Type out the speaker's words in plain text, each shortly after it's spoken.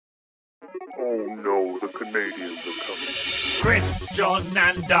Oh no, the Canadians are coming. Chris, John,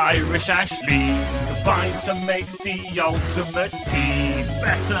 and Irish Ashley combine to make the ultimate team,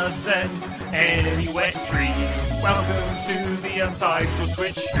 better than any wet dream. Welcome to the Untitled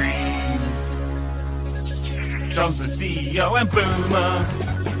Twitch stream. John's the CEO and boomer.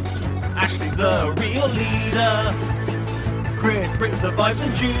 Ashley's the real leader. Chris brings the vibes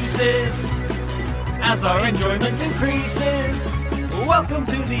and juices as our enjoyment increases. Welcome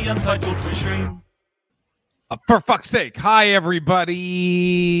to the Untitled Twitch stream. For fuck's sake. Hi,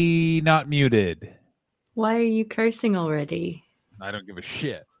 everybody. Not muted. Why are you cursing already? I don't give a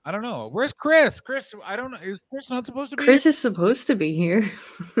shit. I don't know. Where's Chris? Chris, I don't know. Is Chris not supposed to be Chris here? is supposed to be here.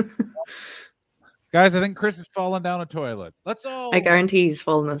 Guys, I think Chris has fallen down a toilet. Let's all... I guarantee he's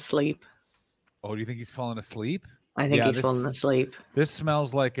fallen asleep. Oh, do you think he's fallen asleep? I think he's fallen asleep. This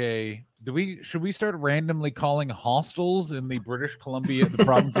smells like a... Should we start randomly calling hostels in the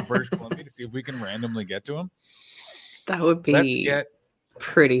province of British Columbia to see if we can randomly get to him? That would be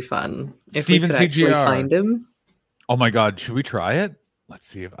pretty fun. If Steven we could actually find him. Oh my God, should we try it? Let's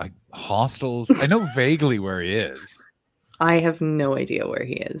see if hostels. I know vaguely where he is. I have no idea where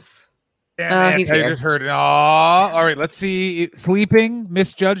he is. He's here. I just heard it. Oh, all right. Let's see. Sleeping,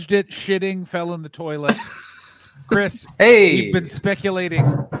 misjudged it, shitting, fell in the toilet. Chris, hey, we've been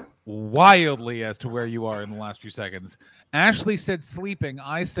speculating wildly as to where you are in the last few seconds. Ashley said sleeping.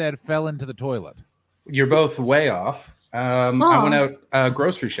 I said fell into the toilet. You're both way off. I went out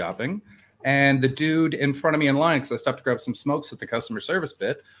grocery shopping, and the dude in front of me in line, because I stopped to grab some smokes at the customer service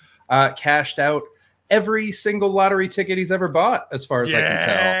bit, cashed out every single lottery ticket he's ever bought, as far as I can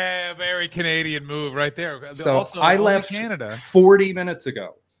tell. Yeah, very Canadian move right there. So also, I left Canada 40 minutes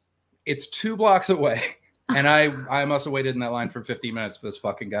ago. It's 2 blocks away. And I must have waited in that line for 15 minutes for this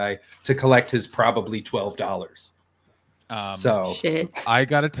fucking guy to collect his probably $12. Shit. I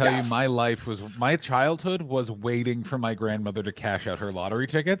got to tell you, my childhood was waiting for my grandmother to cash out her lottery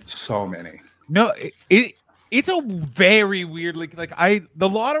tickets. So many. No, it's a very weirdly the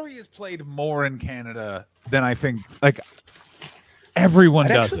lottery is played more in Canada than I think. Like everyone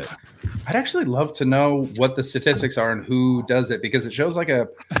does it. I'd actually love to know what the statistics are and who does it, because it shows like a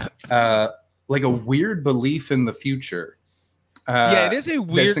weird belief in the future. Yeah, it is a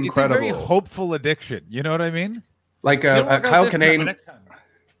weird, it's a very hopeful addiction. You know what I mean? Like Kyle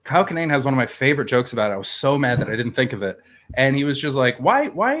Kinane has one of my favorite jokes about it. I was so mad that I didn't think of it. And he was just like,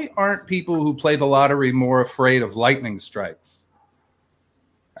 why aren't people who play the lottery more afraid of lightning strikes?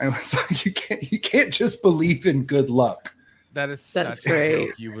 I was like, you can't just believe in good luck. That's such great. A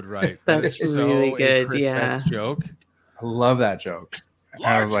joke you would write. That's really good. Chris Betts joke. I love that joke.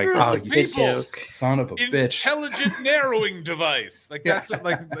 I was like, oh, you son of a bitch. Intelligent narrowing device. Like that's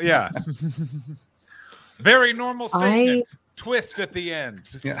yeah. Very normal statement. Twist at the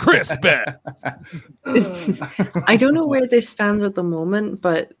end. Yeah. Chris Betts. I don't know where this stands at the moment,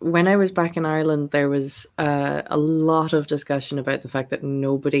 but when I was back in Ireland, there was a lot of discussion about the fact that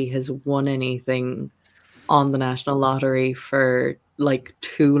nobody has won anything on the national lottery for like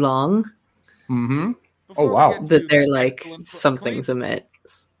too long. Mm-hmm. Oh wow! That they're like something's amiss.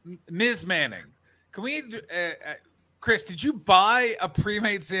 Ms. Manning, can we? Chris, did you buy a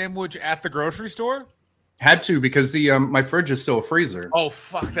pre-made sandwich at the grocery store? Had to, because the my fridge is still a freezer. Oh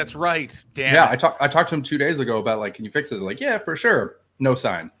fuck, that's right. Damn. Yeah, I talked to him 2 days ago about can you fix it? They're like, yeah, for sure. No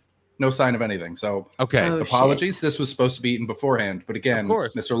sign of anything. So okay, apologies. Shit. This was supposed to be eaten beforehand, but again,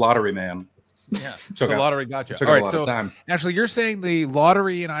 Mr. Lottery Man. Yeah, the lottery got you. Took a lot of time. Actually, you're saying the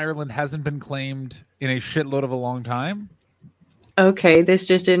lottery in Ireland hasn't been claimed in a shitload of a long time? Okay, this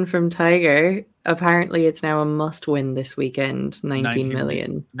just in from Tiger. Apparently, it's now a must-win this weekend. 19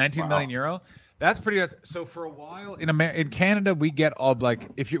 million. 19 million euro. That's pretty good. So for a while in Canada, we get all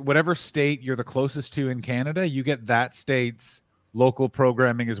if you whatever state you're the closest to in Canada, you get that state's local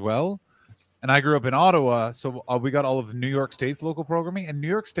programming as well. And I grew up in Ottawa, so we got all of New York State's local programming. And New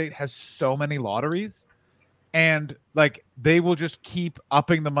York State has so many lotteries, and they will just keep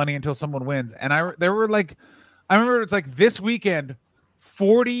upping the money until someone wins. And I remember it's like this weekend,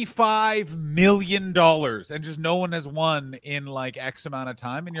 $45 million, and just no one has won in X amount of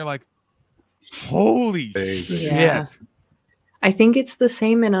time. And you're like, holy shit. Yeah. I think it's the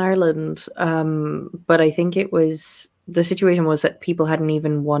same in Ireland, but I think the situation was that people hadn't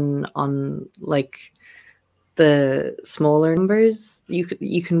even won on the smoller numbers. You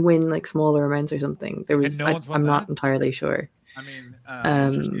can win smaller amounts or something. There was I'm not entirely sure. I mean,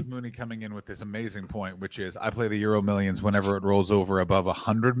 Mr. Steve Mooney coming in with this amazing point, which is I play the Euro Millions whenever it rolls over above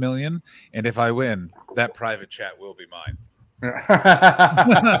 100 million, and if I win, that private chat will be mine.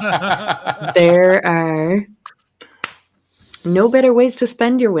 There are no better ways to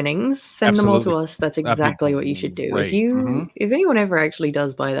spend your winnings. Send them all to Absolutely. us. That's That'd be exactly what you should do. great. If anyone ever actually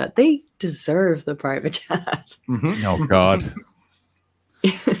does buy that, they deserve the private chat. Oh God.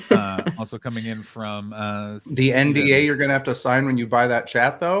 Also coming in from The NDA you're gonna have to sign when you buy that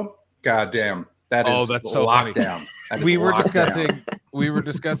chat, though. God damn, that is that's so funny. lockdown. we were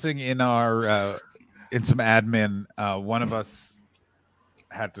discussing in our in some admin. One of us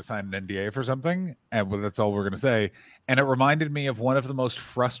had to sign an NDA for something, and that's all we're gonna say. And it reminded me of one of the most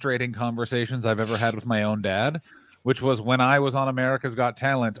frustrating conversations I've ever had with my own dad, which was when I was on America's Got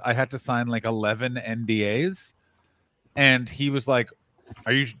Talent. I had to sign like 11 NDAs, and he was like,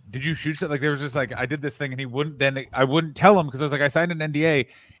 did you shoot something? Like there was just like I did this thing, and I wouldn't tell him because I was like, I signed an NDA,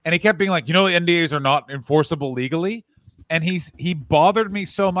 and he kept being like, NDAs are not enforceable legally. And he bothered me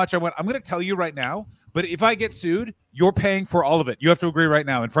so much. I went, I'm going to tell you right now, but if I get sued, you're paying for all of it. You have to agree right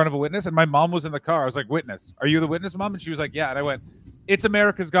now in front of a witness. And my mom was in the car. I was like, witness, are you the witness, Mom? And she was like, yeah. And I went, it's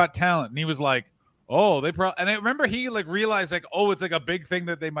America's Got Talent. And he was like, oh, and I remember he like realized like, oh, it's like a big thing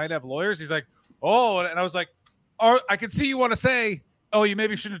that they might have lawyers. He's like, oh, and I was like, oh, I can see you want to say, oh, you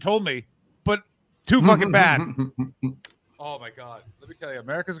maybe shouldn't have told me, but too fucking bad. Oh my God. Let me tell you,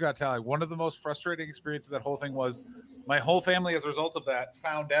 America's Got Talent. One of the most frustrating experiences of that whole thing was my whole family, as a result of that,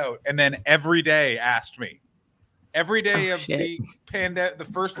 found out and then every day asked me. Every day of the pandemic, the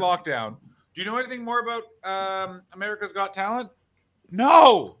first lockdown. Do you know anything more about America's Got Talent?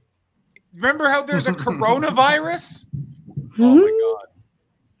 No. Remember how there's a coronavirus? Oh my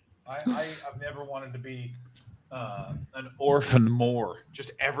God. I've never wanted to be an orphan more.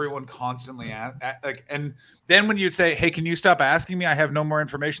 Just everyone constantly and then when you'd say, hey, can you stop asking me? I have no more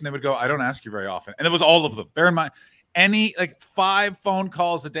information. They would go, I don't ask you very often. And it was all of them. Bear in mind, 5 phone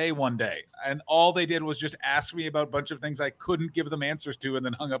calls a day one day. And all they did was just ask me about a bunch of things I couldn't give them answers to and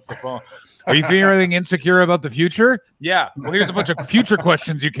then hung up the phone. Are you feeling anything insecure about the future? Yeah. Well, here's a bunch of future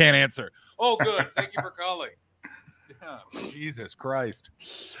questions you can't answer. Oh, good. Thank you for calling. Yeah. Jesus Christ.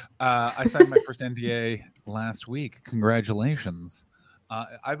 I signed my first NDA last week. Congratulations.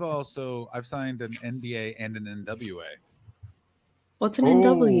 I've signed an NDA and an NWA. What's an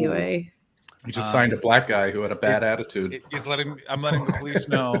NWA? You just signed a black guy who had a bad attitude. I'm letting the police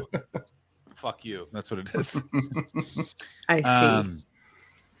know. Fuck you. That's what it is. I see.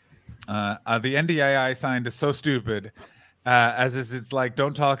 The NDA I signed is so stupid. It's like,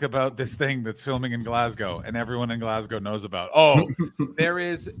 don't talk about this thing that's filming in Glasgow and everyone in Glasgow knows about. Oh, there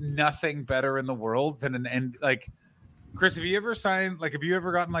is nothing better in the world than Chris, have you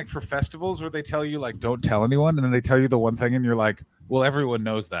ever gotten for festivals where they tell you don't tell anyone, and then they tell you the one thing and you're like, well, everyone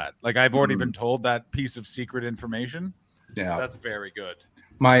knows that. I've already been told that piece of secret information. Yeah. That's very good.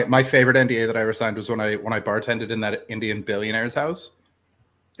 My favorite NDA that I ever signed was when I bartended in that Indian billionaire's house.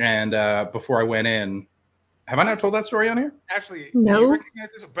 And before I went in, have I not told that story on here? Actually, no. You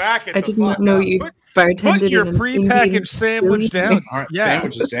recognize this? Back at I did not know you bartended. Put your prepackaged sandwich down. All right,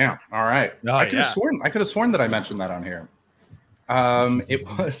 sandwiches down. All right. I could have sworn that I mentioned that on here. It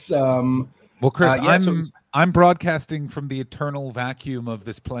was. Well, Chris, I'm broadcasting from the eternal vacuum of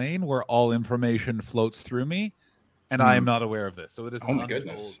this plane where all information floats through me, and I am not aware of this. So it is an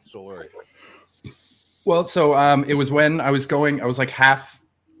untold story. Well, so it was when I was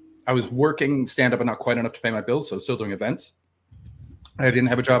working stand-up and not quite enough to pay my bills, so still doing events. I didn't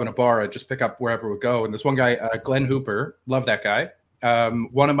have a job in a bar. I'd just pick up wherever it would go. And this one guy, Glenn Hooper, love that guy.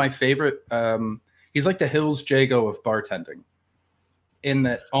 One of my favorite, he's like the Hills Jago of bartending in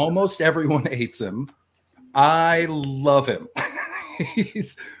that almost everyone hates him. I love him.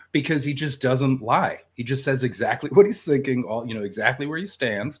 Because he just doesn't lie. He just says exactly what he's thinking, exactly where he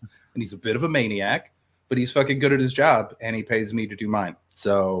stands. And he's a bit of a maniac, but he's fucking good at his job and he pays me to do mine.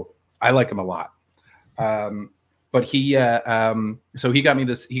 So I like him a lot. But he got me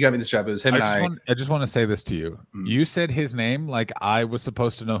this job. It was him I just want to say this to you. You said his name like I was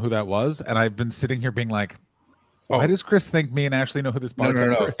supposed to know who that was. And I've been sitting here being like, why does Chris think me and Ashley know who this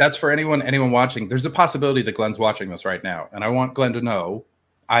bartender is? That's for anyone watching. There's a possibility that Glenn's watching this right now. And I want Glenn to know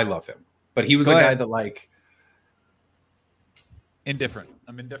I love him. But he was a guy that indifferent.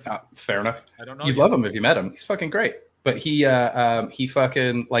 I'm indifferent. Fair enough. I don't know. You'd love him if you met him. He's fucking great. But he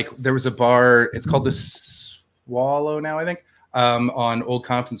fucking there was a bar. It's called the Swallow now, I think, on Old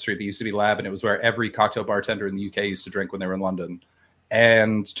Compton Street. That used to be Lab, and it was where every cocktail bartender in the UK used to drink when they were in London,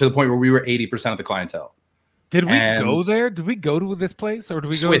 and to the point where we were 80% of the clientele. Did we go there? Did we go to this place, or did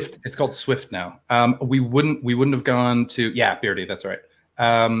we Swift? It's called Swift now. We wouldn't have gone to Beardy. That's right.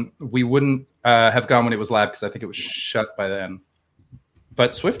 We wouldn't have gone when it was Lab because I think it was shut by then.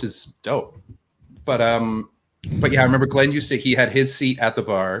 But Swift is dope. But yeah, I remember Glenn he had his seat at the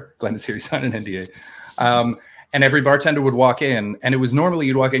bar. Glenn is here. He signed an NDA. And every bartender would walk in, and it was normally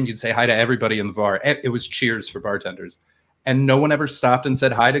you'd walk in, you'd say hi to everybody in the bar. It was cheers for bartenders. And no one ever stopped and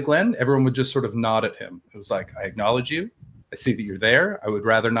said hi to Glenn. Everyone would just sort of nod at him. It was like, I acknowledge you. I see that you're there. I would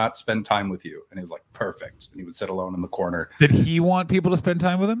rather not spend time with you. And he was like, perfect. And he would sit alone in the corner. Did he want people to spend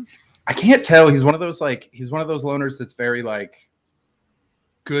time with him? I can't tell. He's one of those loners that's very like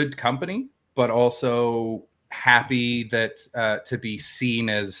good company, but also happy that to be seen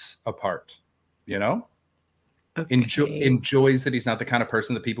as a part, you know? Okay. Enjoys that he's not the kind of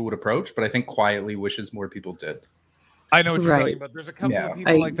person that people would approach, but I think quietly wishes more people did. I know what you're talking about. There's a couple of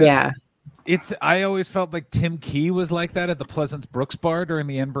people like that. Yeah. I always felt like Tim Key was like that at the Pleasance Brooks bar during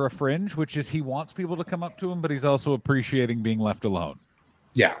the Edinburgh Fringe, which is he wants people to come up to him, but he's also appreciating being left alone.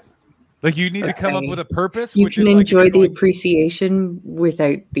 Yeah. Like you need to come up with a purpose. You which can is enjoy like the appreciation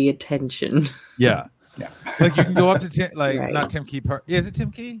without the attention. Yeah. Yeah. Like you can go up to Tim, Right. not Tim Key. Is it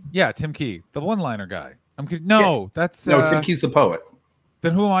Tim Key? Yeah, Tim Key, the one-liner guy. That's Tim Key's the poet.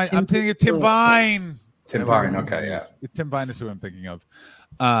 Then who am I? I'm thinking of Tim Vine. Tim Vine. Okay, yeah. It's Tim Vine is who I'm thinking of.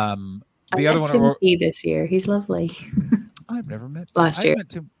 I The other met one Tim Key this year. He's lovely. I've never met Last year.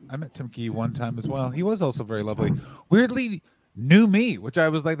 I met Tim Key one time as well. He was also very lovely. Weirdly knew me, which I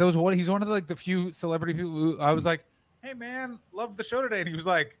was like, he's one of the few celebrity people who I was like, hey man, loved the show today. And he was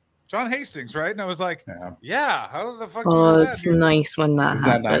like, John Hastings, right? And I was like, yeah, how the fuck do you know that? It's nice when that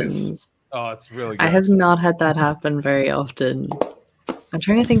happens. Nice? Oh, it's really good. I have not had that happen very often. I'm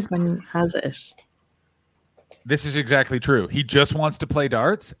trying to think when has it. This is exactly true. He just wants to play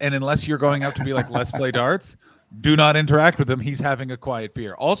darts, and unless you're going out to be like, let's play darts, do not interact with him. He's having a quiet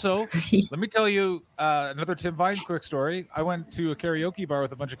beer. Also, let me tell you another Tim Vine quick story. I went to a karaoke bar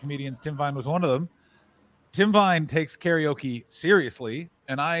with a bunch of comedians. Tim Vine was one of them. Tim Vine takes karaoke seriously,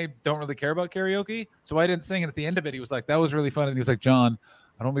 and I don't really care about karaoke, so I didn't sing. And at the end of it, he was like, that was really fun. And he was like, John,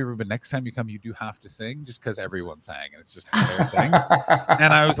 I don't remember, but next time you come, you do have to sing just because everyone sang, and it's just a fair thing.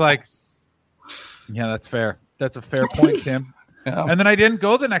 And I was like, yeah, that's fair. That's a fair point, Tim. Yeah. And then I didn't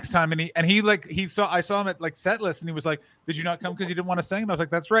go the next time, and I saw him at like set list, and he was like, "Did you not come because you didn't want to sing?" And I was like,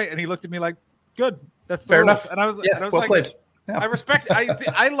 "That's right." And he looked at me like, "Good, that's fair rules." enough. And I was well like, played. Yeah. I respect.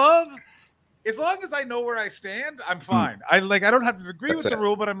 I love. As long as I know where I stand, I'm fine. I don't have to agree with the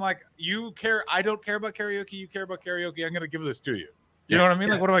rule, but I'm like, you care. I don't care about karaoke. You care about karaoke. I'm going to give this to you. You know what I mean?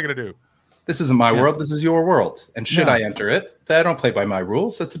 Like, what am I going to do? This isn't my world. This is your world. And should I enter it, I don't play by my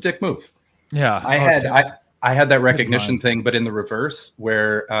rules. That's a dick move. Yeah. I had that recognition thing, but in the reverse,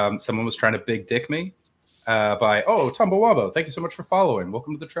 where someone was trying to big dick me by, Tumbawabo, thank you so much for following.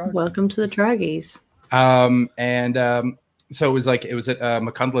 Welcome to the Troggies. Welcome to the Troggies. So it was at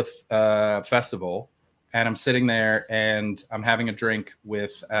Machynlleth Festival, and I'm sitting there and I'm having a drink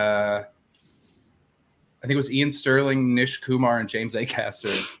with I think it was Ian Sterling, Nish Kumar, and James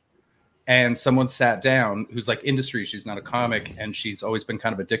Acaster. And someone sat down who's like industry. She's not a comic, and she's always been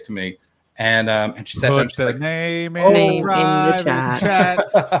kind of a dick to me. And she sat down. She's like, name in the private chat.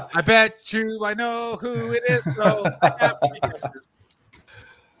 I bet you I know who it is. Though.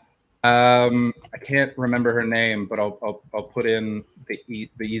 I can't remember her name, but I'll put in the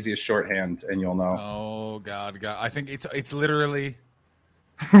easiest shorthand, and you'll know. Oh God! I think it's literally.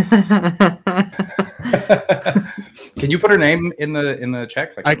 Can you put her name in the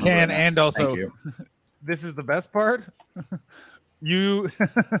chat? I can, and also, this is the best part. You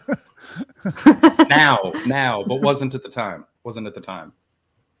now, but wasn't at the time.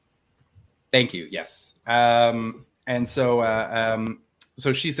 Thank you. Yes. And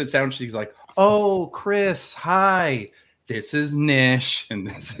so she sits down. She's like, "Oh, Chris, hi. This is Nish, and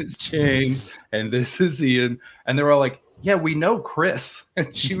this is James, and this is Ian." And they were all like, "Yeah, we know Chris."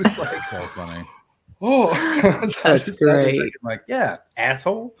 And she was like, "So funny." Oh, so that's great. I'm like, "Yeah,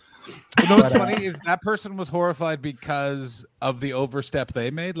 asshole." You know what's funny is that person was horrified because of the overstep they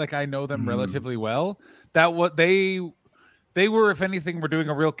made. Like, I know them relatively well. That what they were, if anything, were doing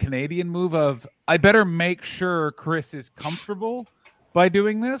a real Canadian move of, I better make sure Chris is comfortable by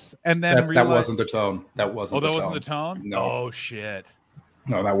doing this, and then that wasn't the tone. That wasn't the tone. No. Oh shit.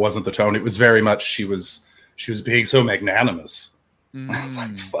 No, that wasn't the tone. It was very much she was being so magnanimous. I was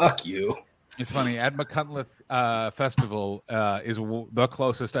like, fuck you. It's funny. At Machynlleth Festival is the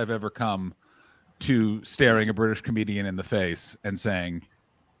closest I've ever come to staring a British comedian in the face and saying,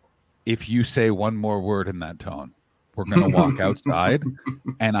 if you say one more word in that tone, we're going to walk outside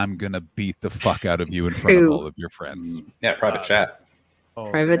and I'm going to beat the fuck out of you in front of all of your friends. Yeah, private chat.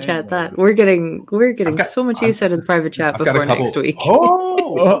 Private chat that. We're getting so much use out of the private chat before next week.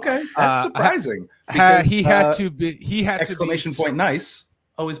 Oh, okay. That's surprising. He had to be exclamation point nice.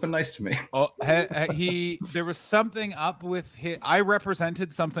 always been nice to me. Oh, there was something up with him. I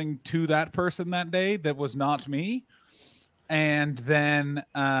represented something to that person that day that was not me. And then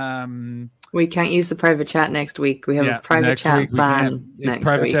we can't use the private chat next week. We have a private chat ban next week.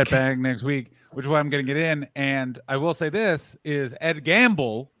 Private chat ban next week, which is why I'm going to get in. And I will say this is Ed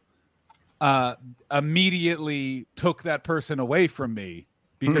Gamble immediately took that person away from me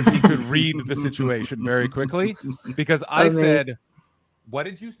because he could read the situation very quickly. Because I said, "What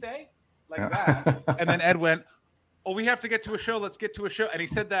did you say?" Like that. And then Ed went, "Oh, we have to get to a show. Let's get to a show." And he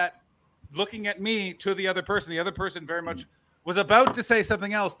said that looking at me to the other person. The other person very much was about to say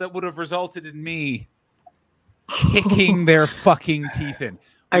something else that would have resulted in me kicking their fucking teeth in.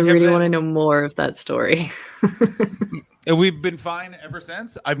 I really want to know more of that story. And we've been fine ever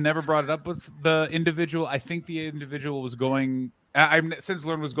since. I've never brought it up with the individual. I think the individual was going. I've since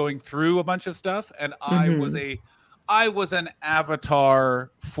learned was going through a bunch of stuff, and I was an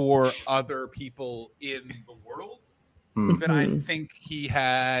avatar for other people in the world that I think he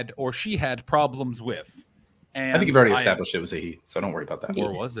had or she had problems with. And I think you've already established it was a he, so don't worry about that.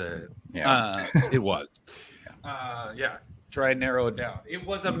 Or was it? Yeah, it was. Yeah. Try and narrow it down. It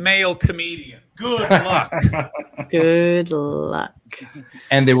was a male comedian. Good luck. Good luck.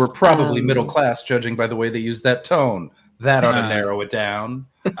 And they were probably middle class, judging by the way they used that tone. That ought to narrow it down.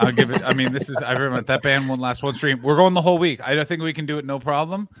 I'll give it. I mean, I remember that band won't last one stream. We're going the whole week. I think we can do it no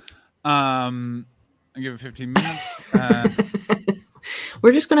problem. I'll give it 15 minutes.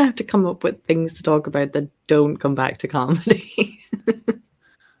 We're just going to have to come up with things to talk about that don't come back to comedy.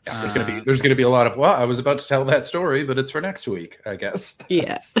 There's gonna be a lot of, well, I was about to tell that story, but it's for next week, I guess.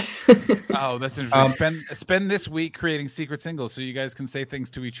 Yes. Oh, that's interesting. Spend this week creating secret singles so you guys can say things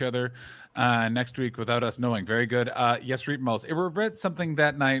to each other next week without us knowing. Very good. Yes, read most. It read something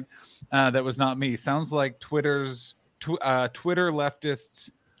that night that was not me. Sounds like Twitter leftists.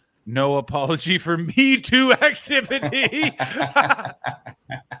 No apology for Me Too activity.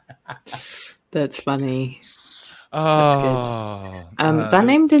 That's funny. Oh, that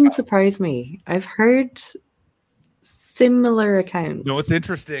name didn't surprise me. I've heard similar accounts. No, what's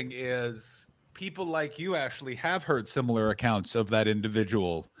interesting is people like you actually have heard similar accounts of that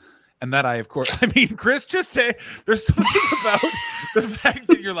individual. And that Chris, just say there's something about the fact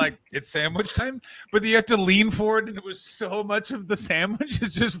that you're like, it's sandwich time, but you have to lean forward and it was so much of the sandwich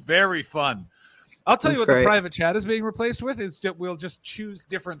is just very fun. I'll tell you what the private chat is being replaced with is that we'll just choose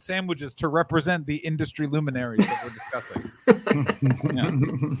different sandwiches to represent the industry luminaries that we're discussing.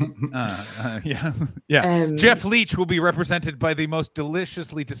 Yeah. Jeff Leach will be represented by the most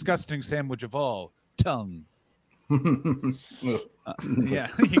deliciously disgusting sandwich of all, tongue. Yeah,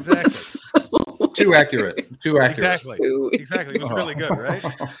 exactly. Too accurate. Exactly. It was really good, right?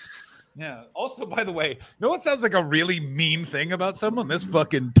 Yeah. Also, by the way, know what sounds like a really mean thing about someone? This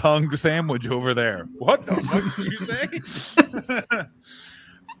fucking tongue sandwich over there. What the fuck did you say?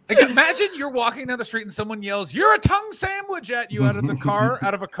 Like, imagine you're walking down the street and someone yells, "You're a tongue sandwich" at you out of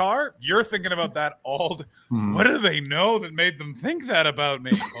a car. You're thinking about that all. What do they know that made them think that about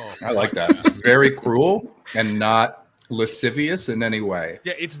me? Oh, I like that. Very cruel and not lascivious in any way.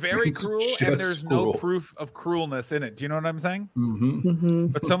 Yeah, it's very cruel, and there's no proof of cruelness in it. Do you know what I'm saying?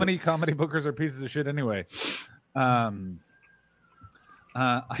 But so many comedy bookers are pieces of shit anyway. I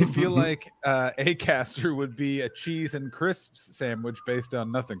feel like Acaster would be a cheese and crisps sandwich based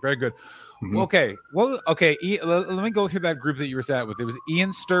on nothing. Very good. Okay. Well, okay. Let me go through that group that you were sat with. It was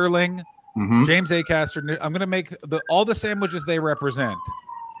Ian Sterling, James Acaster. I'm going to make all the sandwiches they represent.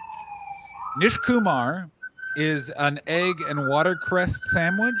 Nish Kumar is an egg and watercress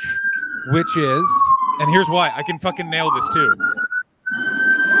sandwich, which is, and here's why. I can fucking nail this too.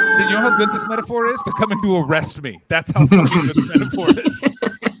 You know how good this metaphor is? They're coming to arrest me. That's how fucking good the metaphor is.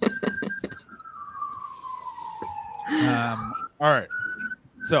 All right.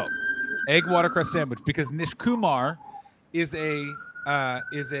 So, egg watercress sandwich, because Nish Kumar is the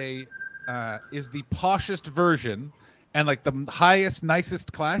poshest version and like the highest,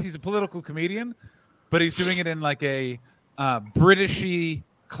 nicest class. He's a political comedian, but he's doing it in like a Britishy,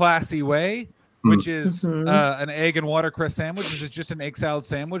 classy way, which is an egg and watercress sandwich, which is just an egg salad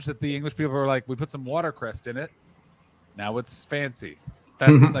sandwich that the English people are like, we put some watercress in it. Now it's fancy.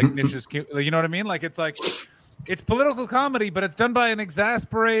 That's like Nish's cute. You know what I mean? Like it's it's political comedy, but it's done by an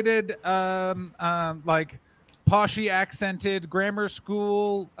exasperated, like poshy accented grammar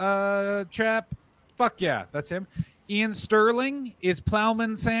school chap. Fuck yeah, that's him. Ian Sterling is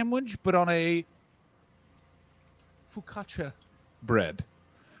Plowman sandwich, but on a focaccia bread.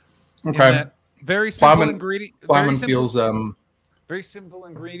 Okay. Very simple ingredient. Plowman feels very simple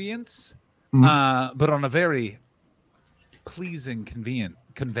ingredients, but on a very pleasing, convenient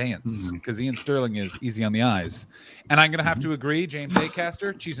conveyance because Ian Sterling is easy on the eyes. And I'm going to have to agree, James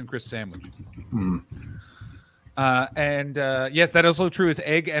Acaster, cheese and crisp sandwich. Yes, that is also true. Is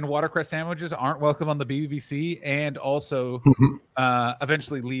egg and watercress sandwiches aren't welcome on the BBC, and also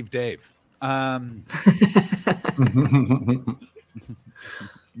eventually leave Dave.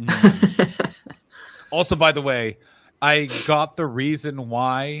 Also, by the way, I got the reason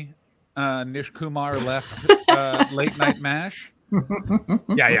why Nish Kumar left Late Night MASH.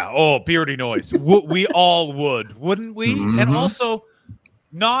 Yeah. Oh, Beardy Noise. We all would, wouldn't we? And also,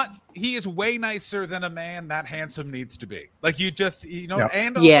 he is way nicer than a man that handsome needs to be. Like and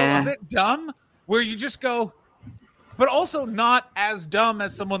also a bit dumb, where you just go, but also not as dumb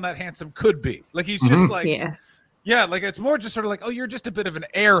as someone that handsome could be. Like he's just like, like it's more just sort of like, oh, you're just a bit of an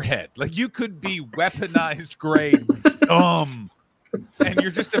airhead. Like you could be weaponized grade dumb, and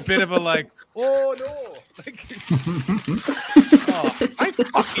you're just a bit of a like, oh no. Like, I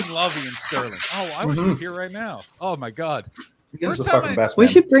fucking love Ian Sterling. Oh, I wish he was here right now. Oh my god. First time we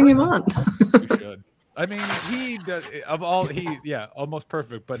should bring him on. We should. I mean, he does almost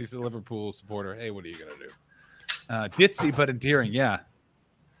perfect, but he's a Liverpool supporter. Hey, what are you gonna do? Ditzy but endearing, yeah.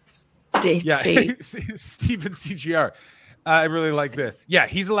 Ditzy. Yeah, Steven CGR. I really like this. Yeah,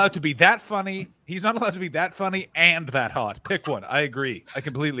 he's allowed to be that funny. He's not allowed to be that funny and that hot. Pick one. I agree. I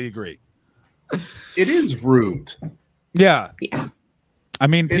completely agree. It is rude. Yeah. I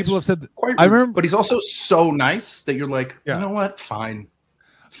mean, people have said quite rude, I remember, but he's also so nice that you're like, you know what? Fine.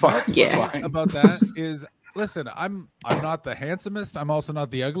 Fine. About that is, listen, I'm not the handsomest. I'm also not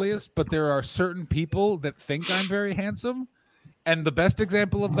the ugliest, but there are certain people that think I'm very handsome. And the best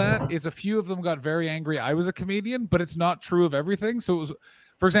example of that is a few of them got very angry I was a comedian, but it's not true of everything. So it was,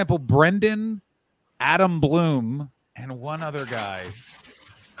 for example, Brendan, Adam Bloom, and one other guy.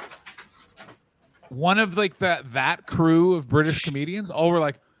 One of like that crew of British comedians all were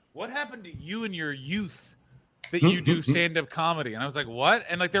like, what happened to you in your youth that you do stand-up comedy? And I was like, what?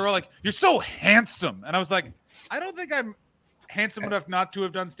 And like they were like, you're so handsome. And I was like, I don't think I'm handsome enough not to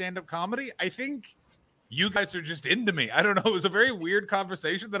have done stand-up comedy. I think you guys are just into me. I don't know. It was a very weird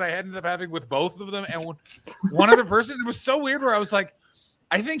conversation that I ended up having with both of them. And one other person, it was so weird where I was like,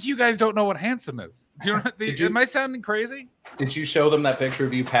 I think you guys don't know what handsome is. Do you know am I sounding crazy? Did you show them that picture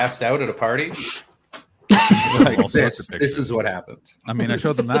of you passed out at a party? Like this is what happened. I mean, I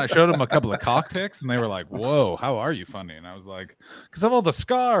showed them that. I showed them a couple of cock pics, and they were like, "Whoa, how are you funny?" And I was like, "Because of all the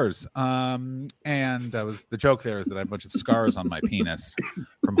scars." And that was the joke. There is that I have a bunch of scars on my penis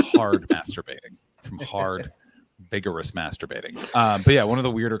from hard masturbating, from hard, vigorous masturbating. But yeah, one of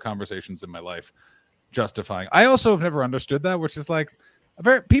the weirder conversations in my life, justifying. I also have never understood that, which is like,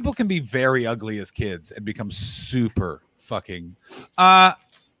 people can be very ugly as kids and become super fucking.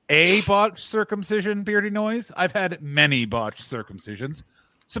 A botched circumcision, Beardy Noise. I've had many botched circumcisions.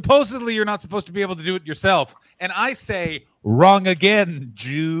 Supposedly, you're not supposed to be able to do it yourself. And I say, wrong again,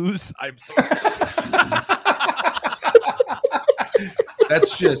 Jews. I'm so sorry.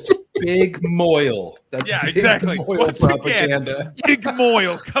 That's just big moil. That's exactly. Moil once propaganda. Again, big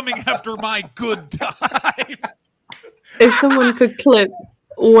moil coming after my good time. If someone could clip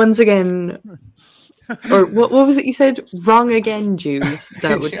once again... Or what was it you said? Wrong again, Jews.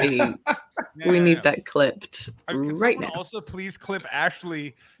 That would be. We need that clipped right now. Also, please clip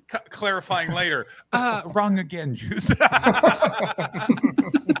Ashley clarifying later. Wrong again, Jews. I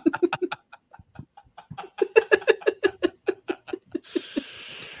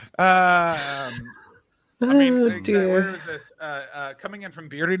mean, where is this? Coming in from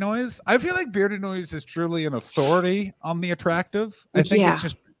Beardy Noise. I feel like Beardy Noise is truly an authority on the attractive. I think it's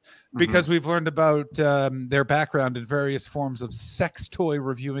just because we've learned about their background in various forms of sex toy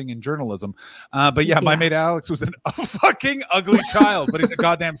reviewing and journalism. But my mate Alex was a fucking ugly child, but he's a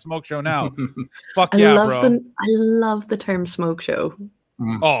goddamn smoke show now. Fuck yeah, bro. I love the term smoke show.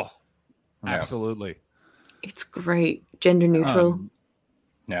 Oh, absolutely. It's great. Gender neutral.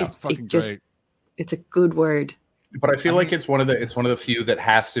 It's fucking great. It's a good word. But I feel like it's one of the few that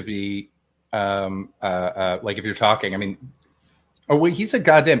has to be like if you're talking, I mean, he said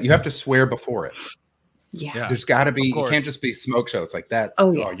goddamn, you have to swear before it. Yeah. There's got to be, you can't just be smoke show. It's like that.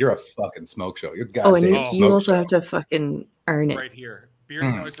 Oh, yeah. You're a fucking smoke show. You're goddamn and you also have to fucking earn it. Right here. Beardy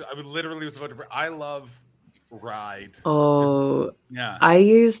Noise. I would literally was about to. I love ride. Oh, yeah. I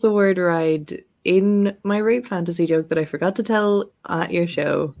use the word ride in my rape fantasy joke that I forgot to tell at your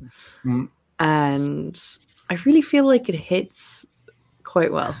show. And I really feel like it hits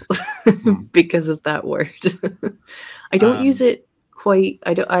quite well because of that word. I don't use it quite.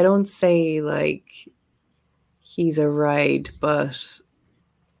 I don't say like he's a ride, but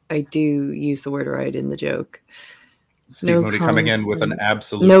I do use the word ride in the joke. Steve Moody coming in with an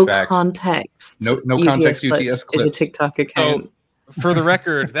absolute no fact. Context. No context. UTS clips is a TikTok account. So, for the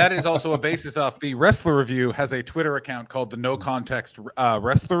record, that is also a basis off the Wrestler Review has a Twitter account called the No Context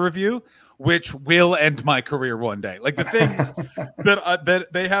Wrestler Review, which will end my career one day. Like the things that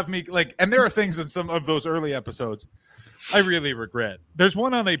they have me like, and there are things in some of those early episodes I really regret. There's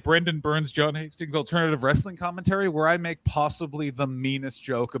one on a Brendan Burns, John Hastings alternative wrestling commentary where I make possibly the meanest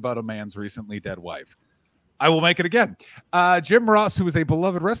joke about a man's recently dead wife. I will make it again. Jim Ross, who was a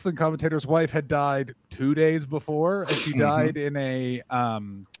beloved wrestling commentator's wife, had died 2 days before, and she died in a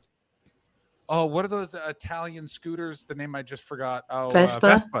what are those Italian scooters? The name I just forgot.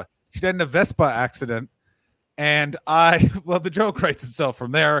 Vespa. She died in a Vespa accident, and the joke writes itself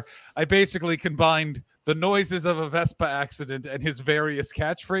from there. I basically combined the noises of a Vespa accident and his various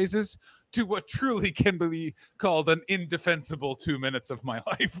catchphrases to what truly can be called an indefensible 2 minutes of my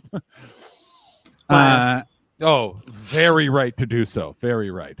life. Very right to do so.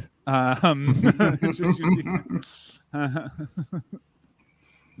 Very right. Just using,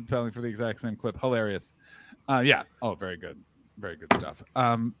 telling for the exact same clip. Hilarious. Yeah. Oh, very good. Very good stuff.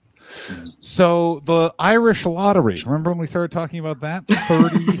 So the Irish lottery. Remember when we started talking about that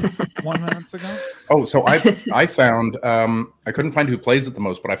 31 minutes ago? Oh, so I found I couldn't find who plays it the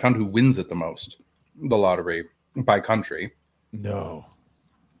most, but I found who wins it the most. The lottery by country. No.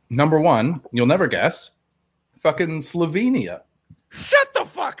 Number one, you'll never guess. Fucking Slovenia. Shut the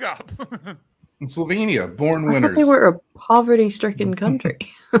fuck up. Slovenia, born winners. I thought they were a poverty-stricken country.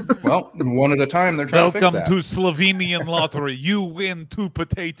 Well, one at a time. They're trying Welcome to fix to Slovenian lottery. You win 2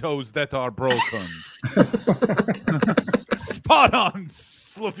 potatoes that are broken. Spot on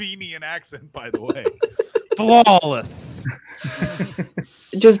Slovenian accent, by the way. Flawless.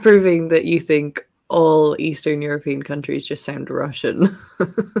 Just proving that you think all Eastern European countries just sound Russian.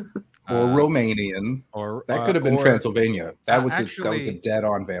 Or Romanian, or that could have been Transylvania. That was a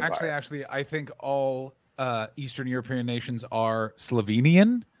dead-on vampire. Actually, I think all Eastern European nations are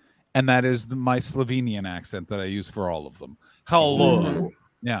Slovenian, and that is my Slovenian accent that I use for all of them. Hello,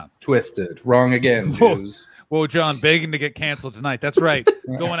 yeah, twisted, wrong again, Jews. Whoa, John, begging to get canceled tonight. That's right,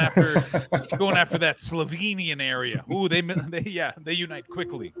 going after that Slovenian area. Ooh, they unite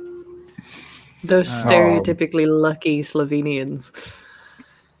quickly. Those stereotypically lucky Slovenians.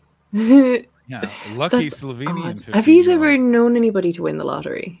 Yeah, lucky Slovenian. Have you ever known anybody to win the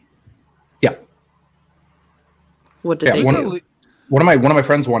lottery? Yeah. What did they do? One of my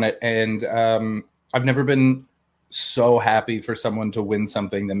friends won it, and I've never been so happy for someone to win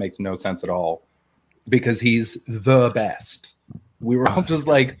something that makes no sense at all, because he's the best. We were all just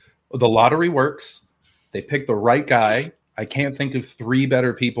like, the lottery works. They picked the right guy. I can't think of 3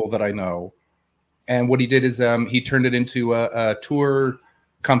 better people that I know. And what he did is he turned it into a tour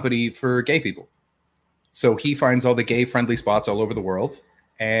company for gay people. So he finds all the gay friendly spots all over the world,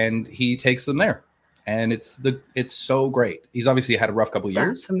 and he takes them there. And it's so great. He's obviously had a rough couple of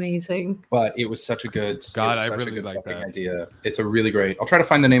years. That's amazing. But it was such a good I really like that idea. It's a really great. I'll try to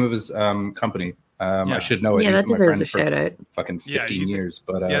find the name of his company. I should know it. Yeah, that deserves a shout out. Fucking 15 years.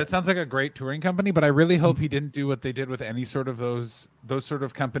 But it sounds like a great touring company, but I really hope he didn't do what they did with any sort of those sort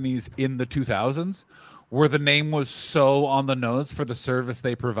of companies in the 2000s, where the name was so on the nose for the service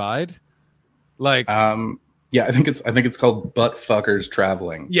they provide. Like yeah, I think it's called Butt Fuckers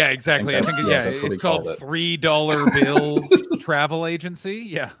Traveling. Yeah, exactly. I think it's called $3 bill travel agency.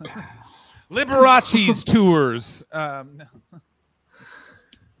 Yeah. Liberace's tours. I'd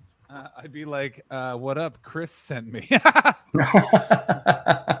be like, what up? Chris sent me.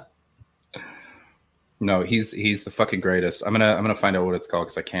 No, he's the fucking greatest. I'm gonna find out what it's called,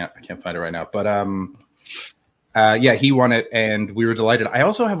 because I can't find it right now. But yeah, he won it, and we were delighted. I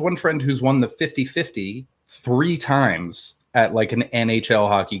also have one friend who's won the 50-50 3 times at like an NHL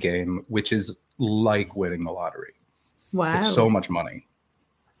hockey game, which is like winning the lottery. Wow. It's so much money.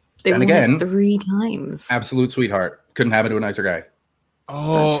 They won it 3 times. Absolute sweetheart. Couldn't happen to a nicer guy.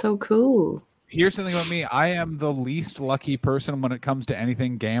 Oh, that's so cool. Here's something about me. I am the least lucky person when it comes to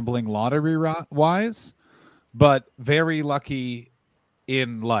anything gambling lottery wise, but very lucky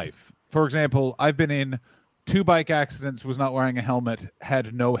in life. For example, I've been in 2 bike accidents, was not wearing a helmet,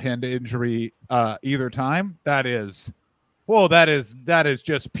 had no hand injury either time. That is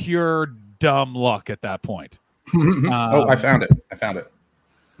just pure dumb luck at that point. I found it. I'm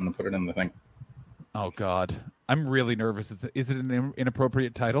gonna put it in the thing. Oh God, I'm really nervous. Is it an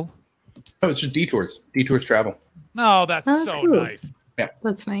inappropriate title? Oh, it's just Detours. Detours Travel. No, that's so cool. nice. Yeah,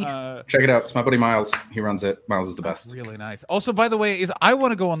 that's nice. Check it out. It's my buddy Miles. He runs it. Miles is the best. Really nice. Also, by the way, I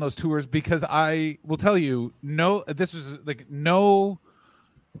want to go on those tours because I will tell you, this was like no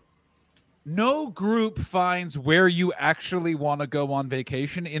no group finds where you actually want to go on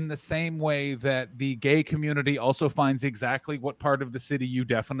vacation in the same way that the gay community also finds exactly what part of the city you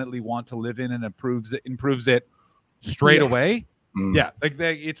definitely want to live in and improves it straight away. Yeah, like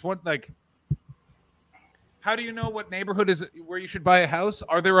it's one like. How do you know what neighborhood is where you should buy a house?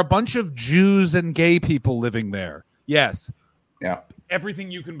 Are there a bunch of Jews and gay people living there? Yes. Yeah.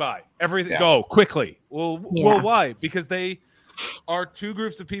 Everything you can buy. Everything. Go quickly. Well, why? Because they are two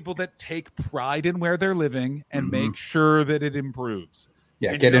groups of people that take pride in where they're living and make sure that it improves.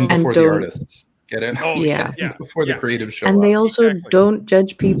 Yeah. And get in before the artists. Get in. Before the creatives show up. And they also don't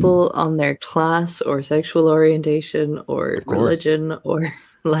judge people on their class or sexual orientation or religion or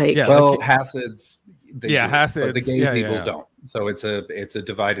like. Yeah, Hasids. Hasids. The gay people don't. So it's a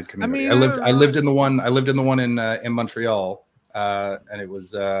divided community. I lived in the one in Montreal, and it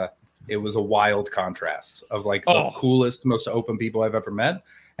was a wild contrast of like the coolest, most open people I've ever met,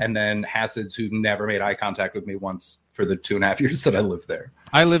 and then Hasids who never made eye contact with me once for the 2.5 years that I lived there.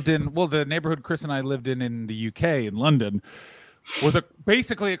 I lived in the neighborhood Chris and I lived in the UK in London. Was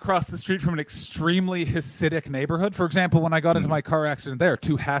basically across the street from an extremely Hasidic neighborhood. For example, when I got into my car accident there,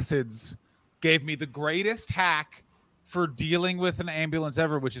 two Hasids gave me the greatest hack for dealing with an ambulance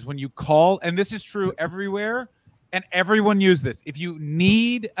ever, which is when you call, and this is true everywhere, and everyone use this. If you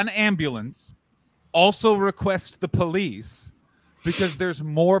need an ambulance, also request the police, because there's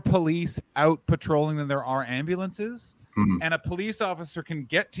more police out patrolling than there are ambulances, and a police officer can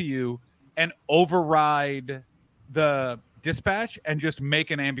get to you and override the dispatch and just make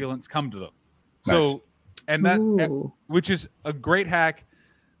an ambulance come to them. Nice. So, and that, which is a great hack.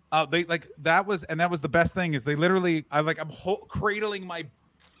 That was the best thing is they literally, I'm cradling my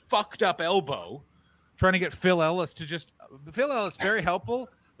fucked up elbow, trying to get Phil Ellis Phil Ellis very helpful,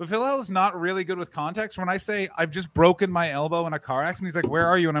 but Phil Ellis not really good with context. When I say I've just broken my elbow in a car accident, he's like, "Where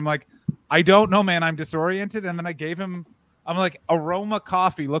are you?" And I'm like, "I don't know, man. I'm disoriented." And then I gave him, I'm like, Aroma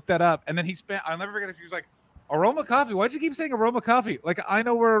Coffee. Look that up. And then I'll never forget this. He was like, Aroma Coffee? Why'd you keep saying Aroma Coffee? Like, I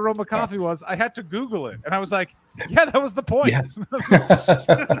know where Aroma Coffee was. I had to Google it. And I was like, yeah, that was the point. Yeah.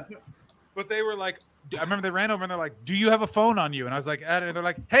 But they were like, I remember they ran over and they're like, do you have a phone on you? And I was like, and they're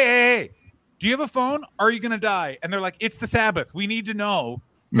like, hey, do you have a phone? Are you going to die? And they're like, it's the Sabbath. We need to know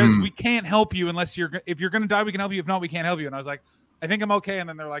because we can't help you if you're going to die, we can help you. If not, we can't help you. And I was like, I think I'm okay. And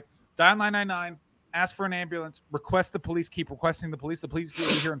then they're like, dial 999, ask for an ambulance, request the police, keep requesting the police. The police will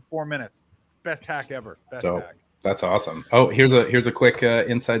be here in 4 minutes. Best hack ever. Best hack. That's awesome. Oh, here's a quick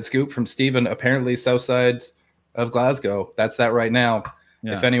inside scoop from Steven. Apparently, south side of Glasgow. That's that right now.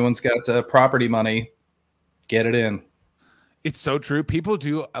 Yeah. If anyone's got property money, get it in. It's so true. People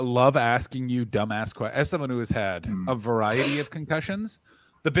do love asking you dumbass questions. As someone who has had a variety of concussions,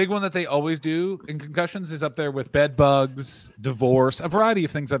 the big one that they always do in concussions is up there with bed bugs, divorce, a variety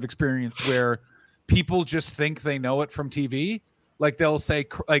of things I've experienced where people just think they know it from TV. Like they'll say,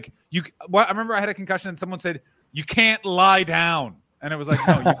 like I remember I had a concussion and someone said, "You can't lie down," and it was like,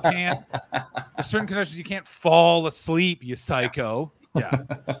 "No, you can't." There's certain concussions you can't fall asleep, you psycho. Yeah.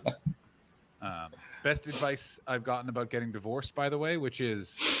 Best advice I've gotten about getting divorced, by the way, which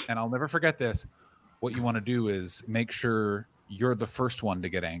is, and I'll never forget this. What you want to do is make sure you're the first one to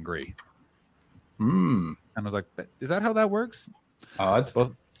get angry. And I was like, "Is that how that works?" Odd.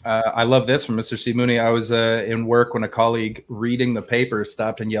 I love this from Mr. C. Mooney. I was in work when a colleague reading the paper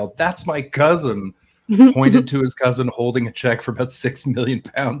stopped and yelled, "That's my cousin." Pointed to his cousin holding a check for about £6 million.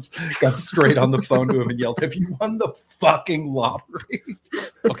 Got straight on the phone to him and yelled, "Have you won the fucking lottery?"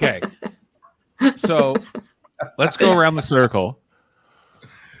 Okay. So let's go around the circle.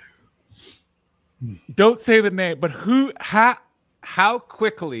 Don't say the name, but how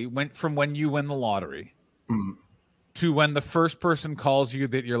quickly went from when you win the lottery to when the first person calls you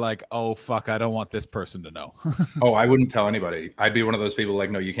that you're like, "Oh, fuck, I don't want this person to know." Oh, I wouldn't tell anybody. I'd be one of those people like,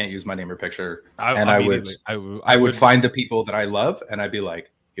 "No, you can't use my name or picture." I would find the people that I love and I'd be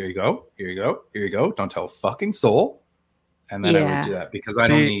like, "Here you go. Here you go. Here you go. Don't tell a fucking soul." And then I would do that because I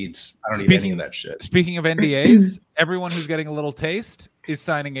don't need any of that shit. Speaking of NDAs, everyone who's getting a little taste is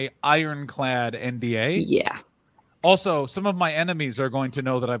signing a ironclad NDA. Yeah. Also, some of my enemies are going to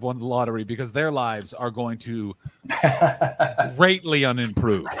know that I've won the lottery because their lives are going to greatly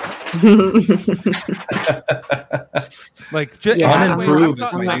unimproved. Unimproved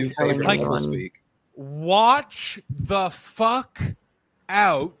is my new favorite this week. Watch the fuck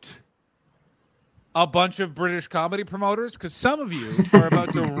out a bunch of British comedy promoters because some of you are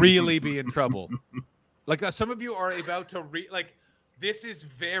about to really be in trouble. Like some of you are about to this is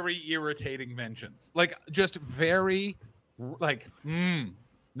very irritating mentions. Like just very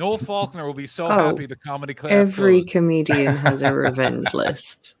Noel Faulkner will be so Oh, happy the comedy club Every closed. comedian has a revenge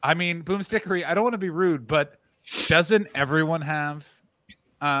list. I mean, Boomstickery, I don't want to be rude, but doesn't everyone have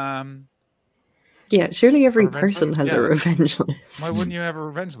Yeah, surely every revenge person list? has Yeah. a revenge list. why wouldn't you have a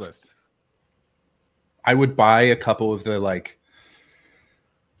revenge list? I would buy a couple of the like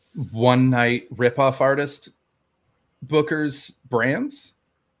one night ripoff artist bookers brands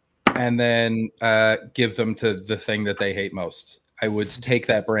and then give them to the thing that they hate most. I would take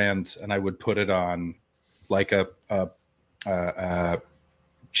that brand and I would put it on like a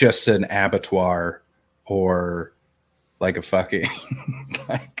just an abattoir or like a fucking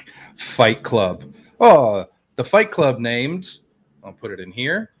like Fight Club. Oh, the Fight Club named, I'll put it in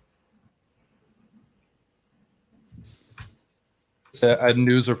here. It's a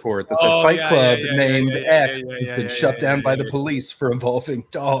news report that said Fight Club named X has been shut down by the police for involving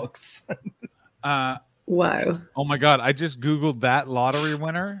dogs. Wow. Oh my God. I just Googled that lottery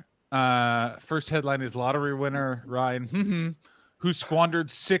winner. First headline is lottery winner Ryan, who squandered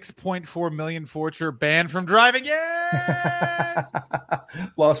 6.4 million fortune, banned from driving. Yes!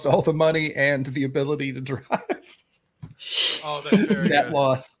 Lost all the money and the ability to drive. Oh, that's very Net good.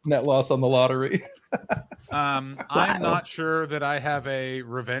 loss on the lottery. I'm not sure that I have a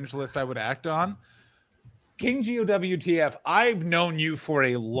revenge list I would act on. King GOWTF, I've known you for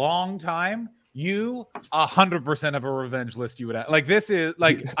a long time. You 100% of a revenge list you would act. Like, this is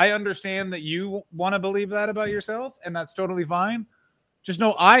like, I understand that you want to believe that about yourself, and that's totally fine. Just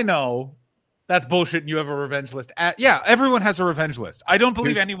know that's bullshit and you have a revenge list. Yeah, everyone has a revenge list. I don't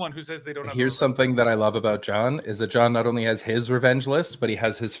believe anyone who says they don't have Here's something that I love about John is that John not only has his revenge list, but he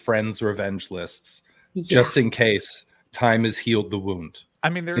has his friends' revenge lists. Yeah. Just in case time has healed the wound. I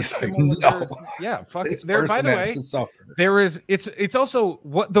mean, there's He's like, similar, no. yeah, fuck This it. There, by person the has way, to suffer. there is it's also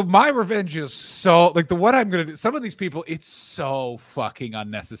what the my revenge is so like the what I'm gonna do. Some of these people, it's so fucking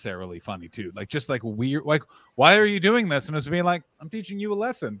unnecessarily funny too. Like just like weird, like why are you doing this? And it's being like, I'm teaching you a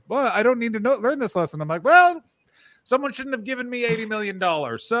lesson. Well, I don't need to learn this lesson. I'm like, well, someone shouldn't have given me $80 million.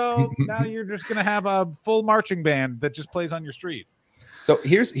 So now you're just gonna have a full marching band that just plays on your street. So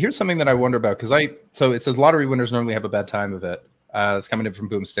here's something that I wonder about because so it says lottery winners normally have a bad time of it. It's coming in from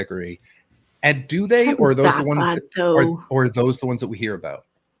Boomstickery. And do they, or are those the ones or are those the ones that we hear about?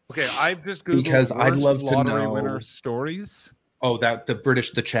 Okay, I've just Googled Because I'd love to lottery know winner stories. Oh, that the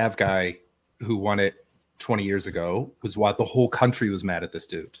Chav guy who won it 20 years ago was what the whole country was mad at this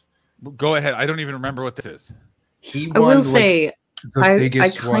dude. Go ahead. I don't even remember what this is. He won, I will say, the I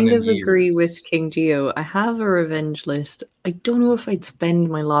biggest one kind in of agree years. with King Geo. I have a revenge list. I don't know if I'd spend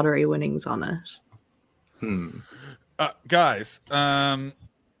my lottery winnings on it. Guys, yeah.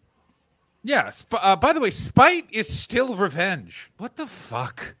 By the way, spite is still revenge. What the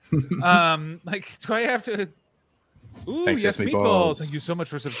fuck? Like, do I have to? Ooh, Thanks, yes, Sesame meatballs. Balls. Thank you so much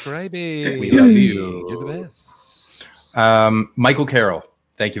for subscribing. We love you. You're the best. Michael Carroll.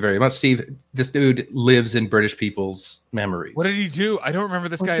 Thank you very much, Steve. This dude lives in British people's memories. What did he do? I don't remember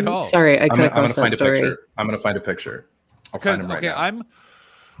this guy at all. Sorry, I I'm couldn't gonna cross find that a story. picture. I'm gonna find a picture. I'll find Because him right now.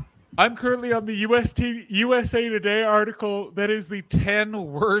 I'm currently on the USA Today article that is the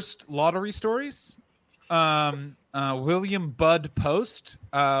 10 worst lottery stories. William Budd Post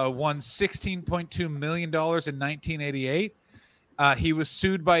won $16.2 million in 1988. He was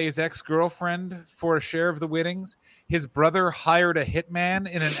sued by his ex-girlfriend for a share of the winnings. His brother hired a hitman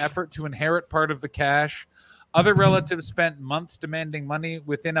in an effort to inherit part of the cash. Other relatives spent months demanding money.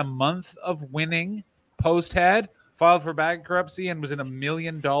 Within a month of winning, Post had filed for bankruptcy and was in $1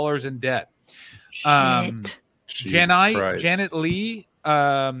 million in debt. Shit. Janet Lee,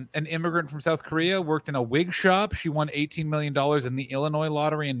 an immigrant from South Korea, worked in a wig shop. She won $18 million in the Illinois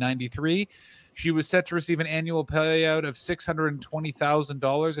lottery in 93. She was set to receive an annual payout of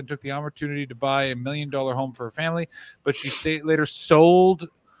 $620,000 and took the opportunity to buy $1 million home for her family. But she later sold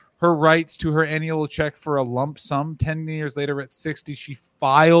her rights to her annual check for a lump sum. 10 years later, at 60, she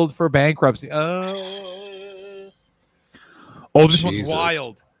filed for bankruptcy. Oh, this one's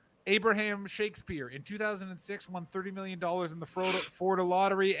wild. Abraham Shakespeare in 2006 won $30 million in the Florida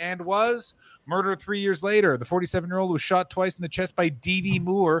lottery and was murdered 3 years later. The 47-year-old was shot twice in the chest by Dee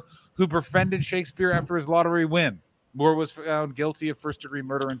Moore, who befriended Shakespeare after his lottery win. Moore was found guilty of first-degree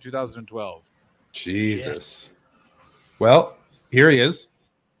murder in 2012. Jesus. Well, here he is.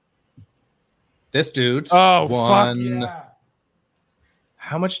 This dude Oh, won. fuck yeah.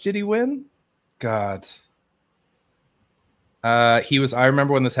 How much did he win? God. I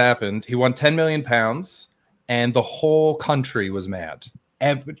remember when this happened. He won 10 million pounds, and the whole country was mad.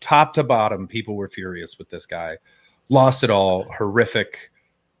 Top to bottom, people were furious with this guy. Lost it all. Horrific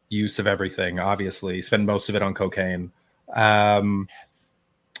use of everything, obviously. Spent most of it on cocaine.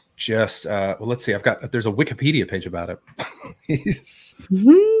 just well, let's see. There's a Wikipedia page about it.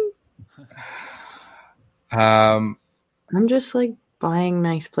 I'm just like buying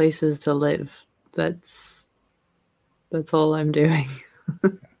nice places to live. That's all I'm doing.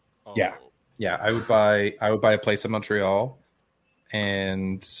 Yeah. I would buy a place in Montreal,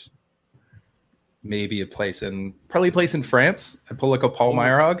 and maybe probably a place in France. I pull like a Paul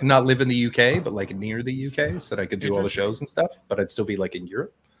Meyerhog, not live in the UK, but like near the UK, so that I could do all the shows and stuff. But I'd still be like in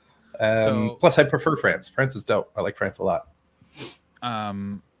Europe. Plus, I prefer France. France is dope. I like France a lot. I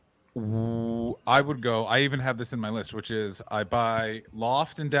would go. I even have this in my list, which is I buy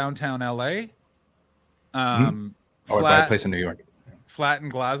loft in downtown LA. I would buy a place in New York. Flat in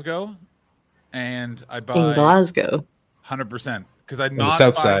Glasgow, and I buy in Glasgow 100% because I'm on not the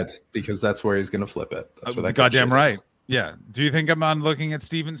south side because that's where he's going to flip it. That's where that goddamn right. Yeah. Do you think I'm on looking at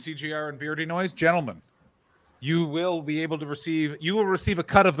Steven CGR and Beardy Noise, gentlemen? You will be able to receive a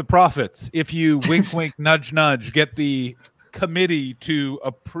cut of the profits if you wink, wink, nudge, nudge, get the committee to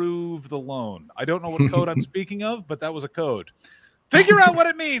approve the loan. I don't know what code I'm speaking of, but that was a code. Figure out what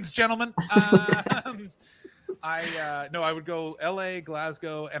it means, gentlemen. I would go LA,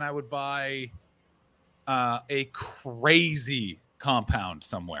 Glasgow, and I would buy a crazy compound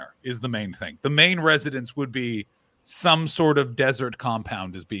somewhere is the main thing. The main residence would be some sort of desert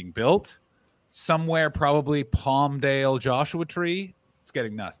compound is being built somewhere, probably Palmdale, Joshua Tree. It's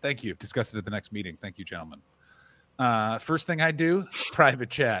getting nuts. Thank you. Discuss it at the next meeting. Thank you, gentlemen. First thing I do, private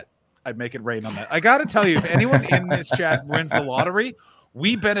chat. I'd make it rain on that. I got to tell you, if anyone in this chat wins the lottery,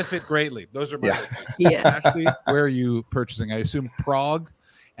 we benefit greatly. Those are my Ashley, where are you purchasing? I assume Prague,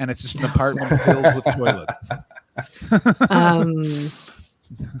 and it's just an apartment filled with toilets.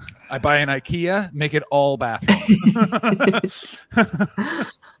 I buy an IKEA, make it all bathroom.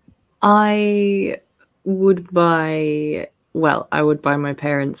 I would buy my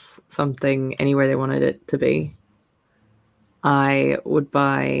parents something anywhere they wanted it to be. I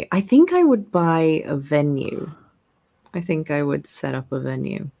think I would buy a venue. I think I would set up a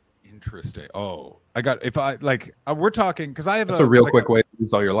venue. Interesting. Oh, we're talking because I have a real quick way to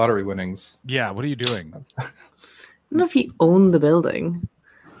lose all your lottery winnings. Yeah. What are you doing? I don't know if you own the building.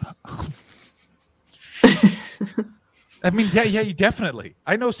 I mean, yeah, you definitely.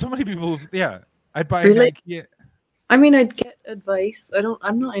 I know so many people. Yeah, I'd buy really? an IKEA. I mean, I'd get advice.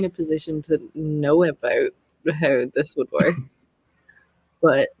 I'm not in a position to know about how this would work,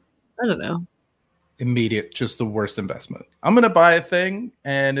 but I don't know. Immediate, just the worst investment. I'm gonna buy a thing,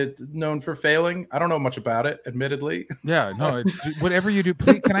 and it's known for failing. I don't know much about it, admittedly. Yeah, no. Whatever you do,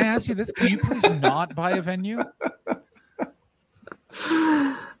 please. Can I ask you this? Can you please not buy a venue?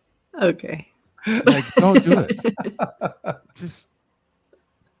 Okay. Like, don't do it. Just.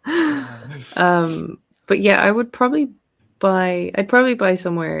 But yeah, I'd probably buy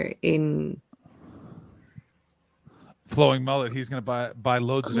somewhere in Flowing Mullet. He's going to buy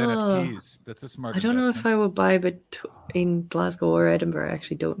loads of NFTs. That's a smart. I don't know if I would buy, but in Glasgow or Edinburgh, I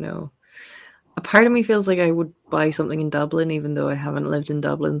actually don't know. A part of me feels like I would buy something in Dublin, even though I haven't lived in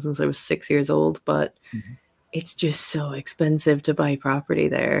Dublin since I was 6 years old. But it's just so expensive to buy property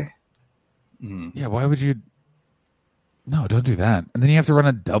there. Yeah, why would you? No, don't do that. And then you have to run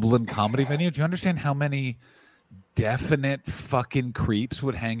a Dublin comedy venue. Do you understand how many definite fucking creeps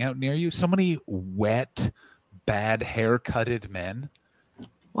would hang out near you? So many wet, bad haircutted men.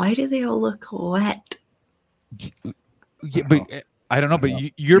 Why do they all look wet? Yeah, but I don't know.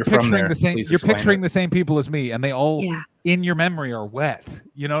 But you're picturing the same. You're picturing the same people as me, and they all in your memory are wet.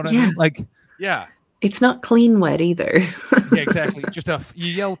 You know what I mean? Like, yeah. It's not clean wet either. Yeah, exactly. Just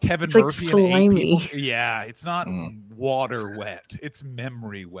you yell Kevin it's Murphy like slimy. and 8 people. Yeah, it's not water wet. It's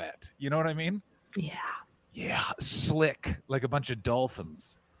memory wet. You know what I mean? Yeah. Yeah, slick like a bunch of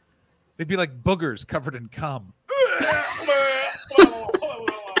dolphins. They'd be like boogers covered in cum.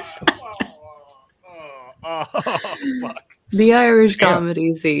 Oh, fuck. The Irish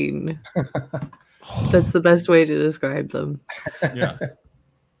comedy scene. That's the best way to describe them. Yeah.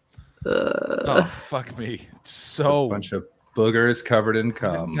 Oh, fuck me. So a bunch of boogers covered in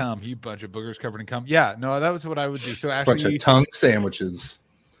cum. You bunch of boogers covered in cum. Yeah, no, that was what I would do. So actually, bunch of tongue sandwiches.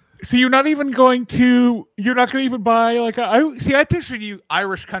 So you're not going to even buy like I pictured you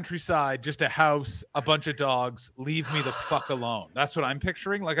Irish countryside, just a house, a bunch of dogs, leave me the fuck alone. That's what I'm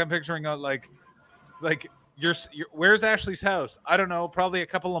picturing. Like I'm picturing like you're where's Ashley's house? I don't know, probably a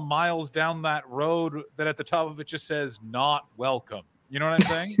couple of miles down that road that at the top of it just says not welcome. You know what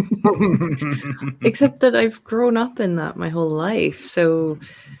I'm saying? Except that I've grown up in that my whole life. So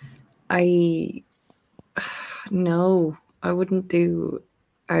I wouldn't do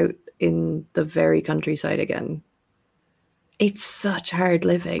out in the very countryside again. it's such hard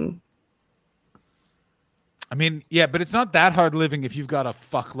living. I mean, yeah, but it's not that hard living if you've got a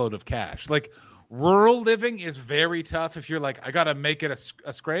fuckload of cash. Like rural living is very tough if you're like, I got to make it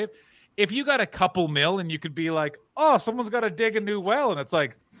a scrape. If you got a couple mil and you could be like, oh, someone's got to dig a new well. And it's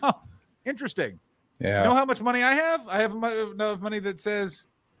like, huh, interesting. Yeah. You know how much money I have? I have enough money that says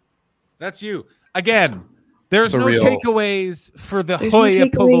that's you. Again, there's no takeaways for the Hoya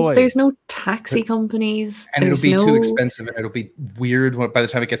Polloi. There's no taxi companies. And it'll be too expensive and it'll be weird by the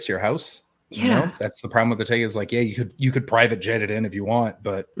time it gets to your house. Yeah. You know? That's the problem with the take is like, yeah, you could private jet it in if you want,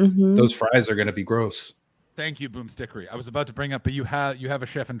 but those fries are going to be gross. Thank you, Boomstickery. I was about to bring up, but you have a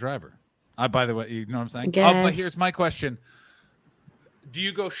chef and driver. By the way, you know what I'm saying? But here's my question. Do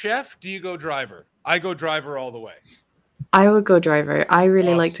you go chef? Do you go driver? I go driver all the way. I would go driver. I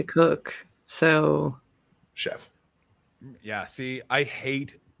really like to cook. So chef. Yeah, see, I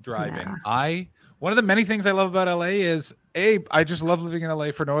hate driving. Yeah. One of the many things I love about LA is I just love living in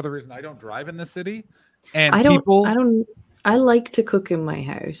LA for no other reason. I don't drive in the city. And I like to cook in my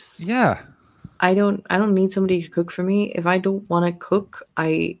house. Yeah. I don't need somebody to cook for me. If I don't want to cook,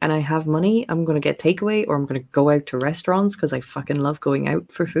 I have money, I'm going to get takeaway or I'm going to go out to restaurants because I fucking love going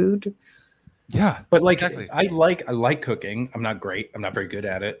out for food. Yeah, but like exactly. I like cooking. I'm not great. I'm not very good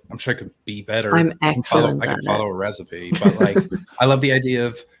at it. I'm sure I could be better. I'm excellent. I can follow a recipe, but like I love the idea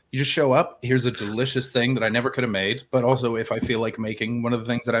of you just show up. Here's a delicious thing that I never could have made. But also, if I feel like making one of the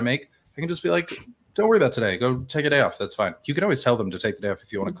things that I make, I can just be like, "Don't worry about today. Go take a day off. That's fine." You can always tell them to take the day off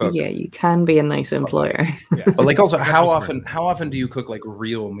if you want to cook. Yeah, you can be a nice employer. Yeah, but like also, how often do you cook like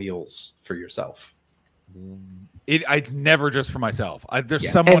real meals for yourself? It's never just for myself. There's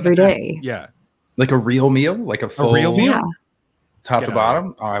someone every day. Yeah. Like a real meal, like a full real meal, top to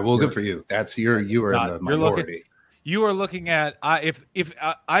bottom. All right, well, good for you. That's you are in the minority. You are looking at if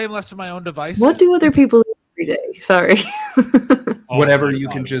I am left to my own devices. What do other people eat every day? Sorry. Whatever you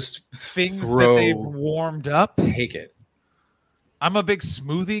can just things that they've warmed up. Take it. I'm a big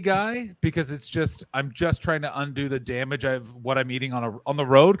smoothie guy because I'm just trying to undo the damage of what I'm eating on the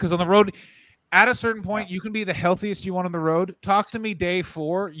road. Because on the road, at a certain point, you can be the healthiest you want on the road. Talk to me day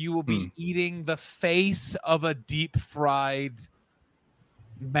 4. You will be eating the face of a deep fried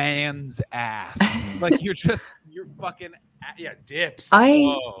man's ass. Like you're fucking dips.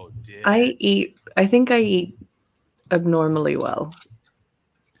 I think I eat abnormally well.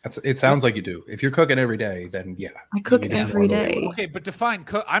 It sounds like you do. If you're cooking every day, then yeah. I cook every day. Okay, but define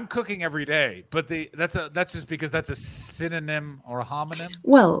cook. I'm cooking every day, but that's just because that's a synonym or a homonym.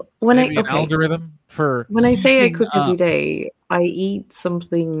 Well, when an algorithm for when I say I cook every day, I eat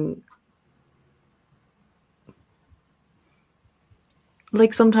something.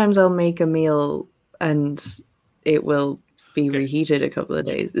 Like sometimes I'll make a meal and it will be reheated a couple of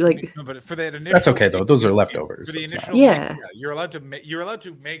days. Like, no, but for that initial, that's okay though. Those are leftovers. For the initial, yeah, you're allowed to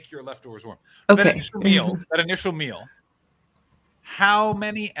make your leftovers warm. Okay. That initial meal. How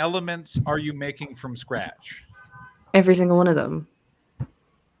many elements are you making from scratch? Every single one of them.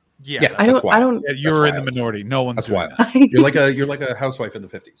 Yeah, I don't. Yeah, you're in the minority. No one's wild. You're like a housewife in the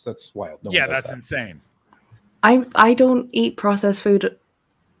 50s. That's wild. That's insane. I don't eat processed food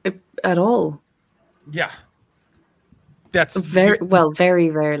at all. Yeah. That's very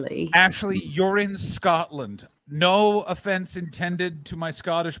rarely. Ashley, you're in Scotland. No offense intended to my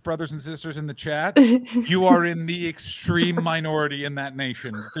Scottish brothers and sisters in the chat. You are in the extreme minority in that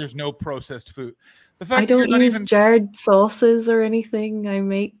nation. There's no processed food. The fact I don't use jarred sauces or anything. I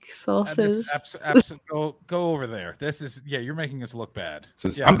make sauces. Go over there. This is you're making us look bad.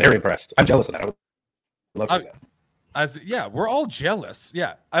 I'm very impressed. I'm jealous of that. I would love to do that. We're all jealous.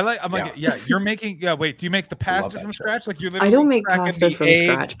 Yeah, you're making. Yeah, wait. Do you make the pasta from scratch? Like you're. I don't make pasta from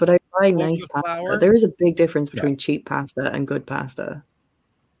scratch, but I buy nice pasta. There is a big difference between cheap pasta and good pasta.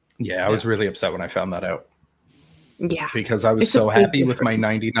 Yeah, I was really upset when I found that out. Yeah, because I was so happy with my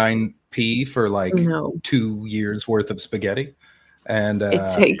 99p for like 2 years worth of spaghetti, and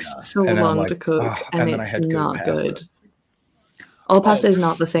it takes so long to cook, and it's not good. All pasta is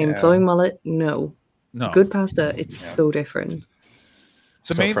not the same. Flowing mullet, no. Good pasta, it's so different.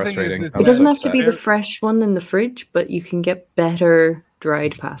 The main thing is it doesn't have to be the fresh one in the fridge, but you can get better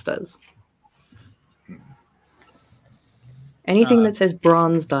dried pastas. Anything that says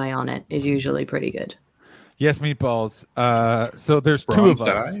bronze dye on it is usually pretty good. Yes, meatballs. So there's bronze 2 of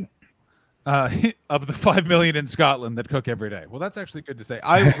us of the 5 million in Scotland that cook every day. Well, that's actually good to say.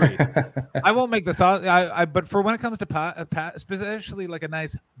 I agree. I won't make the sauce. But for when it comes to especially like a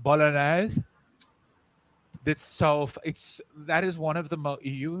nice bolognese. That is one of the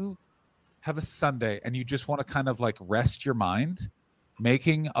you have a Sunday and you just want to kind of like rest your mind,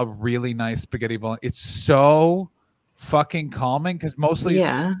 making a really nice spaghetti bolognese. It's so fucking calming because mostly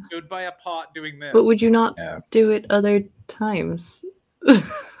Yeah. it's stood by a pot doing this. But would you not do it other times?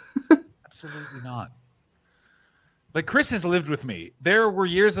 Absolutely not. Like Chris has lived with me. There were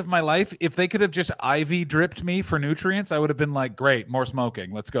years of my life. If they could have just IV dripped me for nutrients, I would have been like, great, more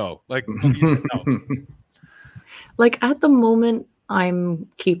smoking. Let's go. Like, no. Like at the moment, I'm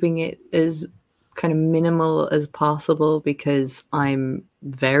keeping it as kind of minimal as possible because I'm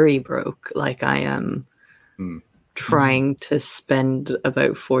very broke. Like I am trying to spend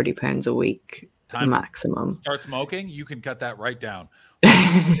about £40 a week maximum. Start smoking, you can cut that right down.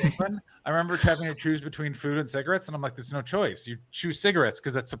 I remember having to choose between food and cigarettes, and I'm like, there's no choice. You choose cigarettes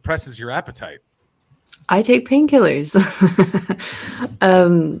because that suppresses your appetite. I take painkillers.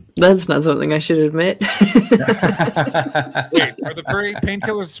 That's not something I should admit. Wait, are the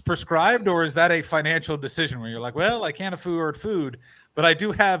painkillers prescribed, or is that a financial decision where you're like, well, I can't afford food, but I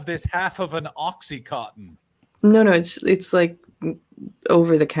do have this half of an Oxycontin? No, it's like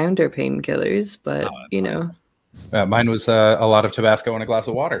over-the-counter painkillers, but you know. Mine was a lot of Tabasco in a glass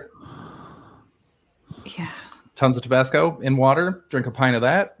of water. Yeah. Tons of Tabasco in water. Drink a pint of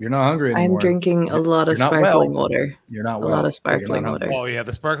that. You're not hungry anymore. I'm drinking a lot of sparkling water. You're not a lot of sparkling water. Oh yeah,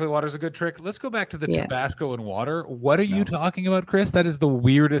 the sparkling water is a good trick. Let's go back to the Tabasco and water. What are you talking about, Chris? That is the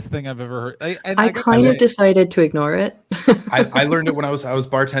weirdest thing I've ever heard. I kind of decided to ignore it. I learned it when I was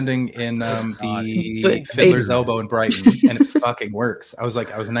bartending in the Fiddler's Elbow in Brighton, and it fucking works. I was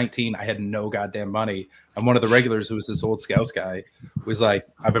 19. I had no goddamn money. And one of the regulars, who was this old Scouts guy, was like,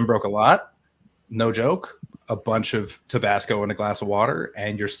 "I've been broke a lot. No joke. A bunch of Tabasco in a glass of water,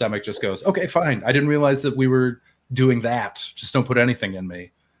 and your stomach just goes, okay, fine. I didn't realize that we were doing that. Just don't put anything in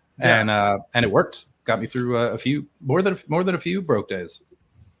me." Yeah. And it worked. Got me through a few more than a few broke days.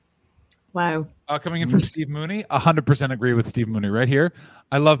 Wow. Coming in from Steve Mooney, 100% agree with Steve Mooney right here.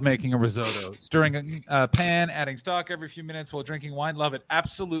 I love making a risotto, stirring a pan, adding stock every few minutes while drinking wine. Love it.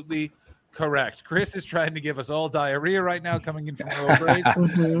 Absolutely correct. Chris is trying to give us all diarrhea right now, coming in from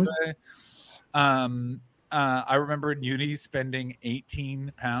the I remember in uni spending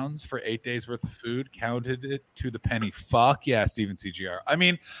 £18 for 8 days worth of food, counted it to the penny. Fuck yeah, Steven CGR. I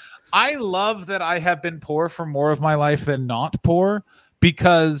mean, I love that I have been poor for more of my life than not poor,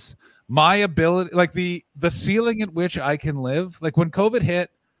 because my ability, like the ceiling at which I can live, like when COVID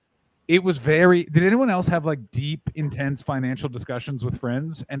hit, it was did anyone else have like deep, intense financial discussions with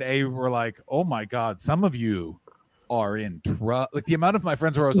friends? And were like, oh my God, some of you are in trouble. Like the amount of my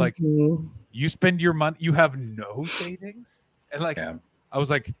friends where I was like, you spend your money, you have no savings, and like I was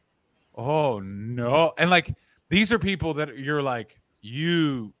like, oh no, and like these are people that you're like,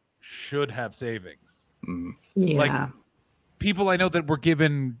 you should have savings. Yeah, like people I know that were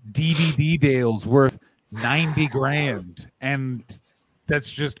given DVD deals worth 90 grand, and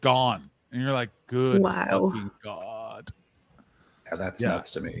that's just gone, and you're like, good fucking God. Yeah, that's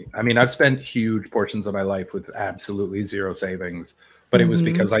nuts to me. I mean, I've spent huge portions of my life with absolutely zero savings, but it was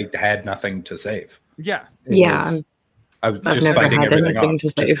because I had nothing to save. Yeah. I was just fighting everything off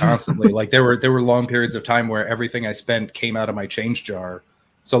just constantly. Like there were long periods of time where everything I spent came out of my change jar.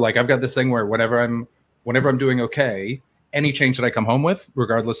 So like I've got this thing where whenever I'm doing okay, any change that I come home with,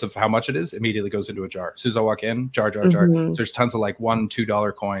 regardless of how much it is, immediately goes into a jar. As soon as I walk in, jar. So there's tons of like $1,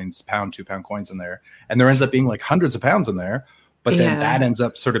 $2 coins, pound, £2 coins in there. And there ends up being like hundreds of pounds in there. But then that ends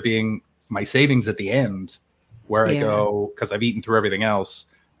up sort of being my savings at the end, where I go, because I've eaten through everything else.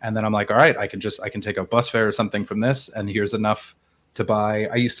 And then I'm like, all right, I can take a bus fare or something from this. And here's enough to buy.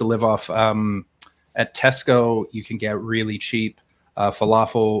 I used to live off at Tesco. You can get really cheap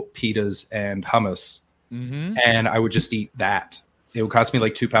falafel, pitas, and hummus. And I would just eat that. It would cost me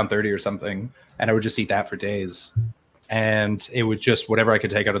like £2.30 or something. And I would just eat that for days. And it would just whatever I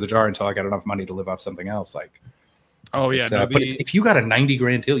could take out of the jar until I got enough money to live off something else. Like, oh yeah. But if you got a 90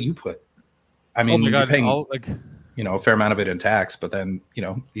 grand deal, you put, I mean, you're paying, a fair amount of it in tax, but then,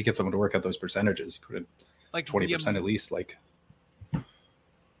 you get someone to work out those percentages. You put in like 20% at least. Like,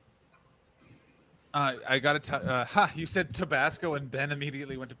 I got to you said Tabasco, and Ben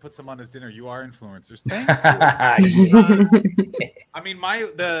immediately went to put some on his dinner. You are influencers. Thank you. I mean,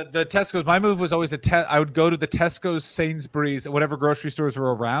 the Tesco's, my move was always I would go to the Tesco's, Sainsbury's, whatever grocery stores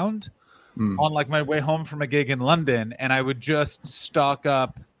were around on like my way home from a gig in London, and I would just stock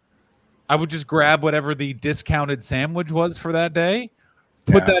up. I would just grab whatever the discounted sandwich was for that day,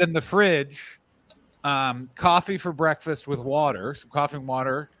 put that in the fridge, coffee for breakfast with water, some coffee and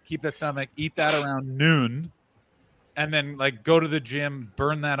water, keep that stomach, eat that around noon, and then like go to the gym,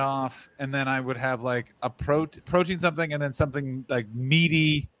 burn that off, and then I would have like a protein something, and then something like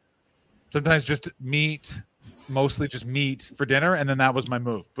meaty, sometimes just meat, mostly just meat for dinner, and then that was my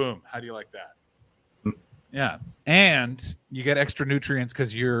move. Boom. How do you like that? Yeah. And you get extra nutrients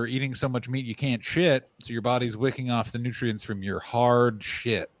because you're eating so much meat you can't shit. So your body's wicking off the nutrients from your hard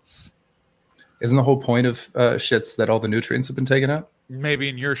shits. Isn't the whole point of shits that all the nutrients have been taken out? Maybe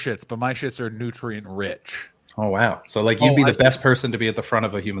in your shits, but my shits are nutrient rich. Oh, wow. So like you'd be the best person to be at the front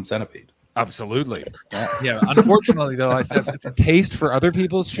of a human centipede. Absolutely. Yeah. Unfortunately, though, I have such a taste for other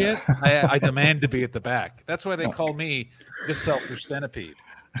people's shit. I demand to be at the back. That's why they call me the selfish centipede.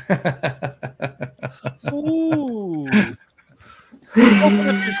 Ooh.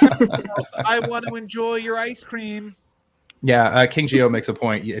 I want to enjoy your ice cream. Yeah, King Geo makes a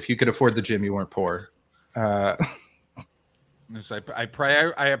point. If you could afford the gym, you weren't poor. So I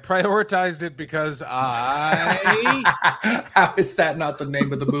prioritized it because I. How is that not the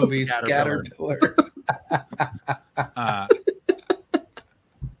name of the movie? Scatterpillar.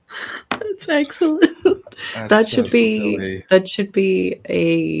 That's excellent. That should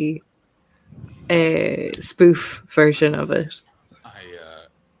be a spoof version of it.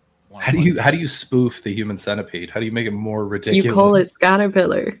 How do you spoof the human centipede? How do you make it more ridiculous? You call it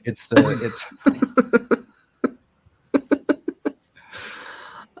Scatterpillar.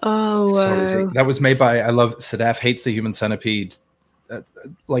 Oh, wow. That was made by, I love, Sadaf hates the human centipede,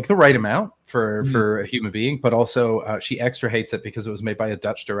 like the right amount for a human being, but also she extra hates it because it was made by a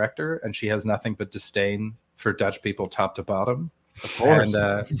Dutch director and she has nothing but disdain for Dutch people top to bottom. Of course.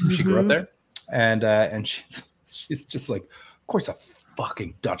 And she grew up there. And she's just like, of course a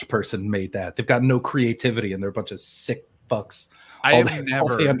fucking Dutch person made that. They've got no creativity and they're a bunch of sick fucks. All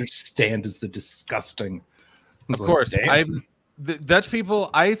they understand is the disgusting. Of course. The Dutch people,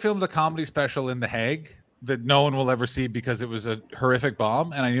 I filmed a from The Hague that no one will ever see because it was a horrific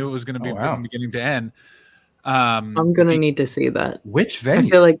bomb, and I knew it was going to be from beginning to end. I'm going to need to see that. Which venue? I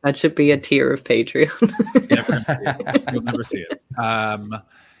feel like that should be a tier of Patreon. You'll never see it. And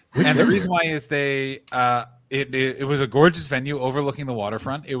the reason why is it was a gorgeous venue overlooking the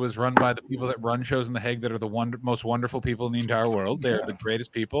waterfront. It was run by the people that run shows in The Hague that are the most wonderful people in the entire world. They're the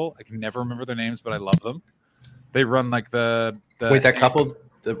greatest people. I can never remember their names, but I love them. They run like that couple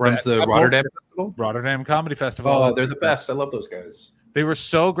that runs the Rotterdam Festival? Rotterdam Comedy Festival. Oh, they're the best. I love those guys. They were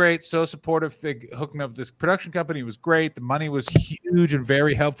so great, so supportive. They hooked me up with this production company. It was great. The money was huge and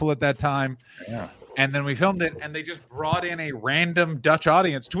very helpful at that time. Yeah. And then we filmed it, and they just brought in a random Dutch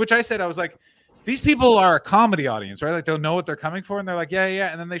audience, to which I said, I was like, these people are a comedy audience, right? Like, they'll know what they're coming for. And they're like,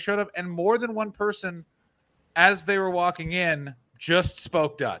 yeah. And then they showed up, and more than one person, as they were walking in, just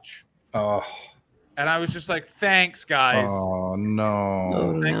spoke Dutch. Oh. And I was just like, thanks, guys. Oh,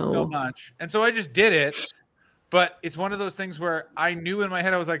 no. Thanks so much. And so I just did it. But it's one of those things where I knew in my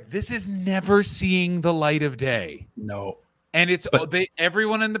head, I was like, this is never seeing the light of day. No. And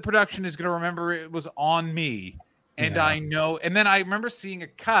everyone in the production is going to remember it was on me. And I know. And then I remember seeing a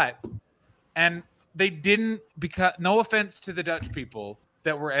cut. And they didn't, because no offense to the Dutch people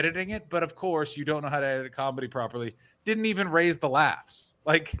that were editing it. But of course, you don't know how to edit a comedy properly. Didn't even raise the laughs.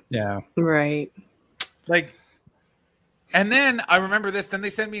 Like, yeah. Right. Like, and then I remember this. Then they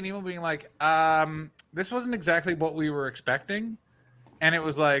sent me an email being like, this wasn't exactly what we were expecting. And it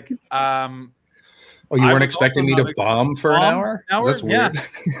was like, you weren't expecting me to bomb for an hour? That's weird. Yeah.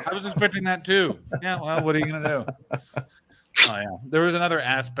 I was expecting that too. Yeah, well, what are you going to do? Oh, yeah. There was another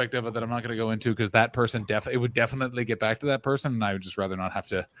aspect of it that I'm not going to go into because that person, it would definitely get back to that person. And I would just rather not have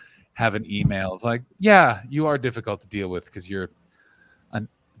to have an email of like, yeah, you are difficult to deal with because you're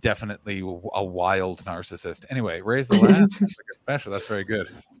definitely a wild narcissist. Anyway, raise the laugh. That's like a special. That's very good.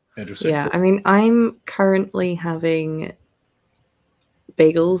 Interesting. Yeah, I mean, I'm currently having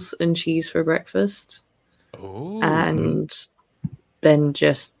bagels and cheese for breakfast. Ooh. And then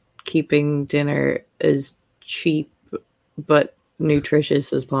just keeping dinner as cheap but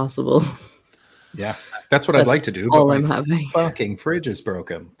nutritious as possible. Yeah, that's what I'd like to do. All I'm having. Fucking fridge is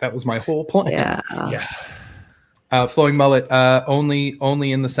broken. That was my whole plan. Yeah. Flowing mullet,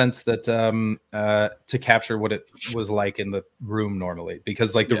 only in the sense that to capture what it was like in the room normally,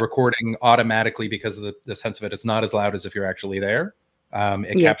 because like the recording automatically, because of the sense of it, it's not as loud as if you're actually there.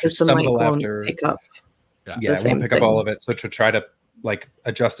 It captures some of the laughter. Pick up it won't pick up all of it. So to try to like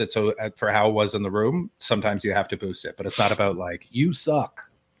adjust it so for how it was in the room, sometimes you have to boost it, but it's not about like you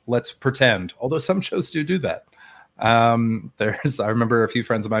suck. Let's pretend. Although some shows do that. I remember a few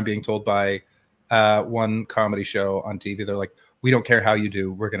friends of mine being told by one comedy show on TV, they're like, we don't care how you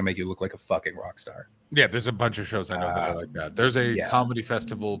do, we're going to make you look like a fucking rock star. Yeah, there's a bunch of shows I know that are like that. There's a comedy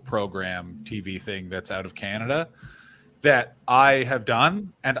festival program TV thing that's out of Canada that I have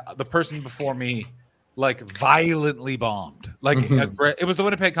done, and the person before me like violently bombed. Like it was the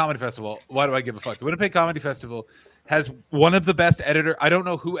Winnipeg Comedy Festival. Why do I give a fuck? The Winnipeg Comedy Festival has one of the best editor. I don't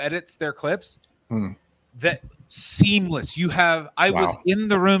know who edits their clips. that seamless. I was Wow. in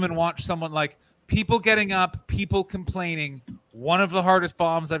the room and watched someone like people getting up, people complaining. One of the hardest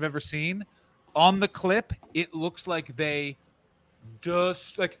bombs I've ever seen. On the clip, it looks like they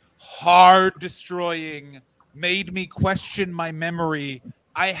just like hard destroying, made me question my memory.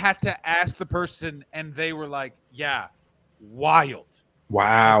 I had to ask the person, and they were like, "Yeah, wild."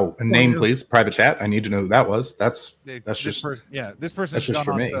 Wow. A name, please. Private chat. I need to know who that was. That's This just person, this person that's has just gone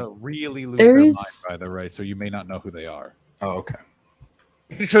for on me. to really lose There their is- mind, by the way. So you may not know who they are. oh, okay.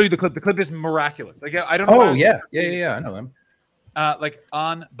 I can show you the clip. The clip is miraculous. Like I don't know. Oh how- yeah. I know them. Like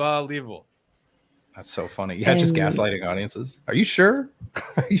unbelievable. That's so funny. Yeah, just And- gaslighting audiences. Are you sure?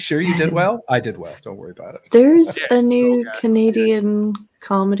 Are you sure you did well? I did well. Don't worry about it. There's Yeah, a so new good. Canadian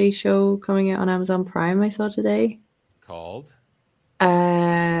comedy show coming out on Amazon Prime I saw today. Called.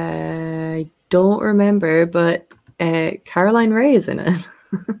 I don't remember, but Caroline Ray is in it.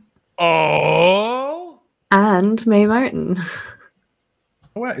 Oh. And Mae Martin.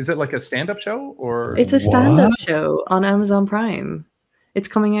 What is it, like a stand-up show or? It's a stand-up show on Amazon Prime. It's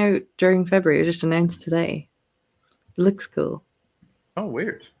coming out during February. It was just announced today. It looks cool. Oh,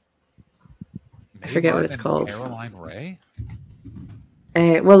 weird. I forget what it's Martin called. and Caroline Ray.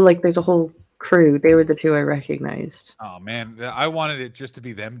 Well, like there's a whole crew. They were the two I recognized. Oh man, I wanted it just to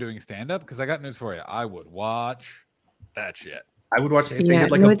be them doing stand up because I got news for you. I would watch that shit. I would watch it. They Yeah,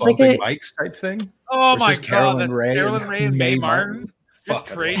 did like no, a it's like bumping a- mics type thing. Oh It's my just god, Carolyn that's Ray Carolyn and Ray and Mae Mae Martin. Martin. Just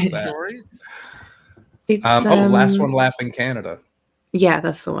Fuck, I trading love that. stories. It's Last one, Laughing Canada. Yeah,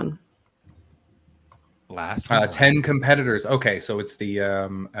 that's the one. Last one. 10 competitors. Okay, so it's the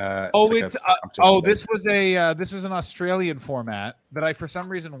This was an Australian format that I for some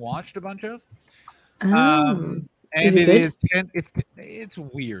reason watched a bunch of. Oh. And Is it it good? is 10, it's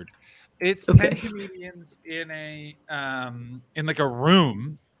weird. It's Okay. 10 comedians in a in like a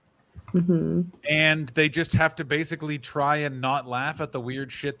room, Mhm. and they just have to basically try and not laugh at the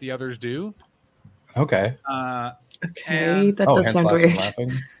weird shit the others do. Okay. Okay, And- that does hence sound Last One weird.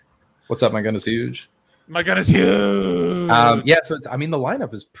 Laughing. What's up, my gun is huge. My God, it's huge. Yeah, so the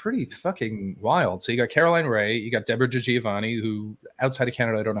lineup is pretty fucking wild. So you got Caroline Ray, you got Deborah DiGiovanni, who outside of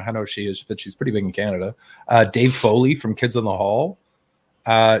Canada, I don't know how she is, but she's pretty big in Canada. Dave Foley from Kids on the Hall,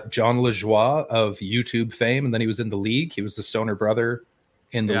 John LaJoie of YouTube fame, and then he was in The League. He was the stoner brother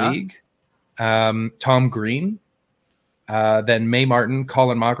in The League. Tom Green, then Mae Martin,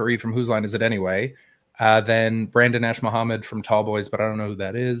 Colin Mockery from Whose Line Is It Anyway? Then Brandon Ash Mohammed from Tall Boys, but I don't know who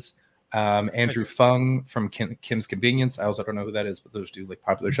that is. Andrew Fung from Kim's Convenience. I also don't know who that is, but those do like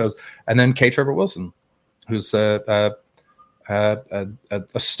popular shows. And then K. Trevor Wilson, who's a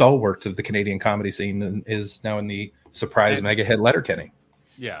stalwart of the Canadian comedy scene and is now in the surprise mega hit Letterkenny.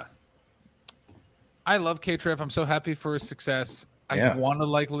 Yeah. I love K-Trev. I'm so happy for his success. I Yeah. want to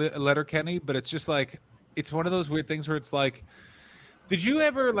like Letterkenny, but it's just like, it's one of those weird things where it's like, did you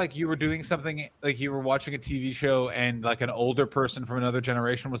ever like you were doing something like you were watching a TV show and like an older person from another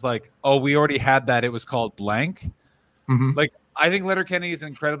generation was like, oh, we already had that. It was called blank. Mhm. Like, I think Letterkenny is an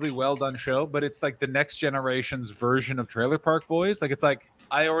incredibly well done show, but it's like the next generation's version of Trailer Park Boys. Like, it's like,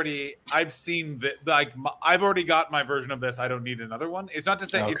 I've seen that. Like, I've already got my version of this. I don't need another one. It's not to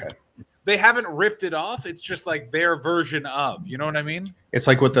say they haven't ripped it off. It's just like their version of, you know what I mean? It's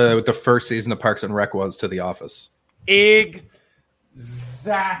like what the first season of Parks and Rec was to The Office.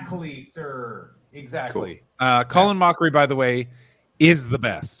 Exactly, sir. Exactly. Cool. Colin Mockery, by the way, is the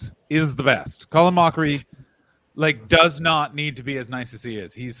best. Colin Mockery, like, does not need to be as nice as he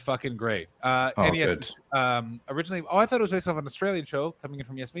is. He's fucking great. And yes, originally, I thought it was based off an Australian show coming in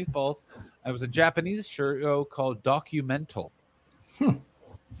from Yes Meatballs. It was a Japanese show called Documental.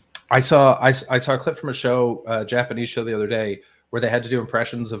 I saw a clip from a show, a Japanese show the other day, where they had to do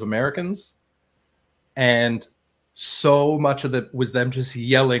impressions of Americans, and so much of it was them just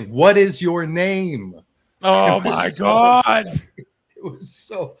yelling, "What is your name?" Oh my god! It was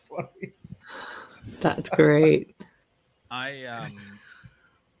so funny. That's great.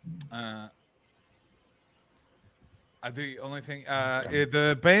 The only thing,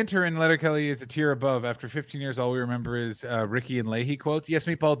 the banter in Letterkenny is a tier above. After 15 years, all we remember is Ricky and Leahy quotes. Yes,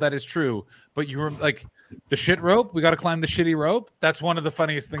 Meatball, that is true. But you were like, the shit rope. We got to climb the shitty rope. That's one of the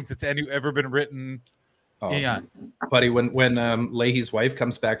funniest things that's ever been written. Oh, yeah, buddy. When Leahy's wife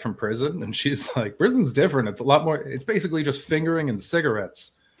comes back from prison and she's like, "Prison's different. It's a lot more. It's basically just fingering and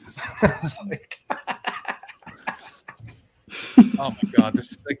cigarettes." It's like, oh my god,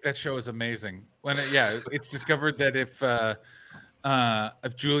 that show is amazing. It's discovered that if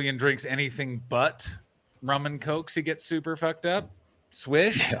Julian drinks anything but rum and cokes, he gets super fucked up.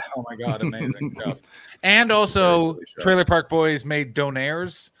 Swish. Yeah. Oh my god, amazing stuff. And also, Trailer Park Boys made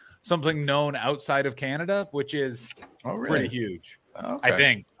Donaires, something known outside of Canada, which is pretty huge. Okay. I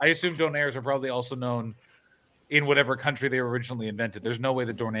think. I assume donairs are probably also known in whatever country they were originally invented. There's no way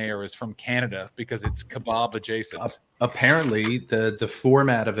the donair is from Canada because it's kebab adjacent. Apparently, the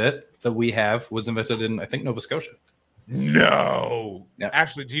format of it that we have was invented in, I think, Nova Scotia. No. Yeah.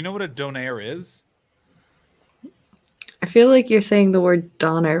 Actually, do you know what a donair is? I feel like you're saying the word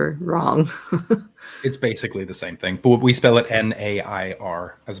doner wrong. It's basically the same thing, but we spell it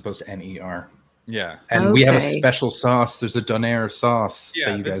Nair as opposed to Ner. Yeah. And we have a Okay. special sauce. There's a donair sauce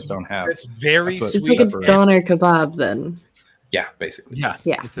Yeah, that you guys don't have. It's very That's what- It's sweet. like a Sweet. doner kebab then. Yeah, basically. Yeah.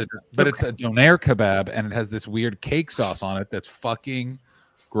 Yeah. It's a donair kebab, and it has this weird cake sauce on it that's fucking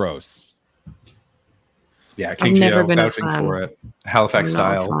gross. Yeah, I've King never Geo been a vouching fan. for it. Halifax I'm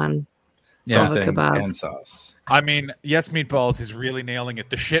not a style. fan. Yeah. Of a Something kebab. and sauce. I mean, yes, Meatballs is really nailing it.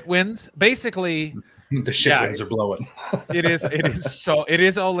 The shit wins. Basically, The shit Yeah. winds are blowing. it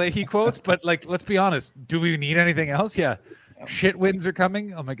is all Leahy quotes, but like, let's be honest. Do we need anything else? Yeah. Shit wins are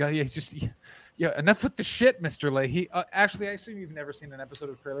coming. Oh my god, yeah, enough with the shit, Mr. Leahy. Actually, I assume you've never seen an episode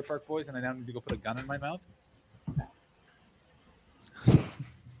of Trailer Park Boys, and I now need to go put a gun in my mouth.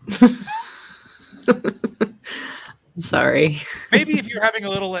 I'm sorry. Maybe if you're having a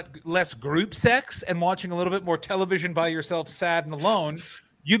little less group sex and watching a little bit more television by yourself, sad and alone,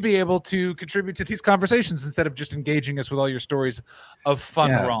 you'd be able to contribute to these conversations instead of just engaging us with all your stories of fun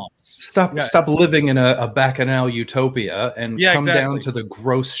Yeah. romps. Stop living in a bacchanal utopia and come down to the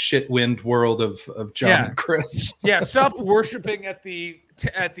gross shit wind world of John Yeah. and Chris. Yeah, stop worshiping at the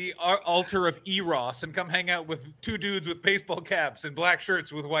altar of Eros and come hang out with two dudes with baseball caps and black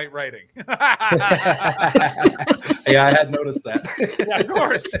shirts with white writing. Yeah, I had noticed that. Yeah, of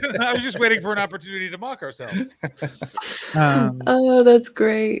course. I was just waiting for an opportunity to mock ourselves. Oh, that's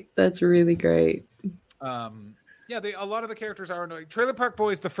great. That's really great. Yeah, a lot of the characters are annoying. Trailer Park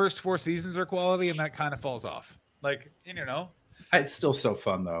Boys, the first 4 seasons are quality, and that kind of falls off. Like, you know. It's still so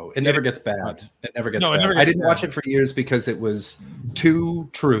fun though. It never gets bad. It never gets No, it bad. never I gets didn't bad. watch it for years because it was too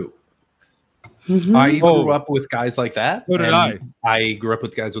true. Mhm. I grew up with guys like that. So did and I. I grew up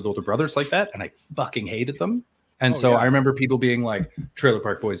with guys with older brothers like that, and I fucking hated them. And Oh, so yeah. I remember people being like, Trailer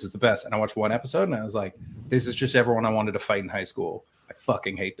Park Boys is the best. And I watched one episode and I was like, this is just everyone I wanted to fight in high school. I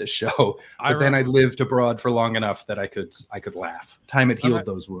fucking hate this show. I But then I remember- lived abroad for long enough that I could laugh. Time had healed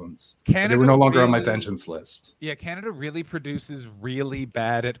those wounds. But they Canada were no longer on my really- vengeance list. Yeah, Canada really produces really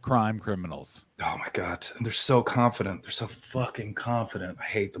bad at crime criminals. Oh my God. And they're so confident. They're so fucking confident. I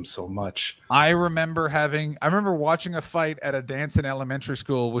hate them so much. I remember watching a fight at a dance in elementary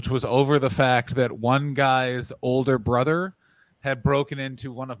school, which was over the fact that one guy's older brother had broken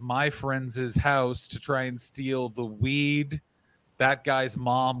into one of my friends' house to try and steal the weed that guy's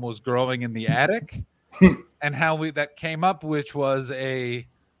mom was growing in the attic, and how that came up, which was a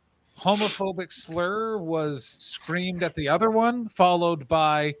homophobic slur was screamed at the other one, followed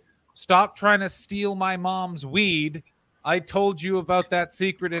by "Stop trying to steal my mom's weed. I told you about that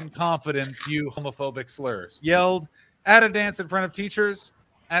secret in confidence, you homophobic slurs." Yelled at a dance in front of teachers,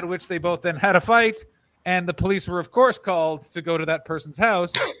 at which they both then had a fight, and the police were, of course, called to go to that person's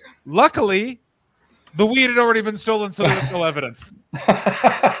house. Luckily, the weed had already been stolen, so there was no evidence.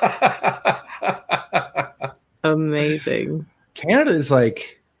 Amazing. Canada is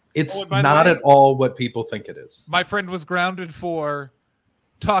like, it's Oh, and by the not way- at all what people think it is. My friend was grounded for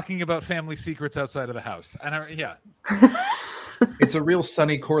talking about family secrets outside of the house. And yeah. It's a real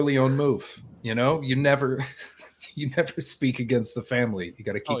Sonny Corleone move. You know, you never speak against the family. You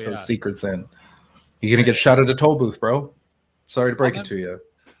got to keep Oh, those yeah. secrets in. You're gonna get shot at a toll booth, bro. Sorry to break it to you.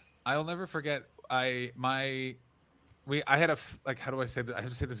 I'll never forget. I had a how do I say that? I have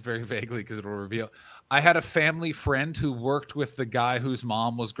to say this very vaguely because it'll reveal. I had a family friend who worked with the guy whose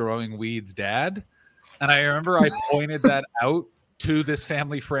mom was growing weed's dad, and I remember I pointed that out to this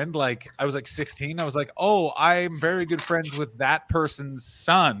family friend. Like I was like 16. I was like, "Oh, I'm very good friends with that person's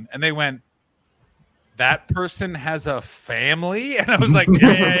son," and they went, "That person has a family?" And I was like,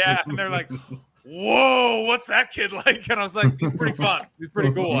 "Yeah." And they're like, "Whoa, what's that kid like?" And I was like, "He's pretty fun. He's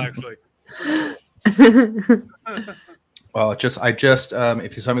pretty cool, actually." Well, I just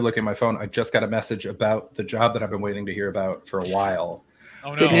if you saw me looking at my phone, I just got a message about the job that I've been waiting to hear about for a while,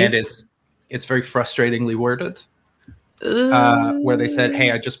 Oh no! and it's very frustratingly worded. Where they said,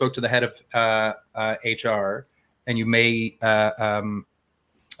 "Hey, I just spoke to the head of HR, and you may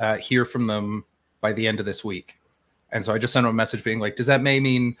hear from them by the end of this week." And so I just sent them a message being like, "Does that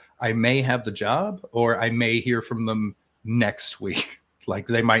mean I may have the job, or I may hear from them next week?" Like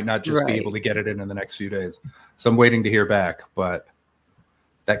they might not just be Right. able to get it in the next few days. So I'm waiting to hear back, but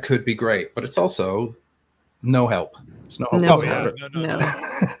that could be great. But it's also no help. There's no help. No. whatsoever. No.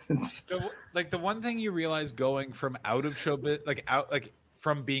 It's- Like the one thing you realize going from out of show business, like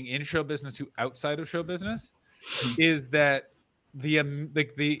from being in show business to outside of show business, is that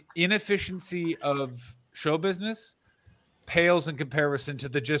the inefficiency of show business pales in comparison to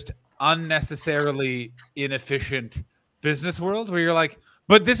the just unnecessarily inefficient business world, where you're like,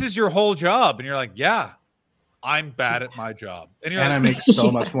 but this is your whole job, and you're like, yeah, I'm bad at my job, and you're and I like, make so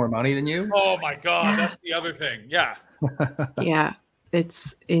much more money than you. oh my god, that's the other thing, yeah. Yeah,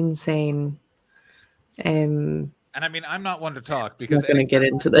 it's insane. And I mean, I'm not one to talk I'm because not going to get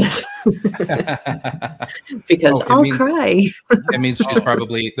into this It because I'll means- cry. means they're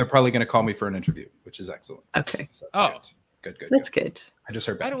probably going to call me for an interview, which is excellent. Okay, So Oh. good. that's good. I just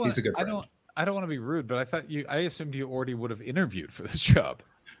heard I back. don't He's a good want. friend. I don't want to be rude, but I assumed you already would have interviewed for this job.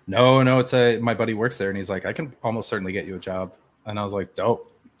 No, it's my buddy works there, and he's like, I can almost certainly get you a job. And I was like,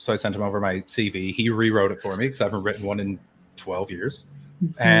 dope. So I sent him over my CV. He rewrote it for me because I haven't written one in 12 years.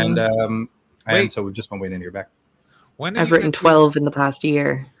 And Wait. so we've just been waiting to hear back. When have I've you written had to- 12 in the past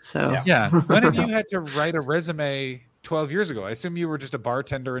year, so Yeah. Yeah. When have you had to write a resume 12 years ago? I assume you were just a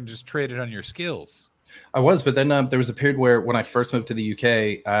bartender and just traded on your skills. I was, but then there was a period where when I first moved to the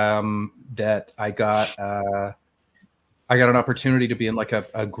UK, that I got an opportunity to be in like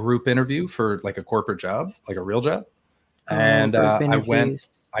a group interview for like a corporate job, like a real job. And group I went,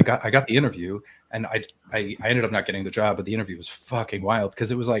 interviews. I got the interview, and I ended up not getting the job, but the interview was fucking wild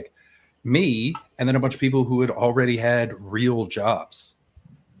because it was like me and then a bunch of people who had already had real jobs,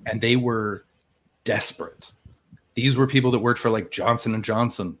 and they were desperate. These were people that worked for like Johnson &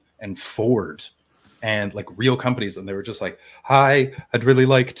 Johnson and Ford and like real companies, and they were just like, hi, I'd really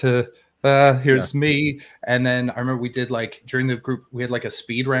like to here's me. And then I remember we did like during the group, we had like a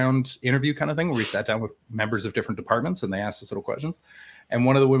speed round interview kind of thing where we sat down with members of different departments and they asked us little questions. And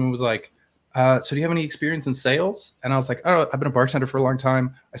one of the women was like, so do you have any experience in sales? And I was like, oh, I've been a bartender for a long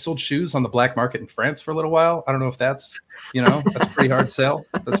time. I sold shoes on the black market in France for a little while. I don't know if that's, that's a pretty hard sell.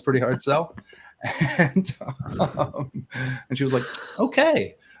 That's a pretty hard sell. And she was like,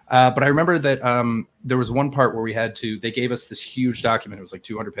 okay. But I remember that there was one part where they gave us this huge document. It was like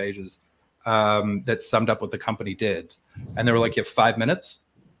 200 pages that summed up what the company did. And they were like, you have 5 minutes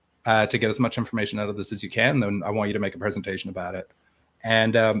to get as much information out of this as you can. Then I want you to make a presentation about it.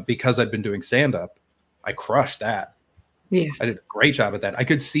 And because I'd been doing stand-up, I crushed that. Yeah. I did a great job at that. I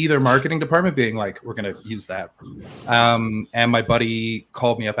could see their marketing department being like, we're going to use that. And my buddy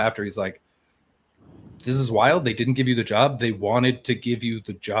called me up after. He's like, this is wild. They didn't give you the job. They wanted to give you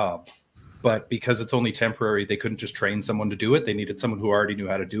the job. But because it's only temporary, they couldn't just train someone to do it. They needed someone who already knew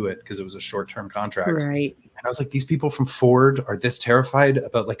how to do it because it was a short-term contract. Right. And I was like, these people from Ford are this terrified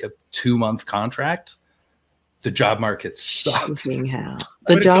about like a 2-month contract? The job market sucks. Fucking hell. But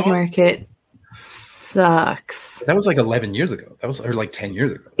The it's job also- market sucks. That was like 11 years ago. That was or like 10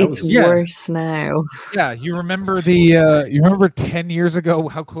 years ago. That It's was worse now. Yeah, you remember you remember 10 years ago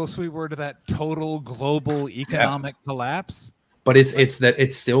how close we were to that total global economic collapse? But it's that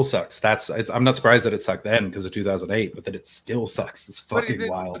it still sucks. I'm not surprised that it sucked then because of 2008, but that it still sucks. It's fucking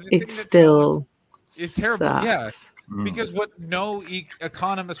wild. but the thing It that still It's terrible, yeah. sucks. Because what no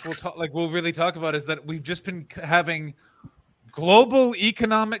economist will really talk about is that we've just been having global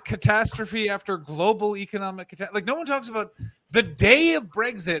economic catastrophe after global economic catastrophe. Like no one talks about the day of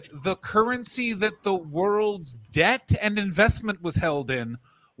Brexit, the currency that the world's debt and investment was held in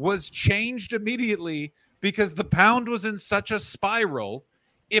was changed immediately because the pound was in such a spiral.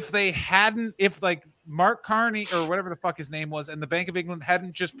 If like Mark Carney or whatever the fuck his name was and the Bank of England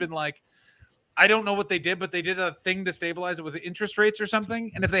hadn't just been like, I don't know what they did, but they did a thing to stabilize it with interest rates or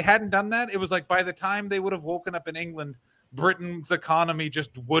something. And if they hadn't done that, it was like by the time they would have woken up in England, Britain's economy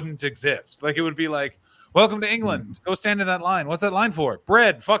just wouldn't exist. Like it would be like, welcome to England. Go stand in that line. What's that line for?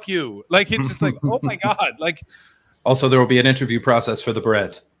 Bread. Fuck you. Like it's just like, oh my God. Like Also, there will be an interview process for the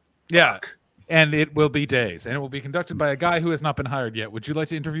bread. yeah. And it will be days. And it will be conducted by a guy who has not been hired yet. Would you like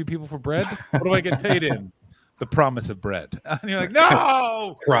to interview people for bread? What do I get paid in? The promise of bread. And you're like,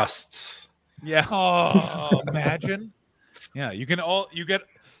 no. Crusts. Yeah. Oh, imagine. Yeah, you can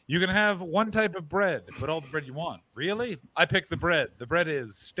have one type of bread, but all the bread you want. Really? I pick the bread. The bread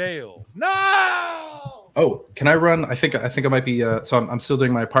is stale. No. Oh, can I run? I think I might be. So I'm still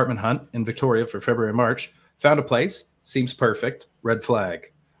doing my apartment hunt in Victoria for February and March. Found a place. Seems perfect. Red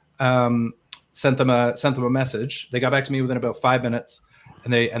flag. Sent them a message. They got back to me within about 5 minutes,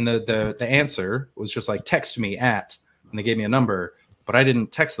 and the answer was just like text me at, and they gave me a number. But I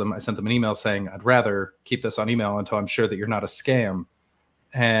didn't text them. I sent them an email saying, I'd rather keep this on email until I'm sure that you're not a scam.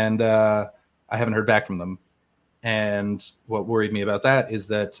 And I haven't heard back from them. And what worried me about that is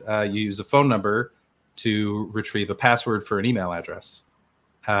that you use a phone number to retrieve a password for an email address.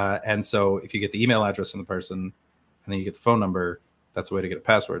 And so if you get the email address from the person and then you get the phone number, that's a way to get a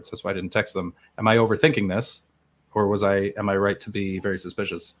password. So that's why I didn't text them. Am I overthinking this, or am I right to be very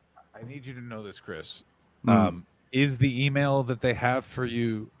suspicious? I need you to know this, Chris. Is the email that they have for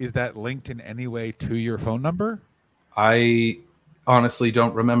you, is that linked in any way to your phone number? I honestly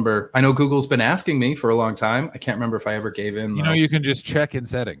don't remember. I know Google's been asking me for a long time. I can't remember if I ever gave in. You can just check in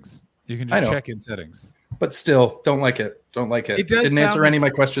settings. You can just check in settings. But still, don't like it. Don't like it. It didn't answer any of my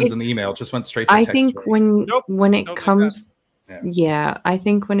questions in the email. It just went straight to text. I think when it comes... Yeah, I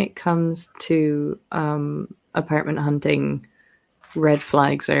think when it comes to apartment hunting, red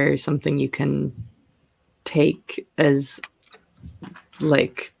flags are something you can take as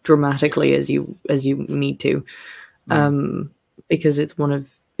like dramatically as you need to, because it's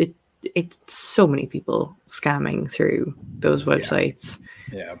it's so many people scamming through those websites.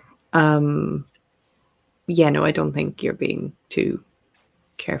 No, I don't think you're being too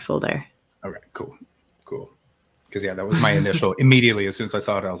careful there. Okay, cool. Because that was my initial. Immediately, as soon as I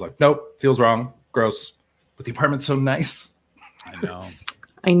saw it, I was like, nope, feels wrong, gross. But the apartment's so nice.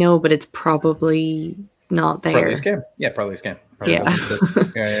 I know, but it's probably not there. Probably a scam. Yeah, probably a scam.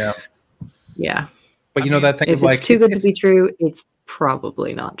 Yeah. But that thing if of it's too good to be true, it's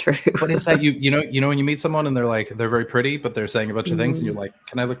probably not true. But it's that you know when you meet someone and they're very pretty, but they're saying a bunch of things, and you're like,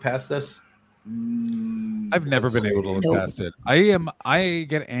 can I look past this? I've never been able to look past it. I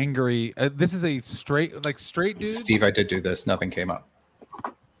get angry. This is a straight dude. Steve, I did do this. Nothing came up.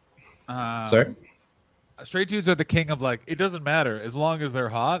 Sorry. Straight dudes are the king of it doesn't matter as long as they're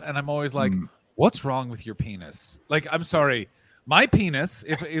hot. And I'm always like, what's wrong with your penis? Like, I'm sorry, my penis.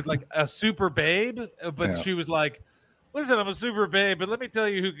 If like a super babe, but she was like, listen, I'm a super babe, but let me tell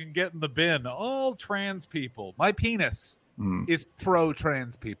you who can get in the bin. All trans people. My penis is pro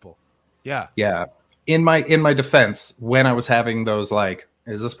trans people. Yeah. In my defense, when I was having those, am I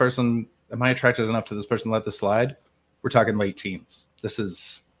attracted enough to this person to let this slide? We're talking late teens. This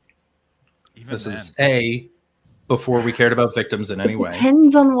is before we cared about victims in any way.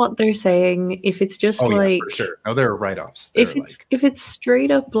 Depends on what they're saying. If it's just for sure. No, there are write-offs. If it's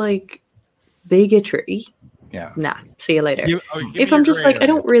straight up bigotry, nah, see you later. If I'm just I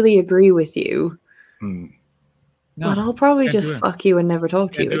don't really agree with you. No, but I'll probably just fuck you and never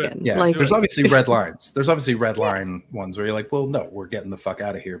talk to you again. Yeah, there's obviously red lines. There's obviously red line ones where you're like, well, no, we're getting the fuck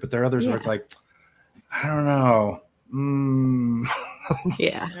out of here. But there are others where it's like, I don't know.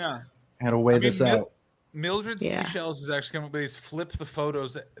 Yeah. How to weigh this out. Mildred Seashells is actually coming up with these flip the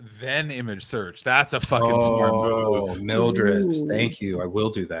photos, then image search. That's a fucking smart move. Oh, Mildred. Ooh. Thank you. I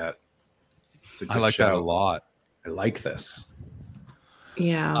will do that. I like that a lot. I like this.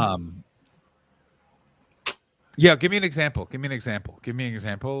 Yeah. Yeah, give me an example. Ashley,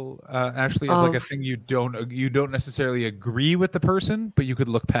 of a thing you don't necessarily agree with the person, but you could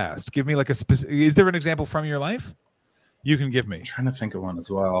look past. Give me a specific. Is there an example from your life you can give me? I'm trying to think of one as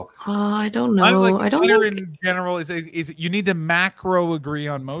well. I don't know. I don't think in general is you need to macro agree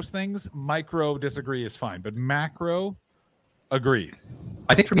on most things. Micro disagree is fine, but macro agree.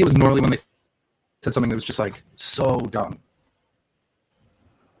 I think for me it was normally when they said something that was just so dumb.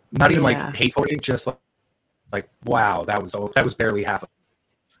 Not even hateful, just wow, that was barely half a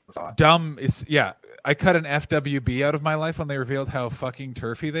thought. Dumb is I cut an FWB out of my life when they revealed how fucking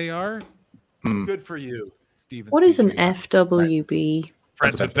turfy they are. Good for you, Steven. What is an FWB?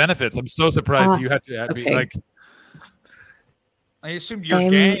 Friends with benefits. I'm so surprised you had to be I assumed your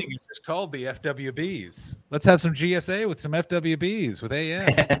gang is just called the FWBs. Let's have some GSA with some FWBs with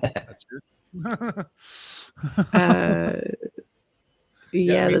AM. That's good.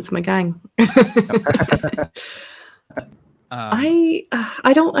 That's my gang. I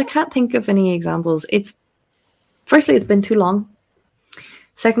can't think of any examples. Firstly, it's been too long.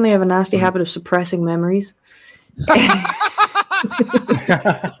 Secondly, I have a nasty habit of suppressing memories.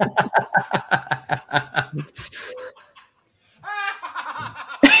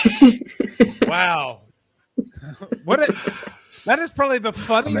 Wow. That is probably the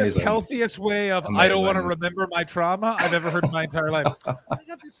funniest, healthiest way of I don't want to remember my trauma I've ever heard in my entire life.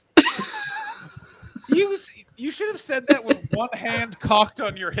 You should have said that with one hand cocked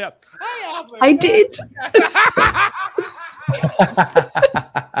on your hip. I did.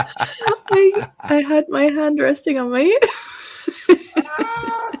 I had my hand resting on my hip.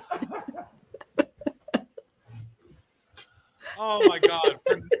 Oh my god!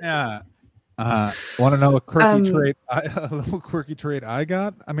 Yeah. Want to know a quirky trait? A little quirky trait I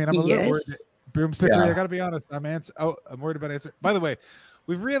got. I mean, I'm a little worried. Broomstick. I got to be honest. I'm worried about answering. By the way,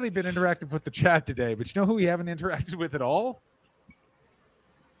 we've really been interactive with the chat today, but you know who we haven't interacted with at all?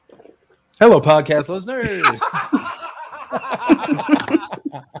 Hello, podcast listeners.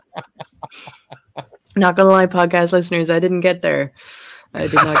 Not gonna lie, podcast listeners, I didn't get there. I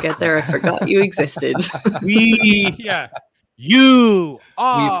did not get there. I forgot you existed. You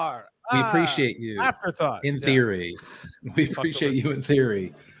are. We appreciate you. Afterthought. In theory, we appreciate you in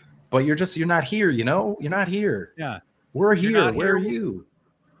theory, but you're not here. You know, you're not here. Yeah, we're You're here. not Where here. are you?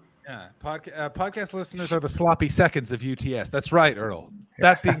 Yeah. Podcast listeners are the sloppy seconds of UTS. That's right, Earl.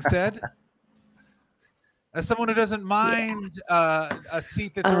 That being said, as someone who doesn't mind a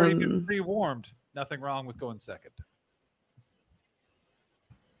seat that's already been pre-warmed, nothing wrong with going second.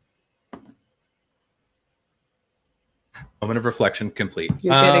 Moment of reflection complete.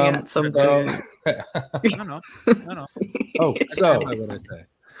 You're getting at something. No. Oh, So, so what I say.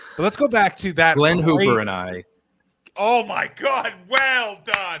 But let's go back to that. Glenn great- Hooper and I Oh my God! Well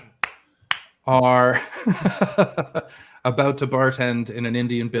done. are about to bartend in an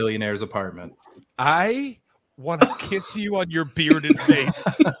Indian billionaire's apartment. I want to kiss you on your bearded face,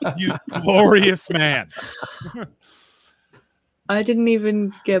 you glorious man. I didn't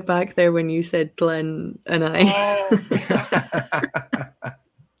even get back there when you said Glenn and I. Oh.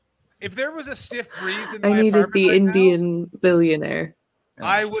 If there was a stiff breeze in I my needed apartment the right now, Indian billionaire.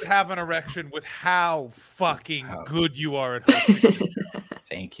 I would have an erection with how fucking good you are at hosting.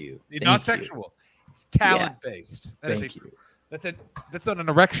 Thank you. Not sexual. It's talent based. Thank you. That's not an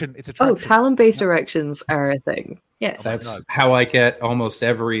erection. It's a Oh, talent-based erections are a thing. Yes. That's how I get almost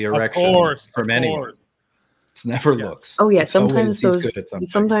every erection from anyone. It's never looks. Oh yeah, It's sometimes always he's those good at something.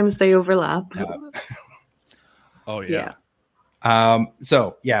 sometimes they overlap. Oh yeah.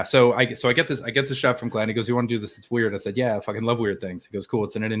 So I get this shot from Glenn. He goes, "You want to do this? It's weird." I said, "Yeah, I fucking love weird things." He goes, "Cool.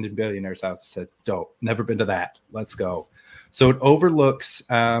 It's in an Indian billionaire's house." I said, "Dope. Never been to that. Let's go." So it overlooks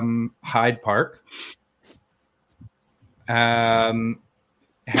Hyde Park.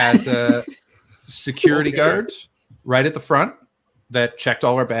 Has a security guard right at the front that checked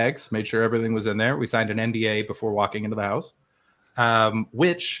all our bags, made sure everything was in there. We signed an NDA before walking into the house,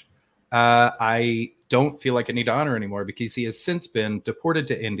 which I don't feel like I need to honor anymore because he has since been deported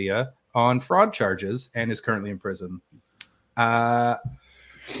to India on fraud charges and is currently in prison.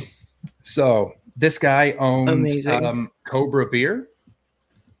 So this guy owned Cobra Beer.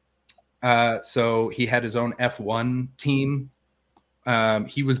 So he had his own F1 team.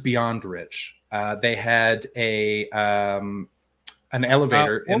 He was beyond rich. They had an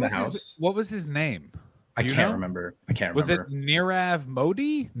elevator in the house. What was his name? I can't remember. Was it Nirav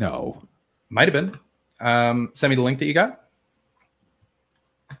Modi? No. Might have been. Send me the link that you got.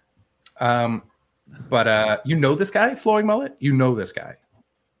 But you know this guy, flowing mullet? You know this guy.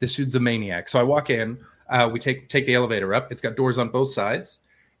 This dude's a maniac. So I walk in. We take the elevator up. It's got doors on both sides.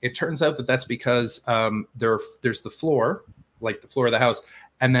 It turns out that that's because there's the floor, like the floor of the house.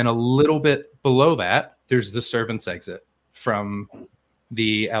 And then a little bit below that, there's the servant's exit from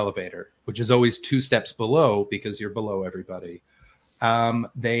the elevator, which is always 2 steps below because you're below everybody.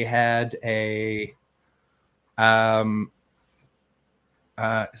 They had a...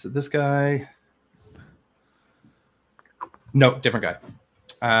 is it this guy? No, different guy.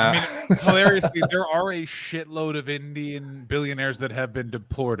 I mean, hilariously, there are a shitload of Indian billionaires that have been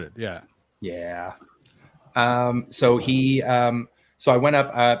deported. Yeah. Yeah. So he, so I went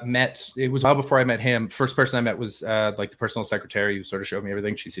up, met, it was a while before I met him. First person I met was like the personal secretary who sort of showed me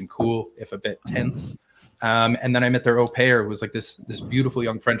everything. She seemed cool, if a bit tense. And then I met their au pair, who was like this beautiful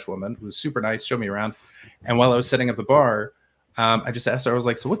young French woman who was super nice, showed me around. And while I was setting up the bar, I just asked her, I was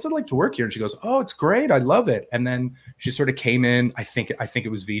like, "So what's it like to work here?" And she goes, "Oh, it's great. I love it." And then she sort of came in. I think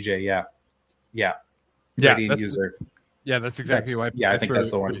it was VJ. Yeah. Radiant user. Yeah, that's exactly why. Yeah, I think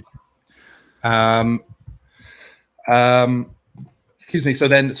that's the one. Excuse me. So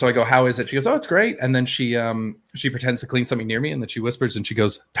I go, "How is it?" She goes, "Oh, it's great." And then she pretends to clean something near me, and then she whispers and she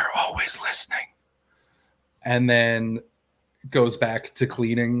goes, "They're always listening." And then goes back to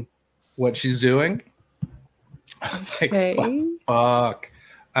cleaning what she's doing. I was like, fuck.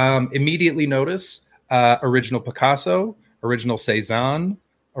 Immediately notice original Picasso, original Cézanne,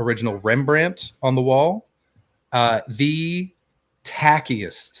 original Rembrandt on the wall. The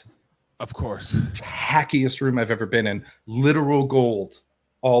tackiest, of course, tackiest room I've ever been in. Literal gold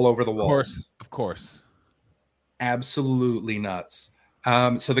all over the walls. Of course. Absolutely nuts.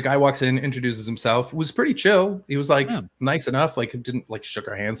 So the guy walks in, introduces himself, was pretty chill. He was like nice enough, like didn't like shook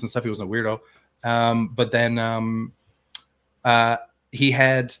our hands and stuff. He wasn't a weirdo. But then he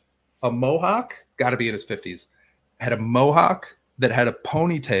had a mohawk, got to be in his 50s, had a mohawk that had a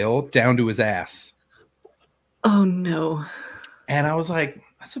ponytail down to his ass. Oh no. And I was like,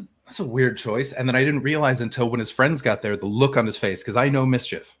 that's a weird choice. And then I didn't realize until when his friends got there, the look on his face, because I know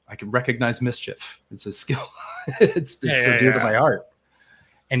mischief. I can recognize mischief. It's a skill. it's so dear to my heart.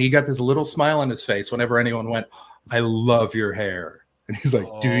 And he got this little smile on his face whenever anyone went, I love your hair. And he's like,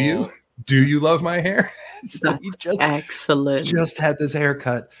 do you? Do you love my hair? So he just had this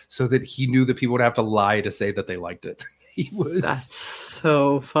haircut so that he knew that people would have to lie to say that they liked it. That's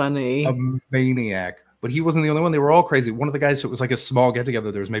so funny. A maniac. But he wasn't the only one. They were all crazy. One of the guys, so it was like a small get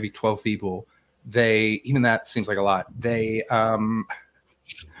together. There was maybe 12 people. Even that seems like a lot.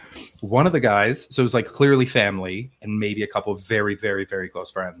 One of the guys, so it was like clearly family and maybe a couple of very, very, very close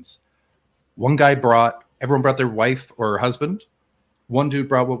friends. One guy everyone brought their wife or husband. One dude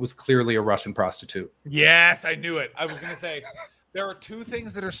brought what was clearly a Russian prostitute. Yes, I knew it. I was going to say, there are two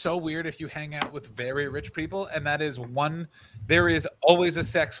things that are so weird if you hang out with very rich people, and that is one, there is always a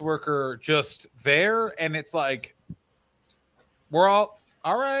sex worker just there, and it's like, we're all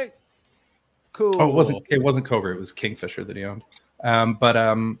right, cool. Oh, it wasn't Cobra, it was Kingfisher that he owned.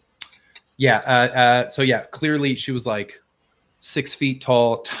 So yeah, clearly she was like 6 feet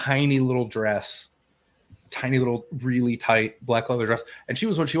tall, tiny little dress, tiny little really tight black leather dress, and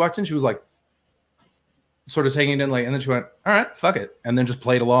when she walked in, she was like, sort of taking it in, like, and then she went, all right, fuck it, and then just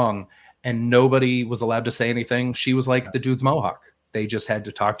played along, and nobody was allowed to say anything. She was like the dude's mohawk. They just had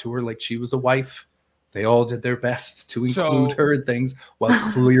to talk to her like she was a wife. They all did their best to include her in things while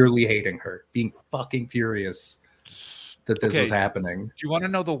clearly hating her, being fucking furious that this was happening. Do you want to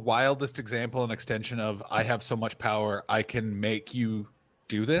know the wildest example and extension of I have so much power I can make you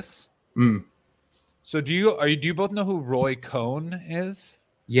do this? So do you both know who Roy Cohn is?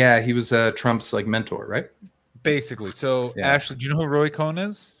 Yeah, he was Trump's like mentor, right? Basically. So, yeah. Ashley, do you know who Roy Cohn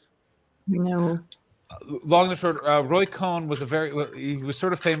is? No. Long and short, Roy Cohn was he was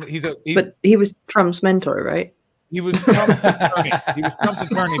sort of famous. But he was Trump's mentor, right? He was Trump's attorney. He was Trump's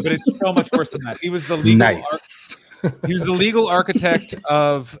attorney, but it's so much worse than that. He was the legal he was the legal architect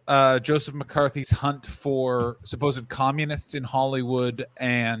of Joseph McCarthy's hunt for supposed communists in Hollywood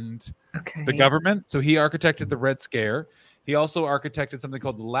and the government. So he architected the Red Scare. He also architected something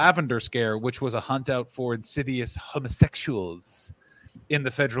called the Lavender Scare, which was a hunt out for insidious homosexuals in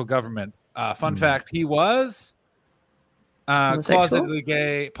the federal government. Fun fact, he was closetedly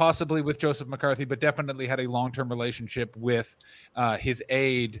gay, possibly with Joseph McCarthy, but definitely had a long-term relationship with his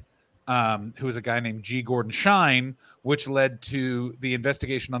aide, who was a guy named G. Gordon Shine, which led to the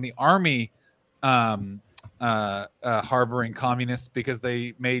investigation on the Army harboring communists because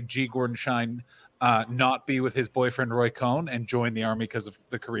they made G. Gordon Shine not be with his boyfriend Roy Cohn and join the army because of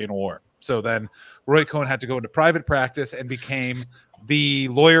the Korean War. So then Roy Cohn had to go into private practice and became the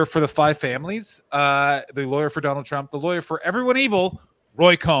lawyer for the five families, the lawyer for Donald Trump, the lawyer for everyone evil,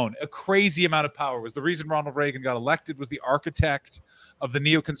 Roy Cohn. A crazy amount of power. Was the reason Ronald Reagan got elected, was the architect of the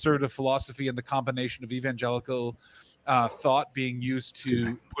neoconservative philosophy and the combination of evangelical thought being used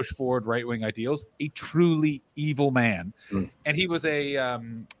to push forward right-wing ideals. A truly evil man. And he was a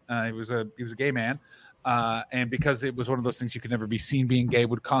gay man. And because it was one of those things you could never be seen being gay,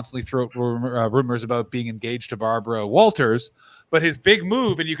 would constantly throw out rumors about being engaged to Barbara Walters. But his big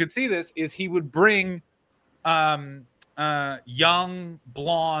move, and you can see this, is he would bring young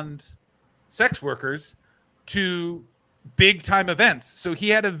blonde sex workers to big time events. So he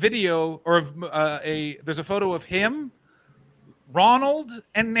had a video, or there's a photo of him, Ronald,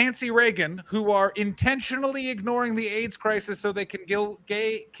 and Nancy Reagan, who are intentionally ignoring the AIDS crisis so they can kill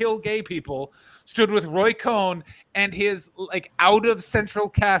gay people, stood with Roy Cohn and his like out of central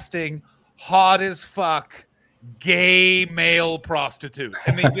casting, hot as fuck, gay male prostitute.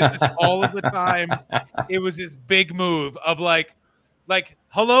 And they did this all of the time. It was his big move of like,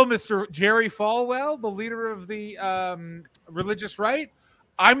 hello, Mr. Jerry Falwell, the leader of the religious right.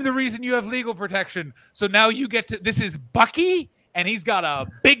 I'm the reason you have legal protection. So now you get to, this is Bucky, and he's got a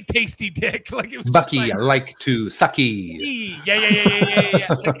big tasty dick. Like, it was Bucky, I like to sucky. Yeah.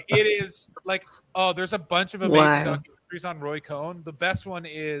 Like, it is like, oh, there's a bunch of amazing documentaries on Roy Cohn. The best one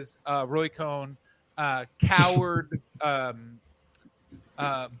is Roy Cohn, coward,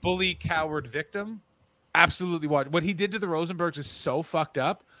 bully, coward victim. Absolutely watch. What he did to the Rosenbergs is so fucked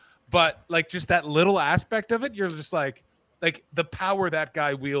up, but like just that little aspect of it, you're just like the power that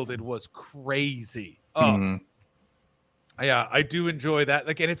guy wielded was crazy. Oh, yeah, I do enjoy that.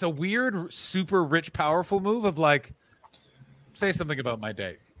 Like, and it's a weird, super rich, powerful move of like, say something about my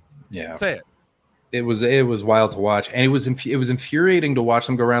day. Yeah, say it. It was wild to watch, and it was infuriating to watch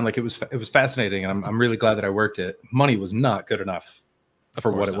them go around. Like, it was fascinating, and I'm really glad that I worked it. Money was not good enough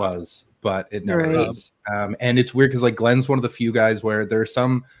for what it was. But it never is. And it's weird because like Glenn's one of the few guys where there's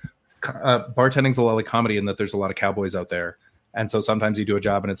some bartending's a lot like comedy in that there's a lot of cowboys out there. And so sometimes you do a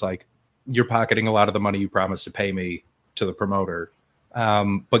job and it's like you're pocketing a lot of the money you promised to pay me to the promoter.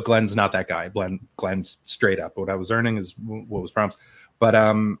 But Glenn's not that guy. Glenn's straight up. What I was earning is what was promised. But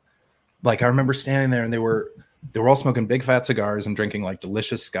like I remember standing there and they were all smoking big fat cigars and drinking like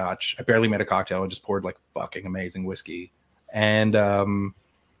delicious scotch. I barely made a cocktail. I just poured like fucking amazing whiskey. And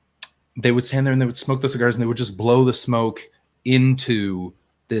they would stand there and they would smoke the cigars and they would just blow the smoke into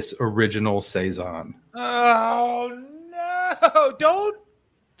this original Saison. Oh no, don't.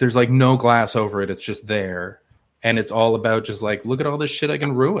 There's like no glass over it. It's just there. And it's all about just like, look at all this shit I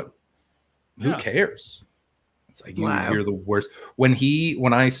can ruin. Who cares? It's like, you're the worst.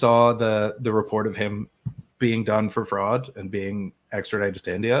 When I saw the report of him being done for fraud and being extradited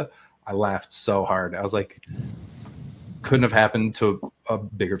to India, I laughed so hard. I was like, couldn't have happened to a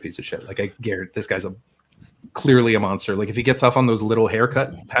bigger piece of shit. Like, I guarantee this guy's clearly a monster. Like, if he gets off on those little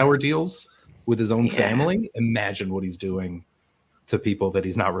haircut power deals with his own family, imagine what he's doing to people that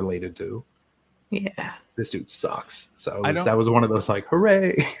he's not related to. Yeah. This dude sucks. So that was one of those like,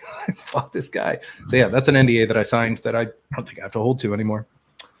 hooray, fuck this guy. So yeah, that's an NDA that I signed that I don't think I have to hold to anymore.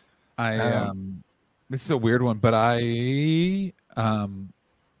 This is a weird one, but I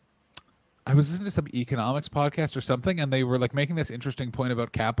was listening to some economics podcast or something, and they were like making this interesting point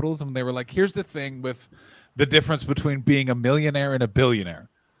about capitalism. They were like, here's the thing with the difference between being a millionaire and a billionaire.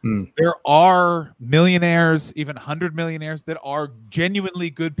 There are millionaires, even 100 millionaires, that are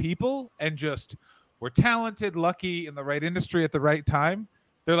genuinely good people and just were talented, lucky in the right industry at the right time.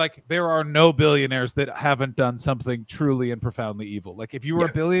 They're like, there are no billionaires that haven't done something truly and profoundly evil. Like, if you were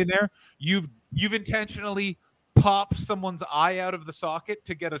a billionaire, you've intentionally popped someone's eye out of the socket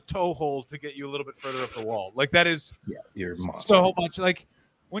to get a toe hold to get you a little bit further up the wall. Like, that is you're so much. Like,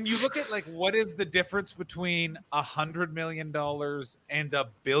 when you look at like what is the difference between $100 million and $1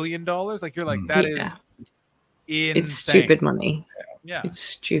 billion, like you're like, that is insane. It's stupid money. Yeah, it's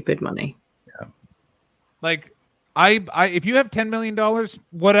stupid money. Yeah, like I if you have $10 million,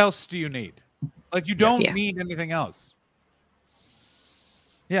 what else do you need? Like, you don't need anything else.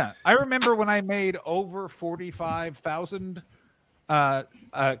 Yeah, I remember when I made over 45,000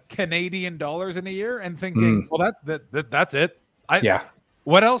 Canadian dollars in a year, and thinking, well, that's it.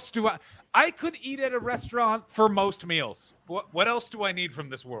 What else do I could eat at a restaurant for most meals. What else do I need from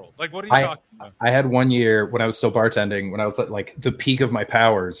this world? Like, what are you talking about? I had 1 year when I was still bartending, when I was at like the peak of my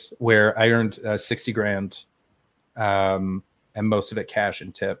powers, where I earned 60 grand, and most of it cash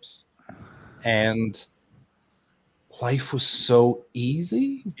and tips. And life was so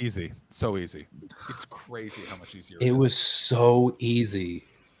easy. So easy. It's crazy how much easier it was. So easy.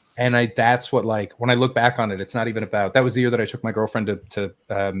 And that's what, like, when I look back on it, it's not even about, that was the year that I took my girlfriend to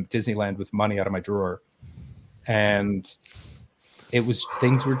Disneyland with money out of my drawer. And it was,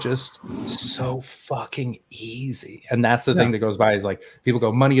 things were just so fucking easy. And that's the thing that goes by, is like, people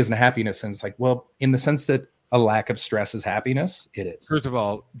go, money isn't happiness. And it's like, well, in the sense that a lack of stress is happiness, it is. First of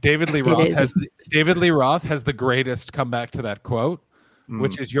all, David Lee Roth has the greatest comeback to that quote,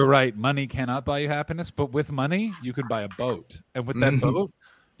 which is, you're right, money cannot buy you happiness, but with money, you can buy a boat. And with that boat,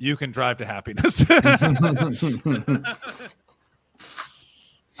 you can drive to happiness.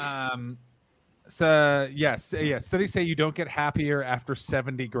 Studies say you don't get happier after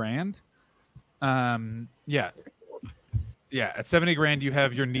 70 grand. At 70 grand, you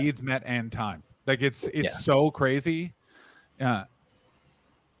have your needs met and time. Like, it's so crazy. It's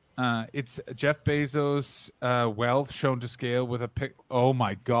Jeff Bezos' wealth shown to scale with a pic. Oh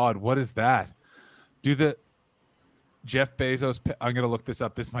my God, what is that? Jeff Bezos. I'm going to look this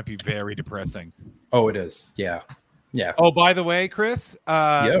up. This might be very depressing. Oh, it is. Yeah. Yeah. Oh, by the way, Chris,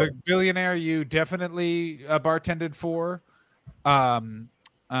 the billionaire you definitely bartended for,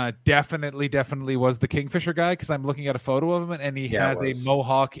 definitely was the Kingfisher guy, because I'm looking at a photo of him and he has a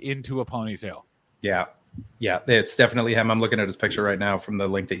mohawk into a ponytail. Yeah. Yeah. It's definitely him. I'm looking at his picture right now from the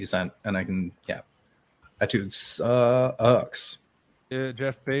link that you sent, and I can, that dude sucks.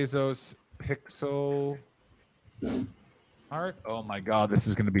 Jeff Bezos pixel art. Oh my God, this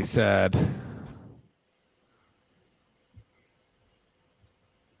is going to be sad.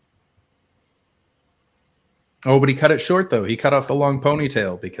 Oh, but he cut it short though. He cut off the long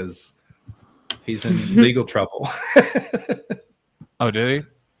ponytail because he's in legal trouble. Oh, did he?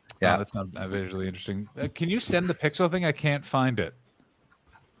 Yeah, that's not visually interesting. Can you send the pixel thing? I can't find it.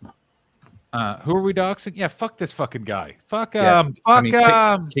 Who are we doxing? Yeah, fuck this fucking guy. Fuck him.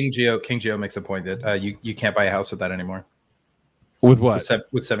 King Geo makes a point that you can't buy a house with that anymore. With what?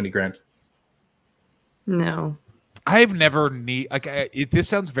 With 70 grand. No. I've never this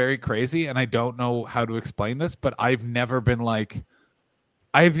sounds very crazy, and I don't know how to explain this, but I've never been like,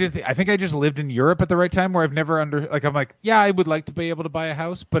 I think I just lived in Europe at the right time where I've never I'm like, yeah, I would like to be able to buy a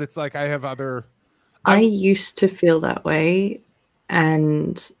house, but it's like I have other. I used to feel that way,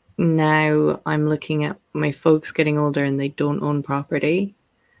 and now I'm looking at my folks getting older and they don't own property,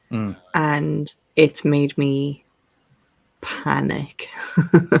 and it's made me panic.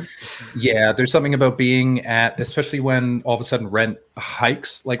 Yeah, there's something about being at, especially when all of a sudden rent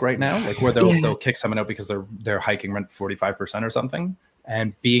hikes, like right now, like where they'll kick someone out because they're hiking rent 45% or something,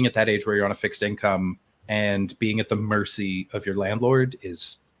 and being at that age where you're on a fixed income and being at the mercy of your landlord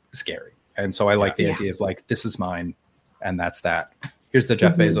is scary. And so I like the idea of like, this is mine, and that's that. Here's the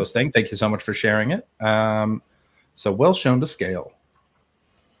Jeff Bezos thing. Thank you so much for sharing it. So well shown to scale.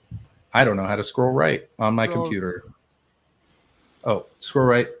 I don't know how to scroll right on my computer. Oh, scroll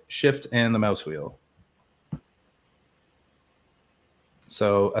right, shift, and the mouse wheel.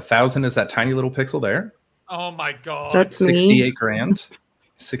 So 1,000 is that tiny little pixel there. Oh my God. That's 68 me. grand.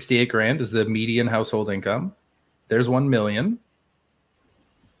 68 grand is the median household income. There's 1 million.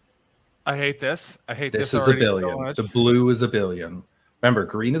 I hate this. I hate This this is a already billion. so much. The blue is a billion. Remember,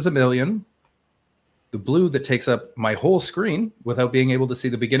 green is a million. The blue that takes up my whole screen without being able to see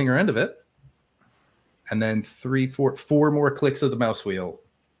the beginning or end of it. And then four more clicks of the mouse wheel.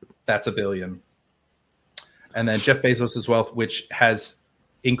 That's a billion. And then Jeff Bezos' wealth, which has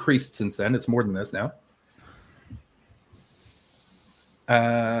increased since then. It's more than this now.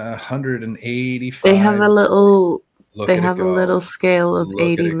 185. They have a little. Look They at it have a go. little scale of Look at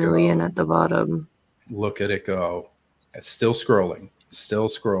 80 it million go. at the bottom. Look at it go. It's still scrolling. Still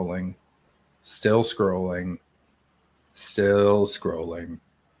scrolling. Still scrolling. Still scrolling.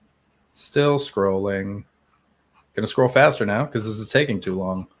 Still scrolling. Gonna scroll faster now because this is taking too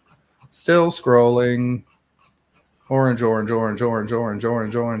long. Still scrolling. Orange, orange, orange, orange, orange,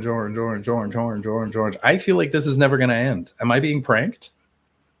 orange, orange, orange, orange, orange, orange, orange, orange. I feel like this is never gonna end. Am I being pranked?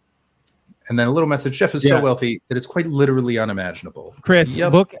 And then a little message. Jeff is so wealthy that it's quite literally unimaginable. Chris,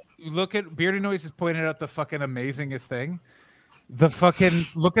 Yep. look at Beardy Noise has pointed out the fucking amazingest thing.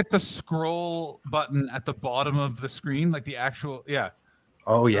 Look at the scroll button at the bottom of the screen, like the actual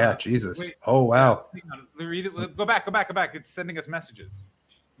Oh yeah, Jesus. wait. Oh wow. Hang on, read it. Go back. It's sending us messages.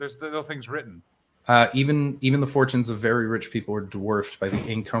 There's the little things written. Even the fortunes of very rich people are dwarfed by the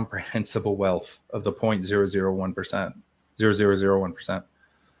incomprehensible wealth of the 0.001%. 0.0001%.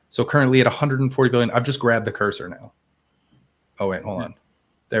 So currently at 140 billion, I've just grabbed the cursor now. Oh wait, hold on.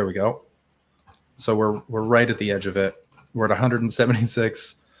 There we go. So we're right at the edge of it. We're at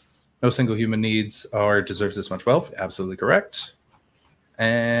 176. No single human needs or deserves this much wealth. Absolutely correct.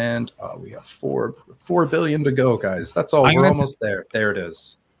 And we have 4 billion to go, guys. That's all. We're almost there. There it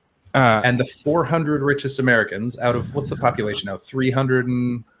is. And the 400 richest Americans out of what's the population now?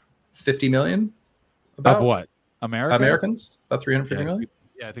 350 million? About? Of what? Americans? About 350 million?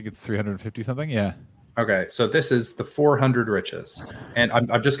 Yeah, I think it's 350 something. Yeah. Okay, so this is the 400 richest. And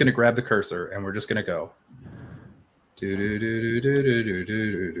I'm just going to grab the cursor and we're just going to go.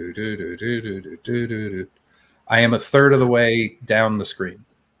 I am a third of the way down the screen.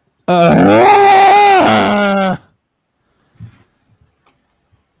 And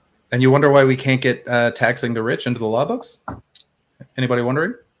you wonder why we can't get taxing the rich into the law books? Anybody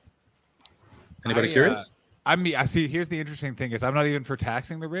wondering? Anybody curious? I see. Here's the interesting thing: is I'm not even for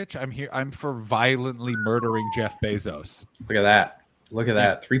taxing the rich. I'm for violently murdering Jeff Bezos. Look at that! Look at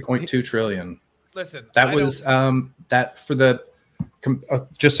that! 3.2 trillion. Listen, that was that for the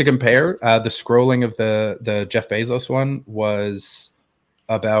just to compare. The scrolling of the Jeff Bezos one was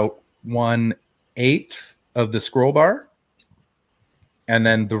about 1/8 of the scroll bar. And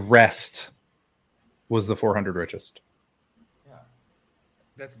then the rest was the 400 richest. Yeah.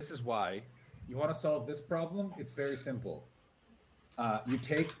 This is why. You want to solve this problem? It's very simple. You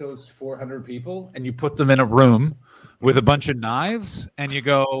take those 400 people and you put them in a room with a bunch of knives and you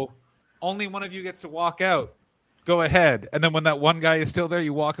go, only one of you gets to walk out. Go ahead. And then when that one guy is still there,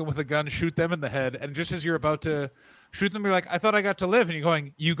 you walk in with a gun, shoot them in the head. And just as you're about to shoot them, you're like, I thought I got to live. And you're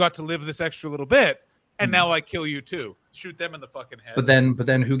going, you got to live this extra little bit. And now I kill you too. Shoot them in the fucking head. But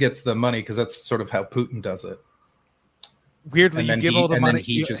then who gets the money? Because that's sort of how Putin does it. Weirdly, you give all the money. And then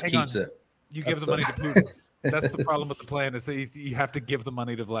he just keeps it. You give the money to Putin. That's the problem with the plan is that you have to give the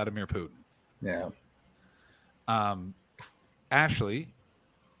money to Vladimir Putin. Yeah. Ashley,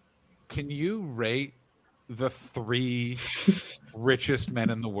 can you rate the 3 richest men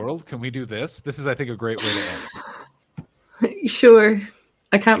in the world? Can we do this? This is, I think, a great way to end. Sure.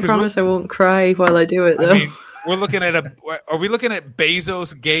 I can't promise I won't cry while I do it, though. I mean, we're looking at are we looking at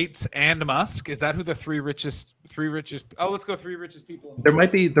Bezos, Gates, and Musk? Is that who the 3 richest? Oh, let's go 3 richest people.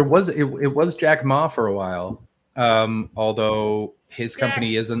 There was Jack Ma for a while. Although his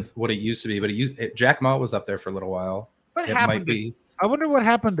company isn't what it used to be, but Jack Ma was up there for a little while. What It happened? might be. I wonder what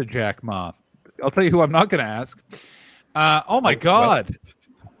happened to Jack Ma. I'll tell you who I'm not going to ask. Oh my God.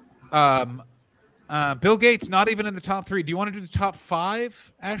 Bill Gates not even in the top 3. Do you want to do the top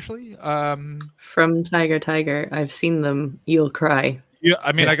 5, Ashley? From Tiger, I've seen them. You'll cry. Yeah,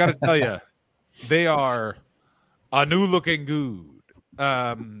 I mean, I got to tell you, they are a new looking good.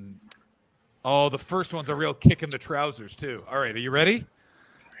 The first one's a real kick in the trousers too. All right, are you ready?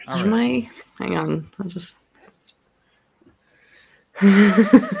 Hang on. I'll just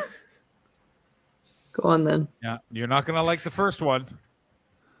go on then. Yeah, you're not gonna like the first one.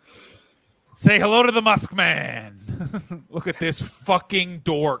 Say hello to the Musk Man. Look at this fucking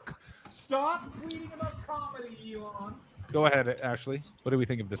dork. Stop tweeting about comedy, Elon. Go ahead, Ashley. What do we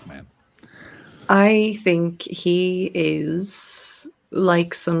think of this man? I think he is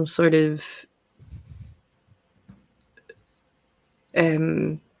like some sort of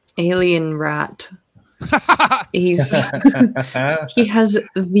alien rat. He has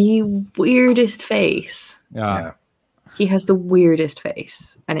the weirdest face. Yeah. He has the weirdest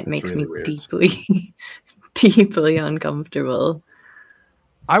face, and it makes really me weird. deeply uncomfortable.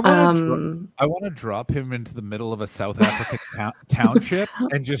 I want to drop him into the middle of a South African township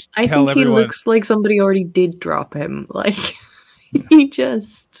and just I tell think he everyone. looks like somebody already did drop him. Like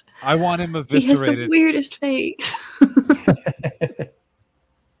I want him he has the eviscerated. weirdest face.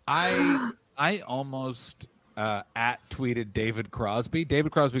 I almost tweeted David Crosby.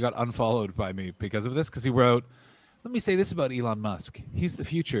 David Crosby got unfollowed by me because of this, because he wrote, "Let me say this about Elon Musk. He's the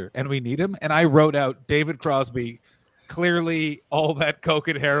future, and we need him." And I wrote out, "David Crosby, clearly all that coke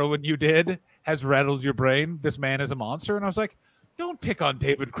and heroin you did has rattled your brain. This man is a monster." And I was like, don't pick on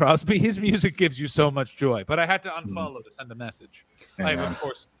David Crosby. His music gives you so much joy. But I had to unfollow to send a message. I have, of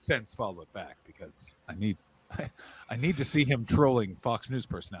course, since followed back because I need to see him trolling Fox News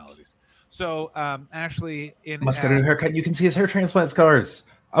personalities. So, Ashley, Musk got a new haircut. You can see his hair transplant scars.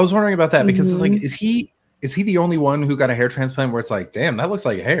 I was wondering about that because it's like, is he the only one who got a hair transplant where it's like, damn, that looks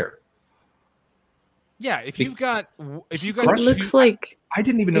like hair? Yeah, if you've got, It looks like I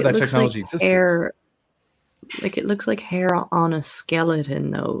didn't even know that technology existed. hair. Like it looks like hair on a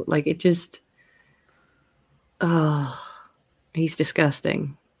skeleton, though. Like it just, he's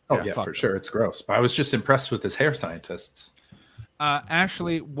disgusting. Oh yeah, for sure, it's gross. But I was just impressed with his hair scientists.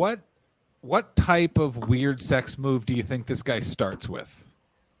 Ashley, what type of weird sex move do you think this guy starts with?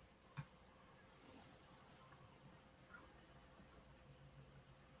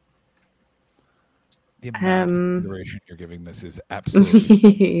 The amount of consideration you're giving this is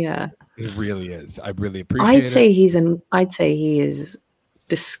absolutely Yeah. It really is. I really appreciate it. I'd say he is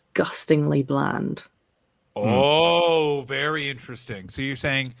disgustingly bland. Oh, very interesting. So you're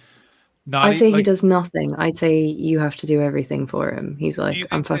saying I'd say he does nothing. I'd say you have to do everything for him. He's like,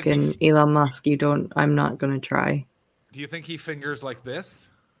 I'm fucking Elon Musk. I'm not going to try. Do you think he fingers like this?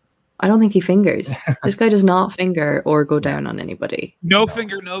 I don't think he fingers. This guy does not finger or go down on anybody. No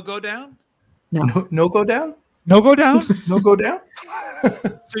finger, no go down? No go down? No go down? No go down?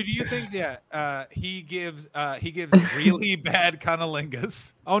 So do you think he gives really bad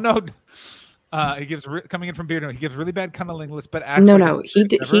cunnilingus? Oh no. He gives coming in from Beardo. He gives really bad cunnilingus, but actually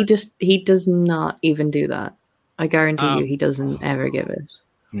he does not even do that. I guarantee you, he doesn't ever give it.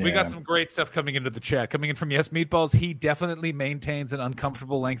 Yeah. We got some great stuff coming into the chat. Coming in from Yes Meatballs, he definitely maintains an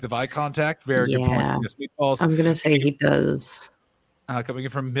uncomfortable length of eye contact. Very good point from Yes Meatballs. I'm gonna say he does. Coming in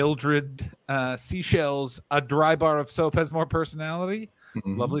from Mildred Seashells, a dry bar of soap has more personality.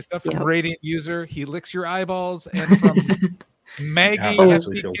 Mm-hmm. Lovely stuff from Radiant User. He licks your eyeballs, and from Maggie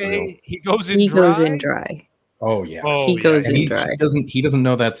FPK, he goes in dry. Oh yeah, he goes in dry. He doesn't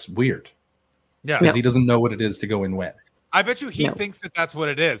know that's weird. Yeah, because he doesn't know what it is to go in wet. I bet you he thinks that's what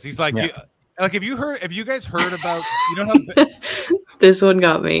it is. He's like, have you guys heard about? You know how this one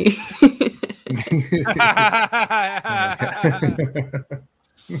got me. Coming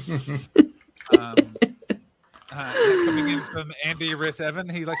in from Andy Riss Evan,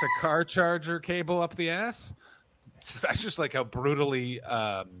 he likes a car charger cable up the ass. That's just like how brutally.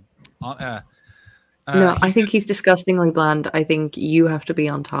 No, I think he's disgustingly bland. I think you have to be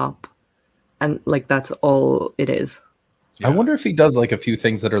on top, and like that's all it is. Yeah. I wonder if he does like a few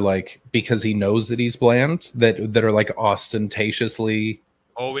things that are like because he knows that he's bland that are like ostentatiously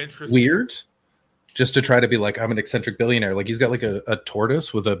weird. Just to try to be like, I'm an eccentric billionaire. Like he's got like a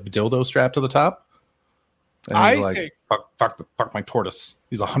tortoise with a dildo strapped to the top. And he's think, fuck my tortoise.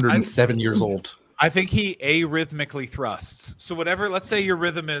 He's 107 years old. I think he arrhythmically thrusts. So whatever, let's say your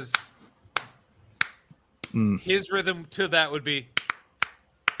rhythm is, his rhythm to that would be.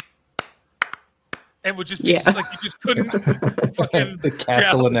 and would just be Yeah. like you just couldn't fucking The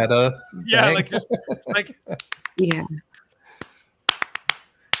Castellaneta. yeah, thing. like just like Yeah.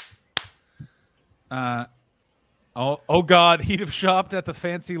 oh god, he'd have shopped at the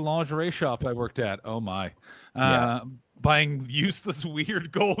fancy lingerie shop I worked at. Oh my. Buying useless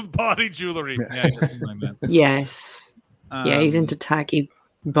weird gold body jewelry. Yeah, he doesn't mind that. Yes. Yeah, he's into tacky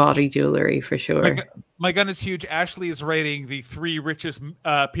body jewelry for sure. My gun is huge. Ashley is rating the 3 richest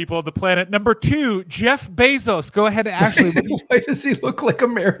people on the planet. Number 2, Jeff Bezos. Go ahead, Ashley. Why does he look like a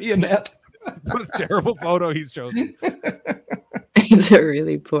marionette? What a terrible photo he's chosen. It's a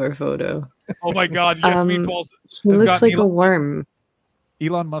really poor photo. Oh my god, yes, Meatballs. He has looks got like a Elon- worm.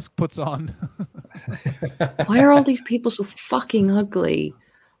 Elon Musk puts on. Why are all these people so fucking ugly?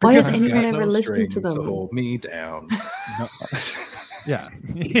 Why has Because anyone got ever no listened to strings them? hold me down. Yeah.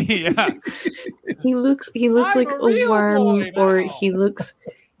 Yeah. He looks I'm like a a real worm, boy or now. he looks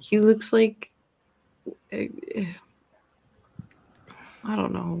like I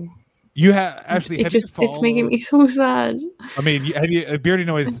don't know. You have Ashley. Have you It's making followed- me so sad. I mean, have you? Beardy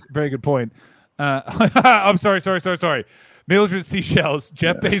Noise. Very good point. I'm sorry. Mildred Seashells.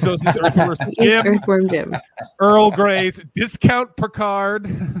 Jeff Bezos is Earthworm He's Jim. Earthworm Jim. Earl Grey's Discount Picard.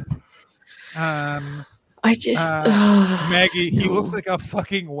 I just Maggie. He no. looks like a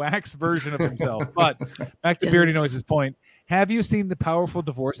fucking wax version of himself. But back to Beardy Yes. Noise's point. Have you seen the powerful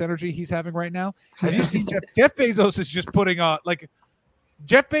divorce energy he's having right now? Have you seen Jeff Bezos is just putting on like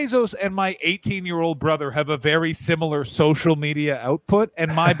Jeff Bezos and my 18-year-old brother have a very similar social media output,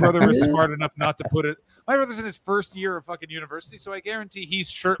 and my brother is smart enough not to put it. My brother's in his first year of fucking university, so I guarantee he's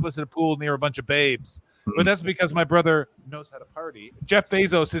shirtless at a pool near a bunch of babes. But that's because my brother knows how to party. Jeff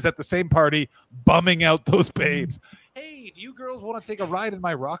Bezos is at the same party bumming out those babes. Hey, do you girls want to take a ride in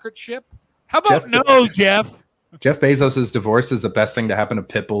my rocket ship? How about no, Jeff? Jeff Bezos' divorce is the best thing to happen to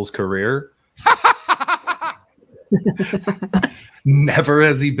Pitbull's career. Never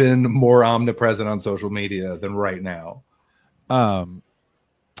has he been more omnipresent on social media than right now.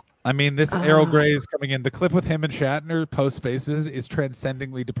 I mean, this Errol Grey is coming in. The clip with him and Shatner post Space Visit is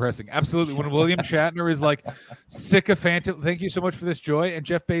transcendingly depressing. Absolutely. When William Shatner is like sycophantic, thank you so much for this joy, and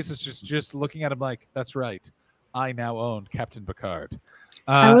Jeff Bezos just looking at him like, that's right. I now own Captain Picard.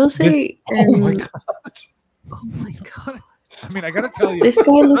 I will say, Oh my god! oh my god, I mean, I got to tell you, this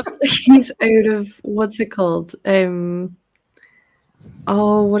guy looks like he's out of what's it called?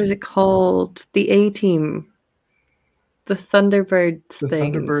 What is it called? The A-Team. The Thunderbirds The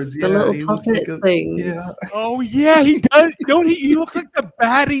things. Thunderbirds, the yeah, little he looks puppet like a- things. yeah. oh yeah, he does. Don't he looks like the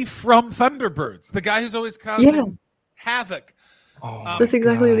baddie from Thunderbirds, the guy who's always causing havoc. Oh That's my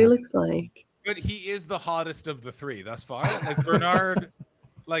exactly what he God. looks like. But he is the hottest of the 3 thus far. Like Bernard,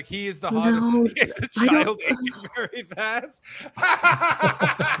 like he is the hottest. No, He is a I don't- child aging very fast.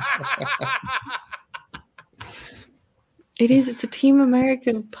 It is. It's a Team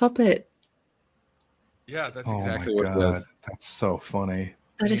America puppet. Yeah, that's Oh exactly my what God. it is. That's so funny.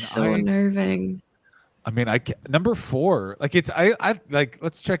 That mean, is so I- unnerving. I mean, number 4. Like it's I like.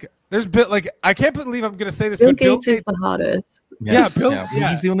 Let's check it. There's like I can't believe I'm gonna say this, Bill but Bill Gates is Gates, the hottest. Yeah, Bill- yeah.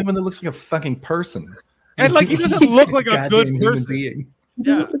 He's the only one that looks like a fucking person. and like he doesn't look like a Goddamn good human person. being. He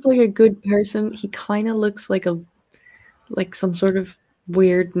doesn't Yeah. look like a good person. He kind of looks like some sort of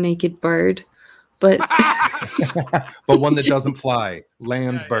weird naked bird, but But one that doesn't fly.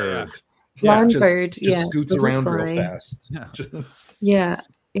 Land Yeah, bird. Land just, bird, just yeah, scoots doesn't around fly. real fast. Yeah. Just, yeah,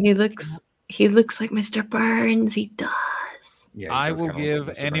 he looks like Mr. Burns. He does. yeah, he I does will kinda look give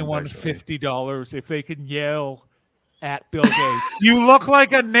like Mr. Burns, anyone actually. $50 if they can yell at Bill Gates. You look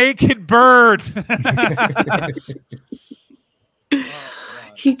like a naked bird.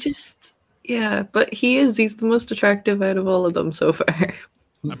 He just, yeah, but he's the most attractive out of all of them so far.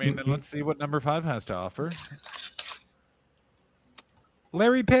 I mean, then let's see what number 5 has to offer.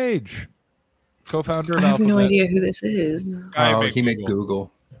 Larry Page, co-founder of I have no Alphabet. idea who this is. Guy Oh, made he made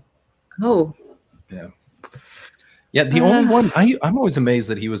Google. Google. Oh, Yeah, the only one I'm always amazed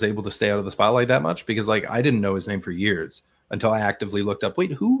that he was able to stay out of the spotlight that much because like I didn't know his name for years until I actively looked up.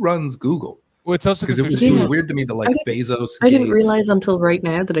 Wait, who runs Google? Well, it's also Because it because was Yeah. weird to me to like Bezos. I didn't Gates. realize until right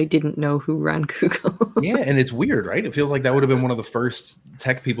now that I didn't know who ran Google. Yeah, and it's weird, right? It feels like that would have been one of the first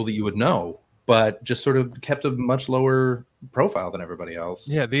tech people that you would know, but just sort of kept a much lower profile than everybody else.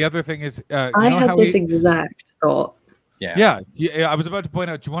 yeah. The other thing is, you I know had how this he- exact thought. Yeah, I was about to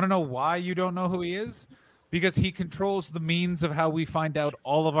point out. Do you want to know why you don't know who he is? Because he controls the means of how we find out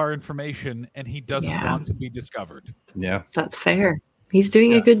all of our information, and he doesn't Yeah. want to be discovered. Yeah. That's fair. He's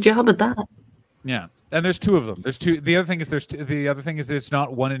doing a good job at that. Yeah, and there's 2 of them. There's 2. The other thing is the other thing is it's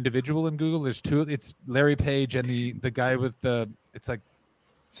not one individual in Google. There's 2. It's Larry Page and the guy with the. It's like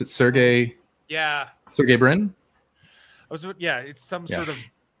Is it Sergey? Yeah. Sergey Brin? It's some sort of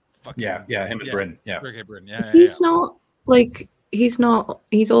fucking him and Brin. Yeah. Sergey Brin. Yeah. He's not like he's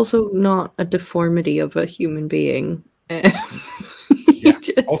also not a deformity of a human being.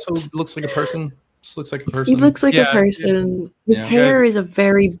 Also looks like a person. Just looks like a person. He looks like a person. His hair is a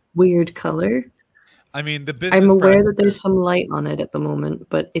very weird color. I mean, the business. I'm aware that there's some light on it at the moment,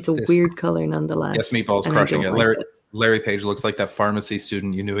 but it's a weird color nonetheless. Yes, Meatball's crushing it. Larry Page looks like that pharmacy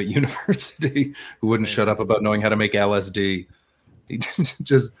student you knew at university who wouldn't shut up about knowing how to make LSD. He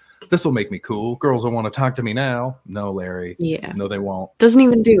just, this will make me cool. Girls will want to talk to me now. No, Larry. Yeah. No, they won't. Doesn't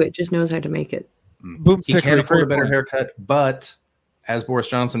even do it. Just knows how to make it. He can't afford a better haircut, but as Boris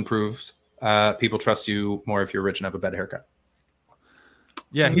Johnson proves, people trust you more if you're rich and have a better haircut.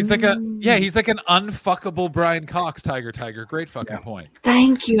 Yeah, he's like an unfuckable Brian Cox, Tiger. Great fucking point.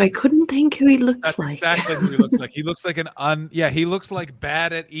 Thank you. I couldn't think who he looks That's like. exactly who he looks like. He looks like he looks like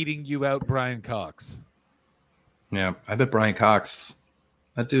bad at eating you out Brian Cox. Yeah, I bet Brian Cox.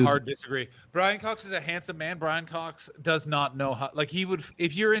 That dude. Hard disagree. Brian Cox is a handsome man. Brian Cox does not know how. Like he would,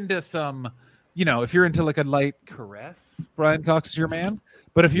 if you're into some, if you're into like a light caress, Brian Cox is your man.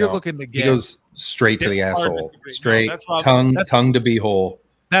 But if you're looking to get, he goes straight to the asshole, straight tongue to beehole.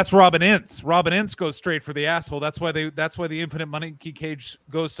 That's Robin Ince. Robin Ince goes straight for the asshole. That's why the Infinite Monkey Cage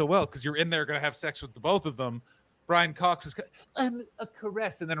goes so well, because you're in there going to have sex with the both of them. Brian Cox is a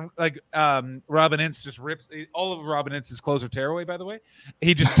caress, and then Robin Ince just rips all of Robin Ince's clothes are tearaway. By the way,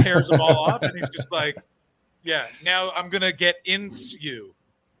 he just tears them all off, and he's just like, "Yeah, now I'm gonna get into you."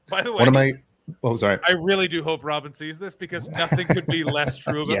 By the way, sorry. I really do hope Robin sees this, because nothing could be less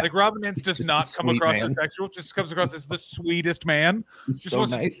true of it. Like Robin Ince does not come across as sexual; just comes across as the sweetest man. He's so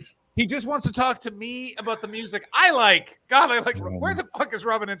nice. He just wants to talk to me about the music I like. God, I like. Where the fuck is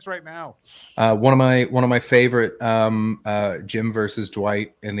Robin Ince right now? One of my favorite Jim versus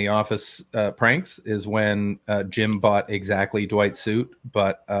Dwight in the Office pranks is when Jim bought exactly Dwight's suit,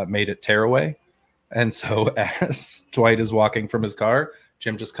 but made it tearaway. And so as Dwight is walking from his car,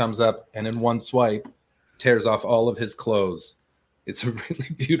 Jim just comes up and in one swipe tears off all of his clothes. It's a really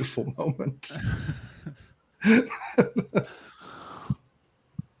beautiful moment.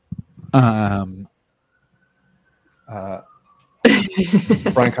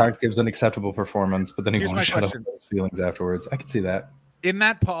 Brian Cox gives an acceptable performance, but then he won't shut up his feelings afterwards. I can see that. In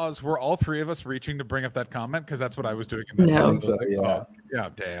that pause, were all three of us reaching to bring up that comment? Because that's what I was doing in that pause. So, yeah. Yeah,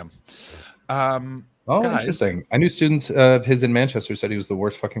 damn. Guys, interesting. I knew students of his in Manchester said he was the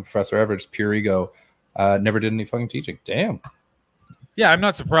worst fucking professor ever, just pure ego. Never did any fucking teaching. Damn. Yeah, I'm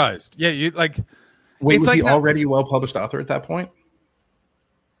not surprised. Yeah, you like. Wait, was he already a well-published author at that point?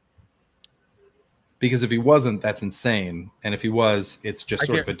 Because if he wasn't, that's insane. And if he was, it's just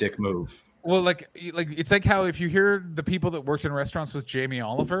sort of a dick move. Well, like it's like how if you hear the people that worked in restaurants with Jamie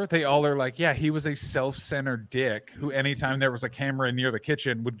Oliver, they all are like, yeah, he was a self-centered dick who anytime there was a camera near the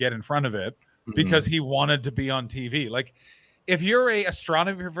kitchen would get in front of it because he wanted to be on TV. Like if you're a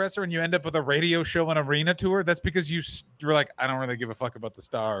astronomy professor and you end up with a radio show and arena tour, that's because you're like, I don't really give a fuck about the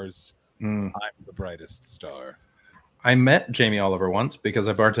stars. I'm the brightest star. I met Jamie Oliver once because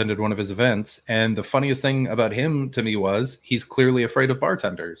I bartended one of his events. And the funniest thing about him to me was he's clearly afraid of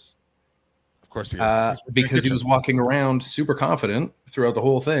bartenders. Of course he is. Because he was walking around super confident throughout the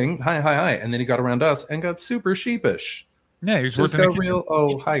whole thing. Hi. And then he got around us and got super sheepish. Yeah, he was just got real.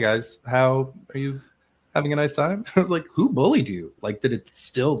 Oh, hi guys. How are you having a nice time? I was like, who bullied you? Like, did it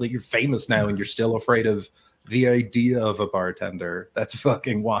still that you're famous now and you're still afraid of the idea of a bartender? That's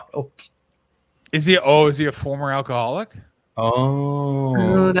fucking wild. Is he a former alcoholic?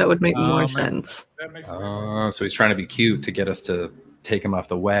 Oh, that would make more sense. So he's trying to be cute to get us to take him off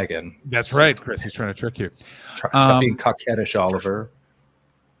the wagon. That's right, Chris. He's trying to trick you. Stop being coquettish, Oliver.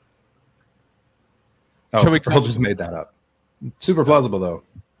 Earl just made that up. Super plausible, though.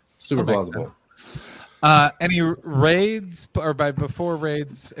 Super plausible. Any raids or before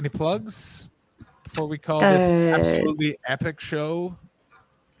raids? Any plugs before we call this absolutely epic show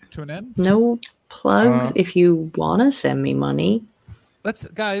to an end? No plugs. If you want to send me money,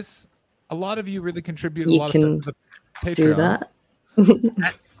 guys. A lot of you really contribute a lot of stuff to the Patreon. Do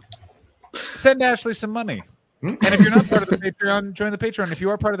that. Send Ashley some money. And if you're not part of the Patreon, join the Patreon. If you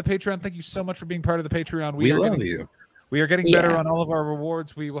are part of the Patreon, thank you so much for being part of the Patreon. We love you. We are getting better on all of our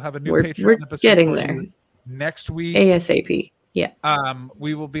rewards. We will have a new Patreon episode. Getting there next week. ASAP. Yeah.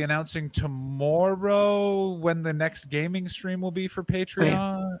 We will be announcing tomorrow when the next gaming stream will be for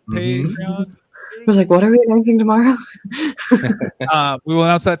Patreon. Patreon. I was like, what are we announcing tomorrow? We will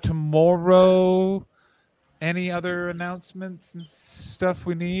announce that tomorrow. Any other announcements and stuff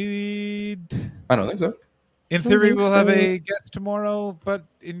we need? I don't think so. In theory, we'll have a guest tomorrow, but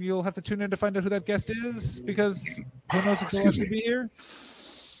you'll have to tune in to find out who that guest is because who knows if he'll actually be here.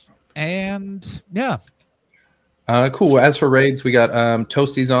 And yeah. Cool. As for raids, we got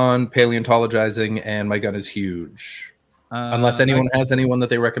Toasties on, Paleontologizing, and My Gun is Huge. Unless anyone has anyone that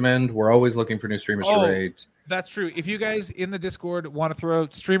they recommend, we're always looking for new streamers to raid. That's true. If you guys in the Discord want to throw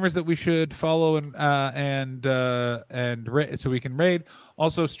out streamers that we should follow and so we can raid,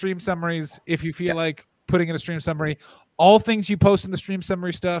 also stream summaries. If you feel like putting in a stream summary, all things you post in the stream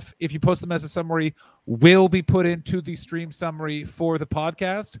summary stuff, if you post them as a summary, will be put into the stream summary for the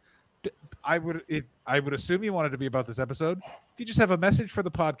podcast. I would assume you want it to be about this episode. If you just have a message for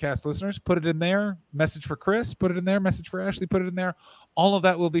the podcast listeners, put it in there. Message for Chris, put it in there. Message for Ashley, put it in there. All of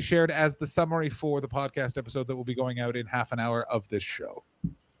that will be shared as the summary for the podcast episode that will be going out in half an hour of this show.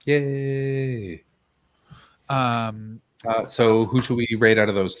 Yay! So who should we rate out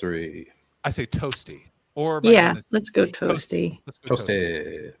of those three? I say Toasty. Or let's go Toasty. Let's go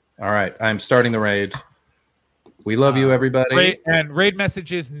Toasty. All right, I'm starting the raid. We love you, everybody. Raid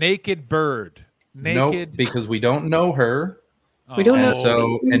message is Naked Bird. Nope, because we don't know her. We don't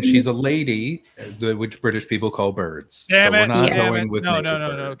know. And she's a lady, which British people call birds. Damn so we're not it. going with No.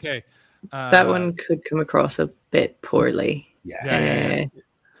 Okay. That one could come across a bit poorly. Yeah.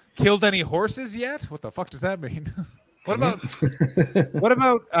 Killed any horses yet? What the fuck does that mean? What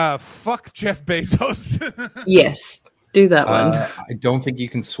about fuck Jeff Bezos? Yes, do that one. I don't think you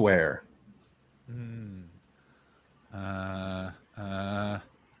can swear.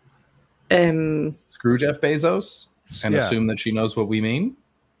 Screw Jeff Bezos and assume that she knows what we mean.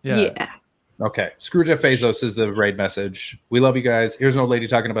 Yeah. Okay. Screw Jeff Bezos is the raid message. We love you guys. Here's an old lady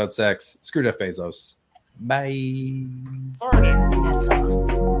talking about sex. Screw Jeff Bezos. Bye. Farting. That's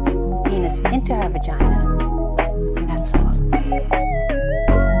all. Penis into her vagina. And that's all.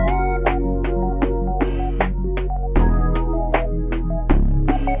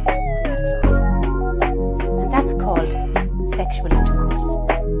 That's all. And that's called sexual intercourse.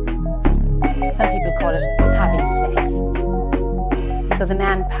 Some people call it having sex. So the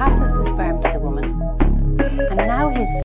man passes the sperm to the woman, and now his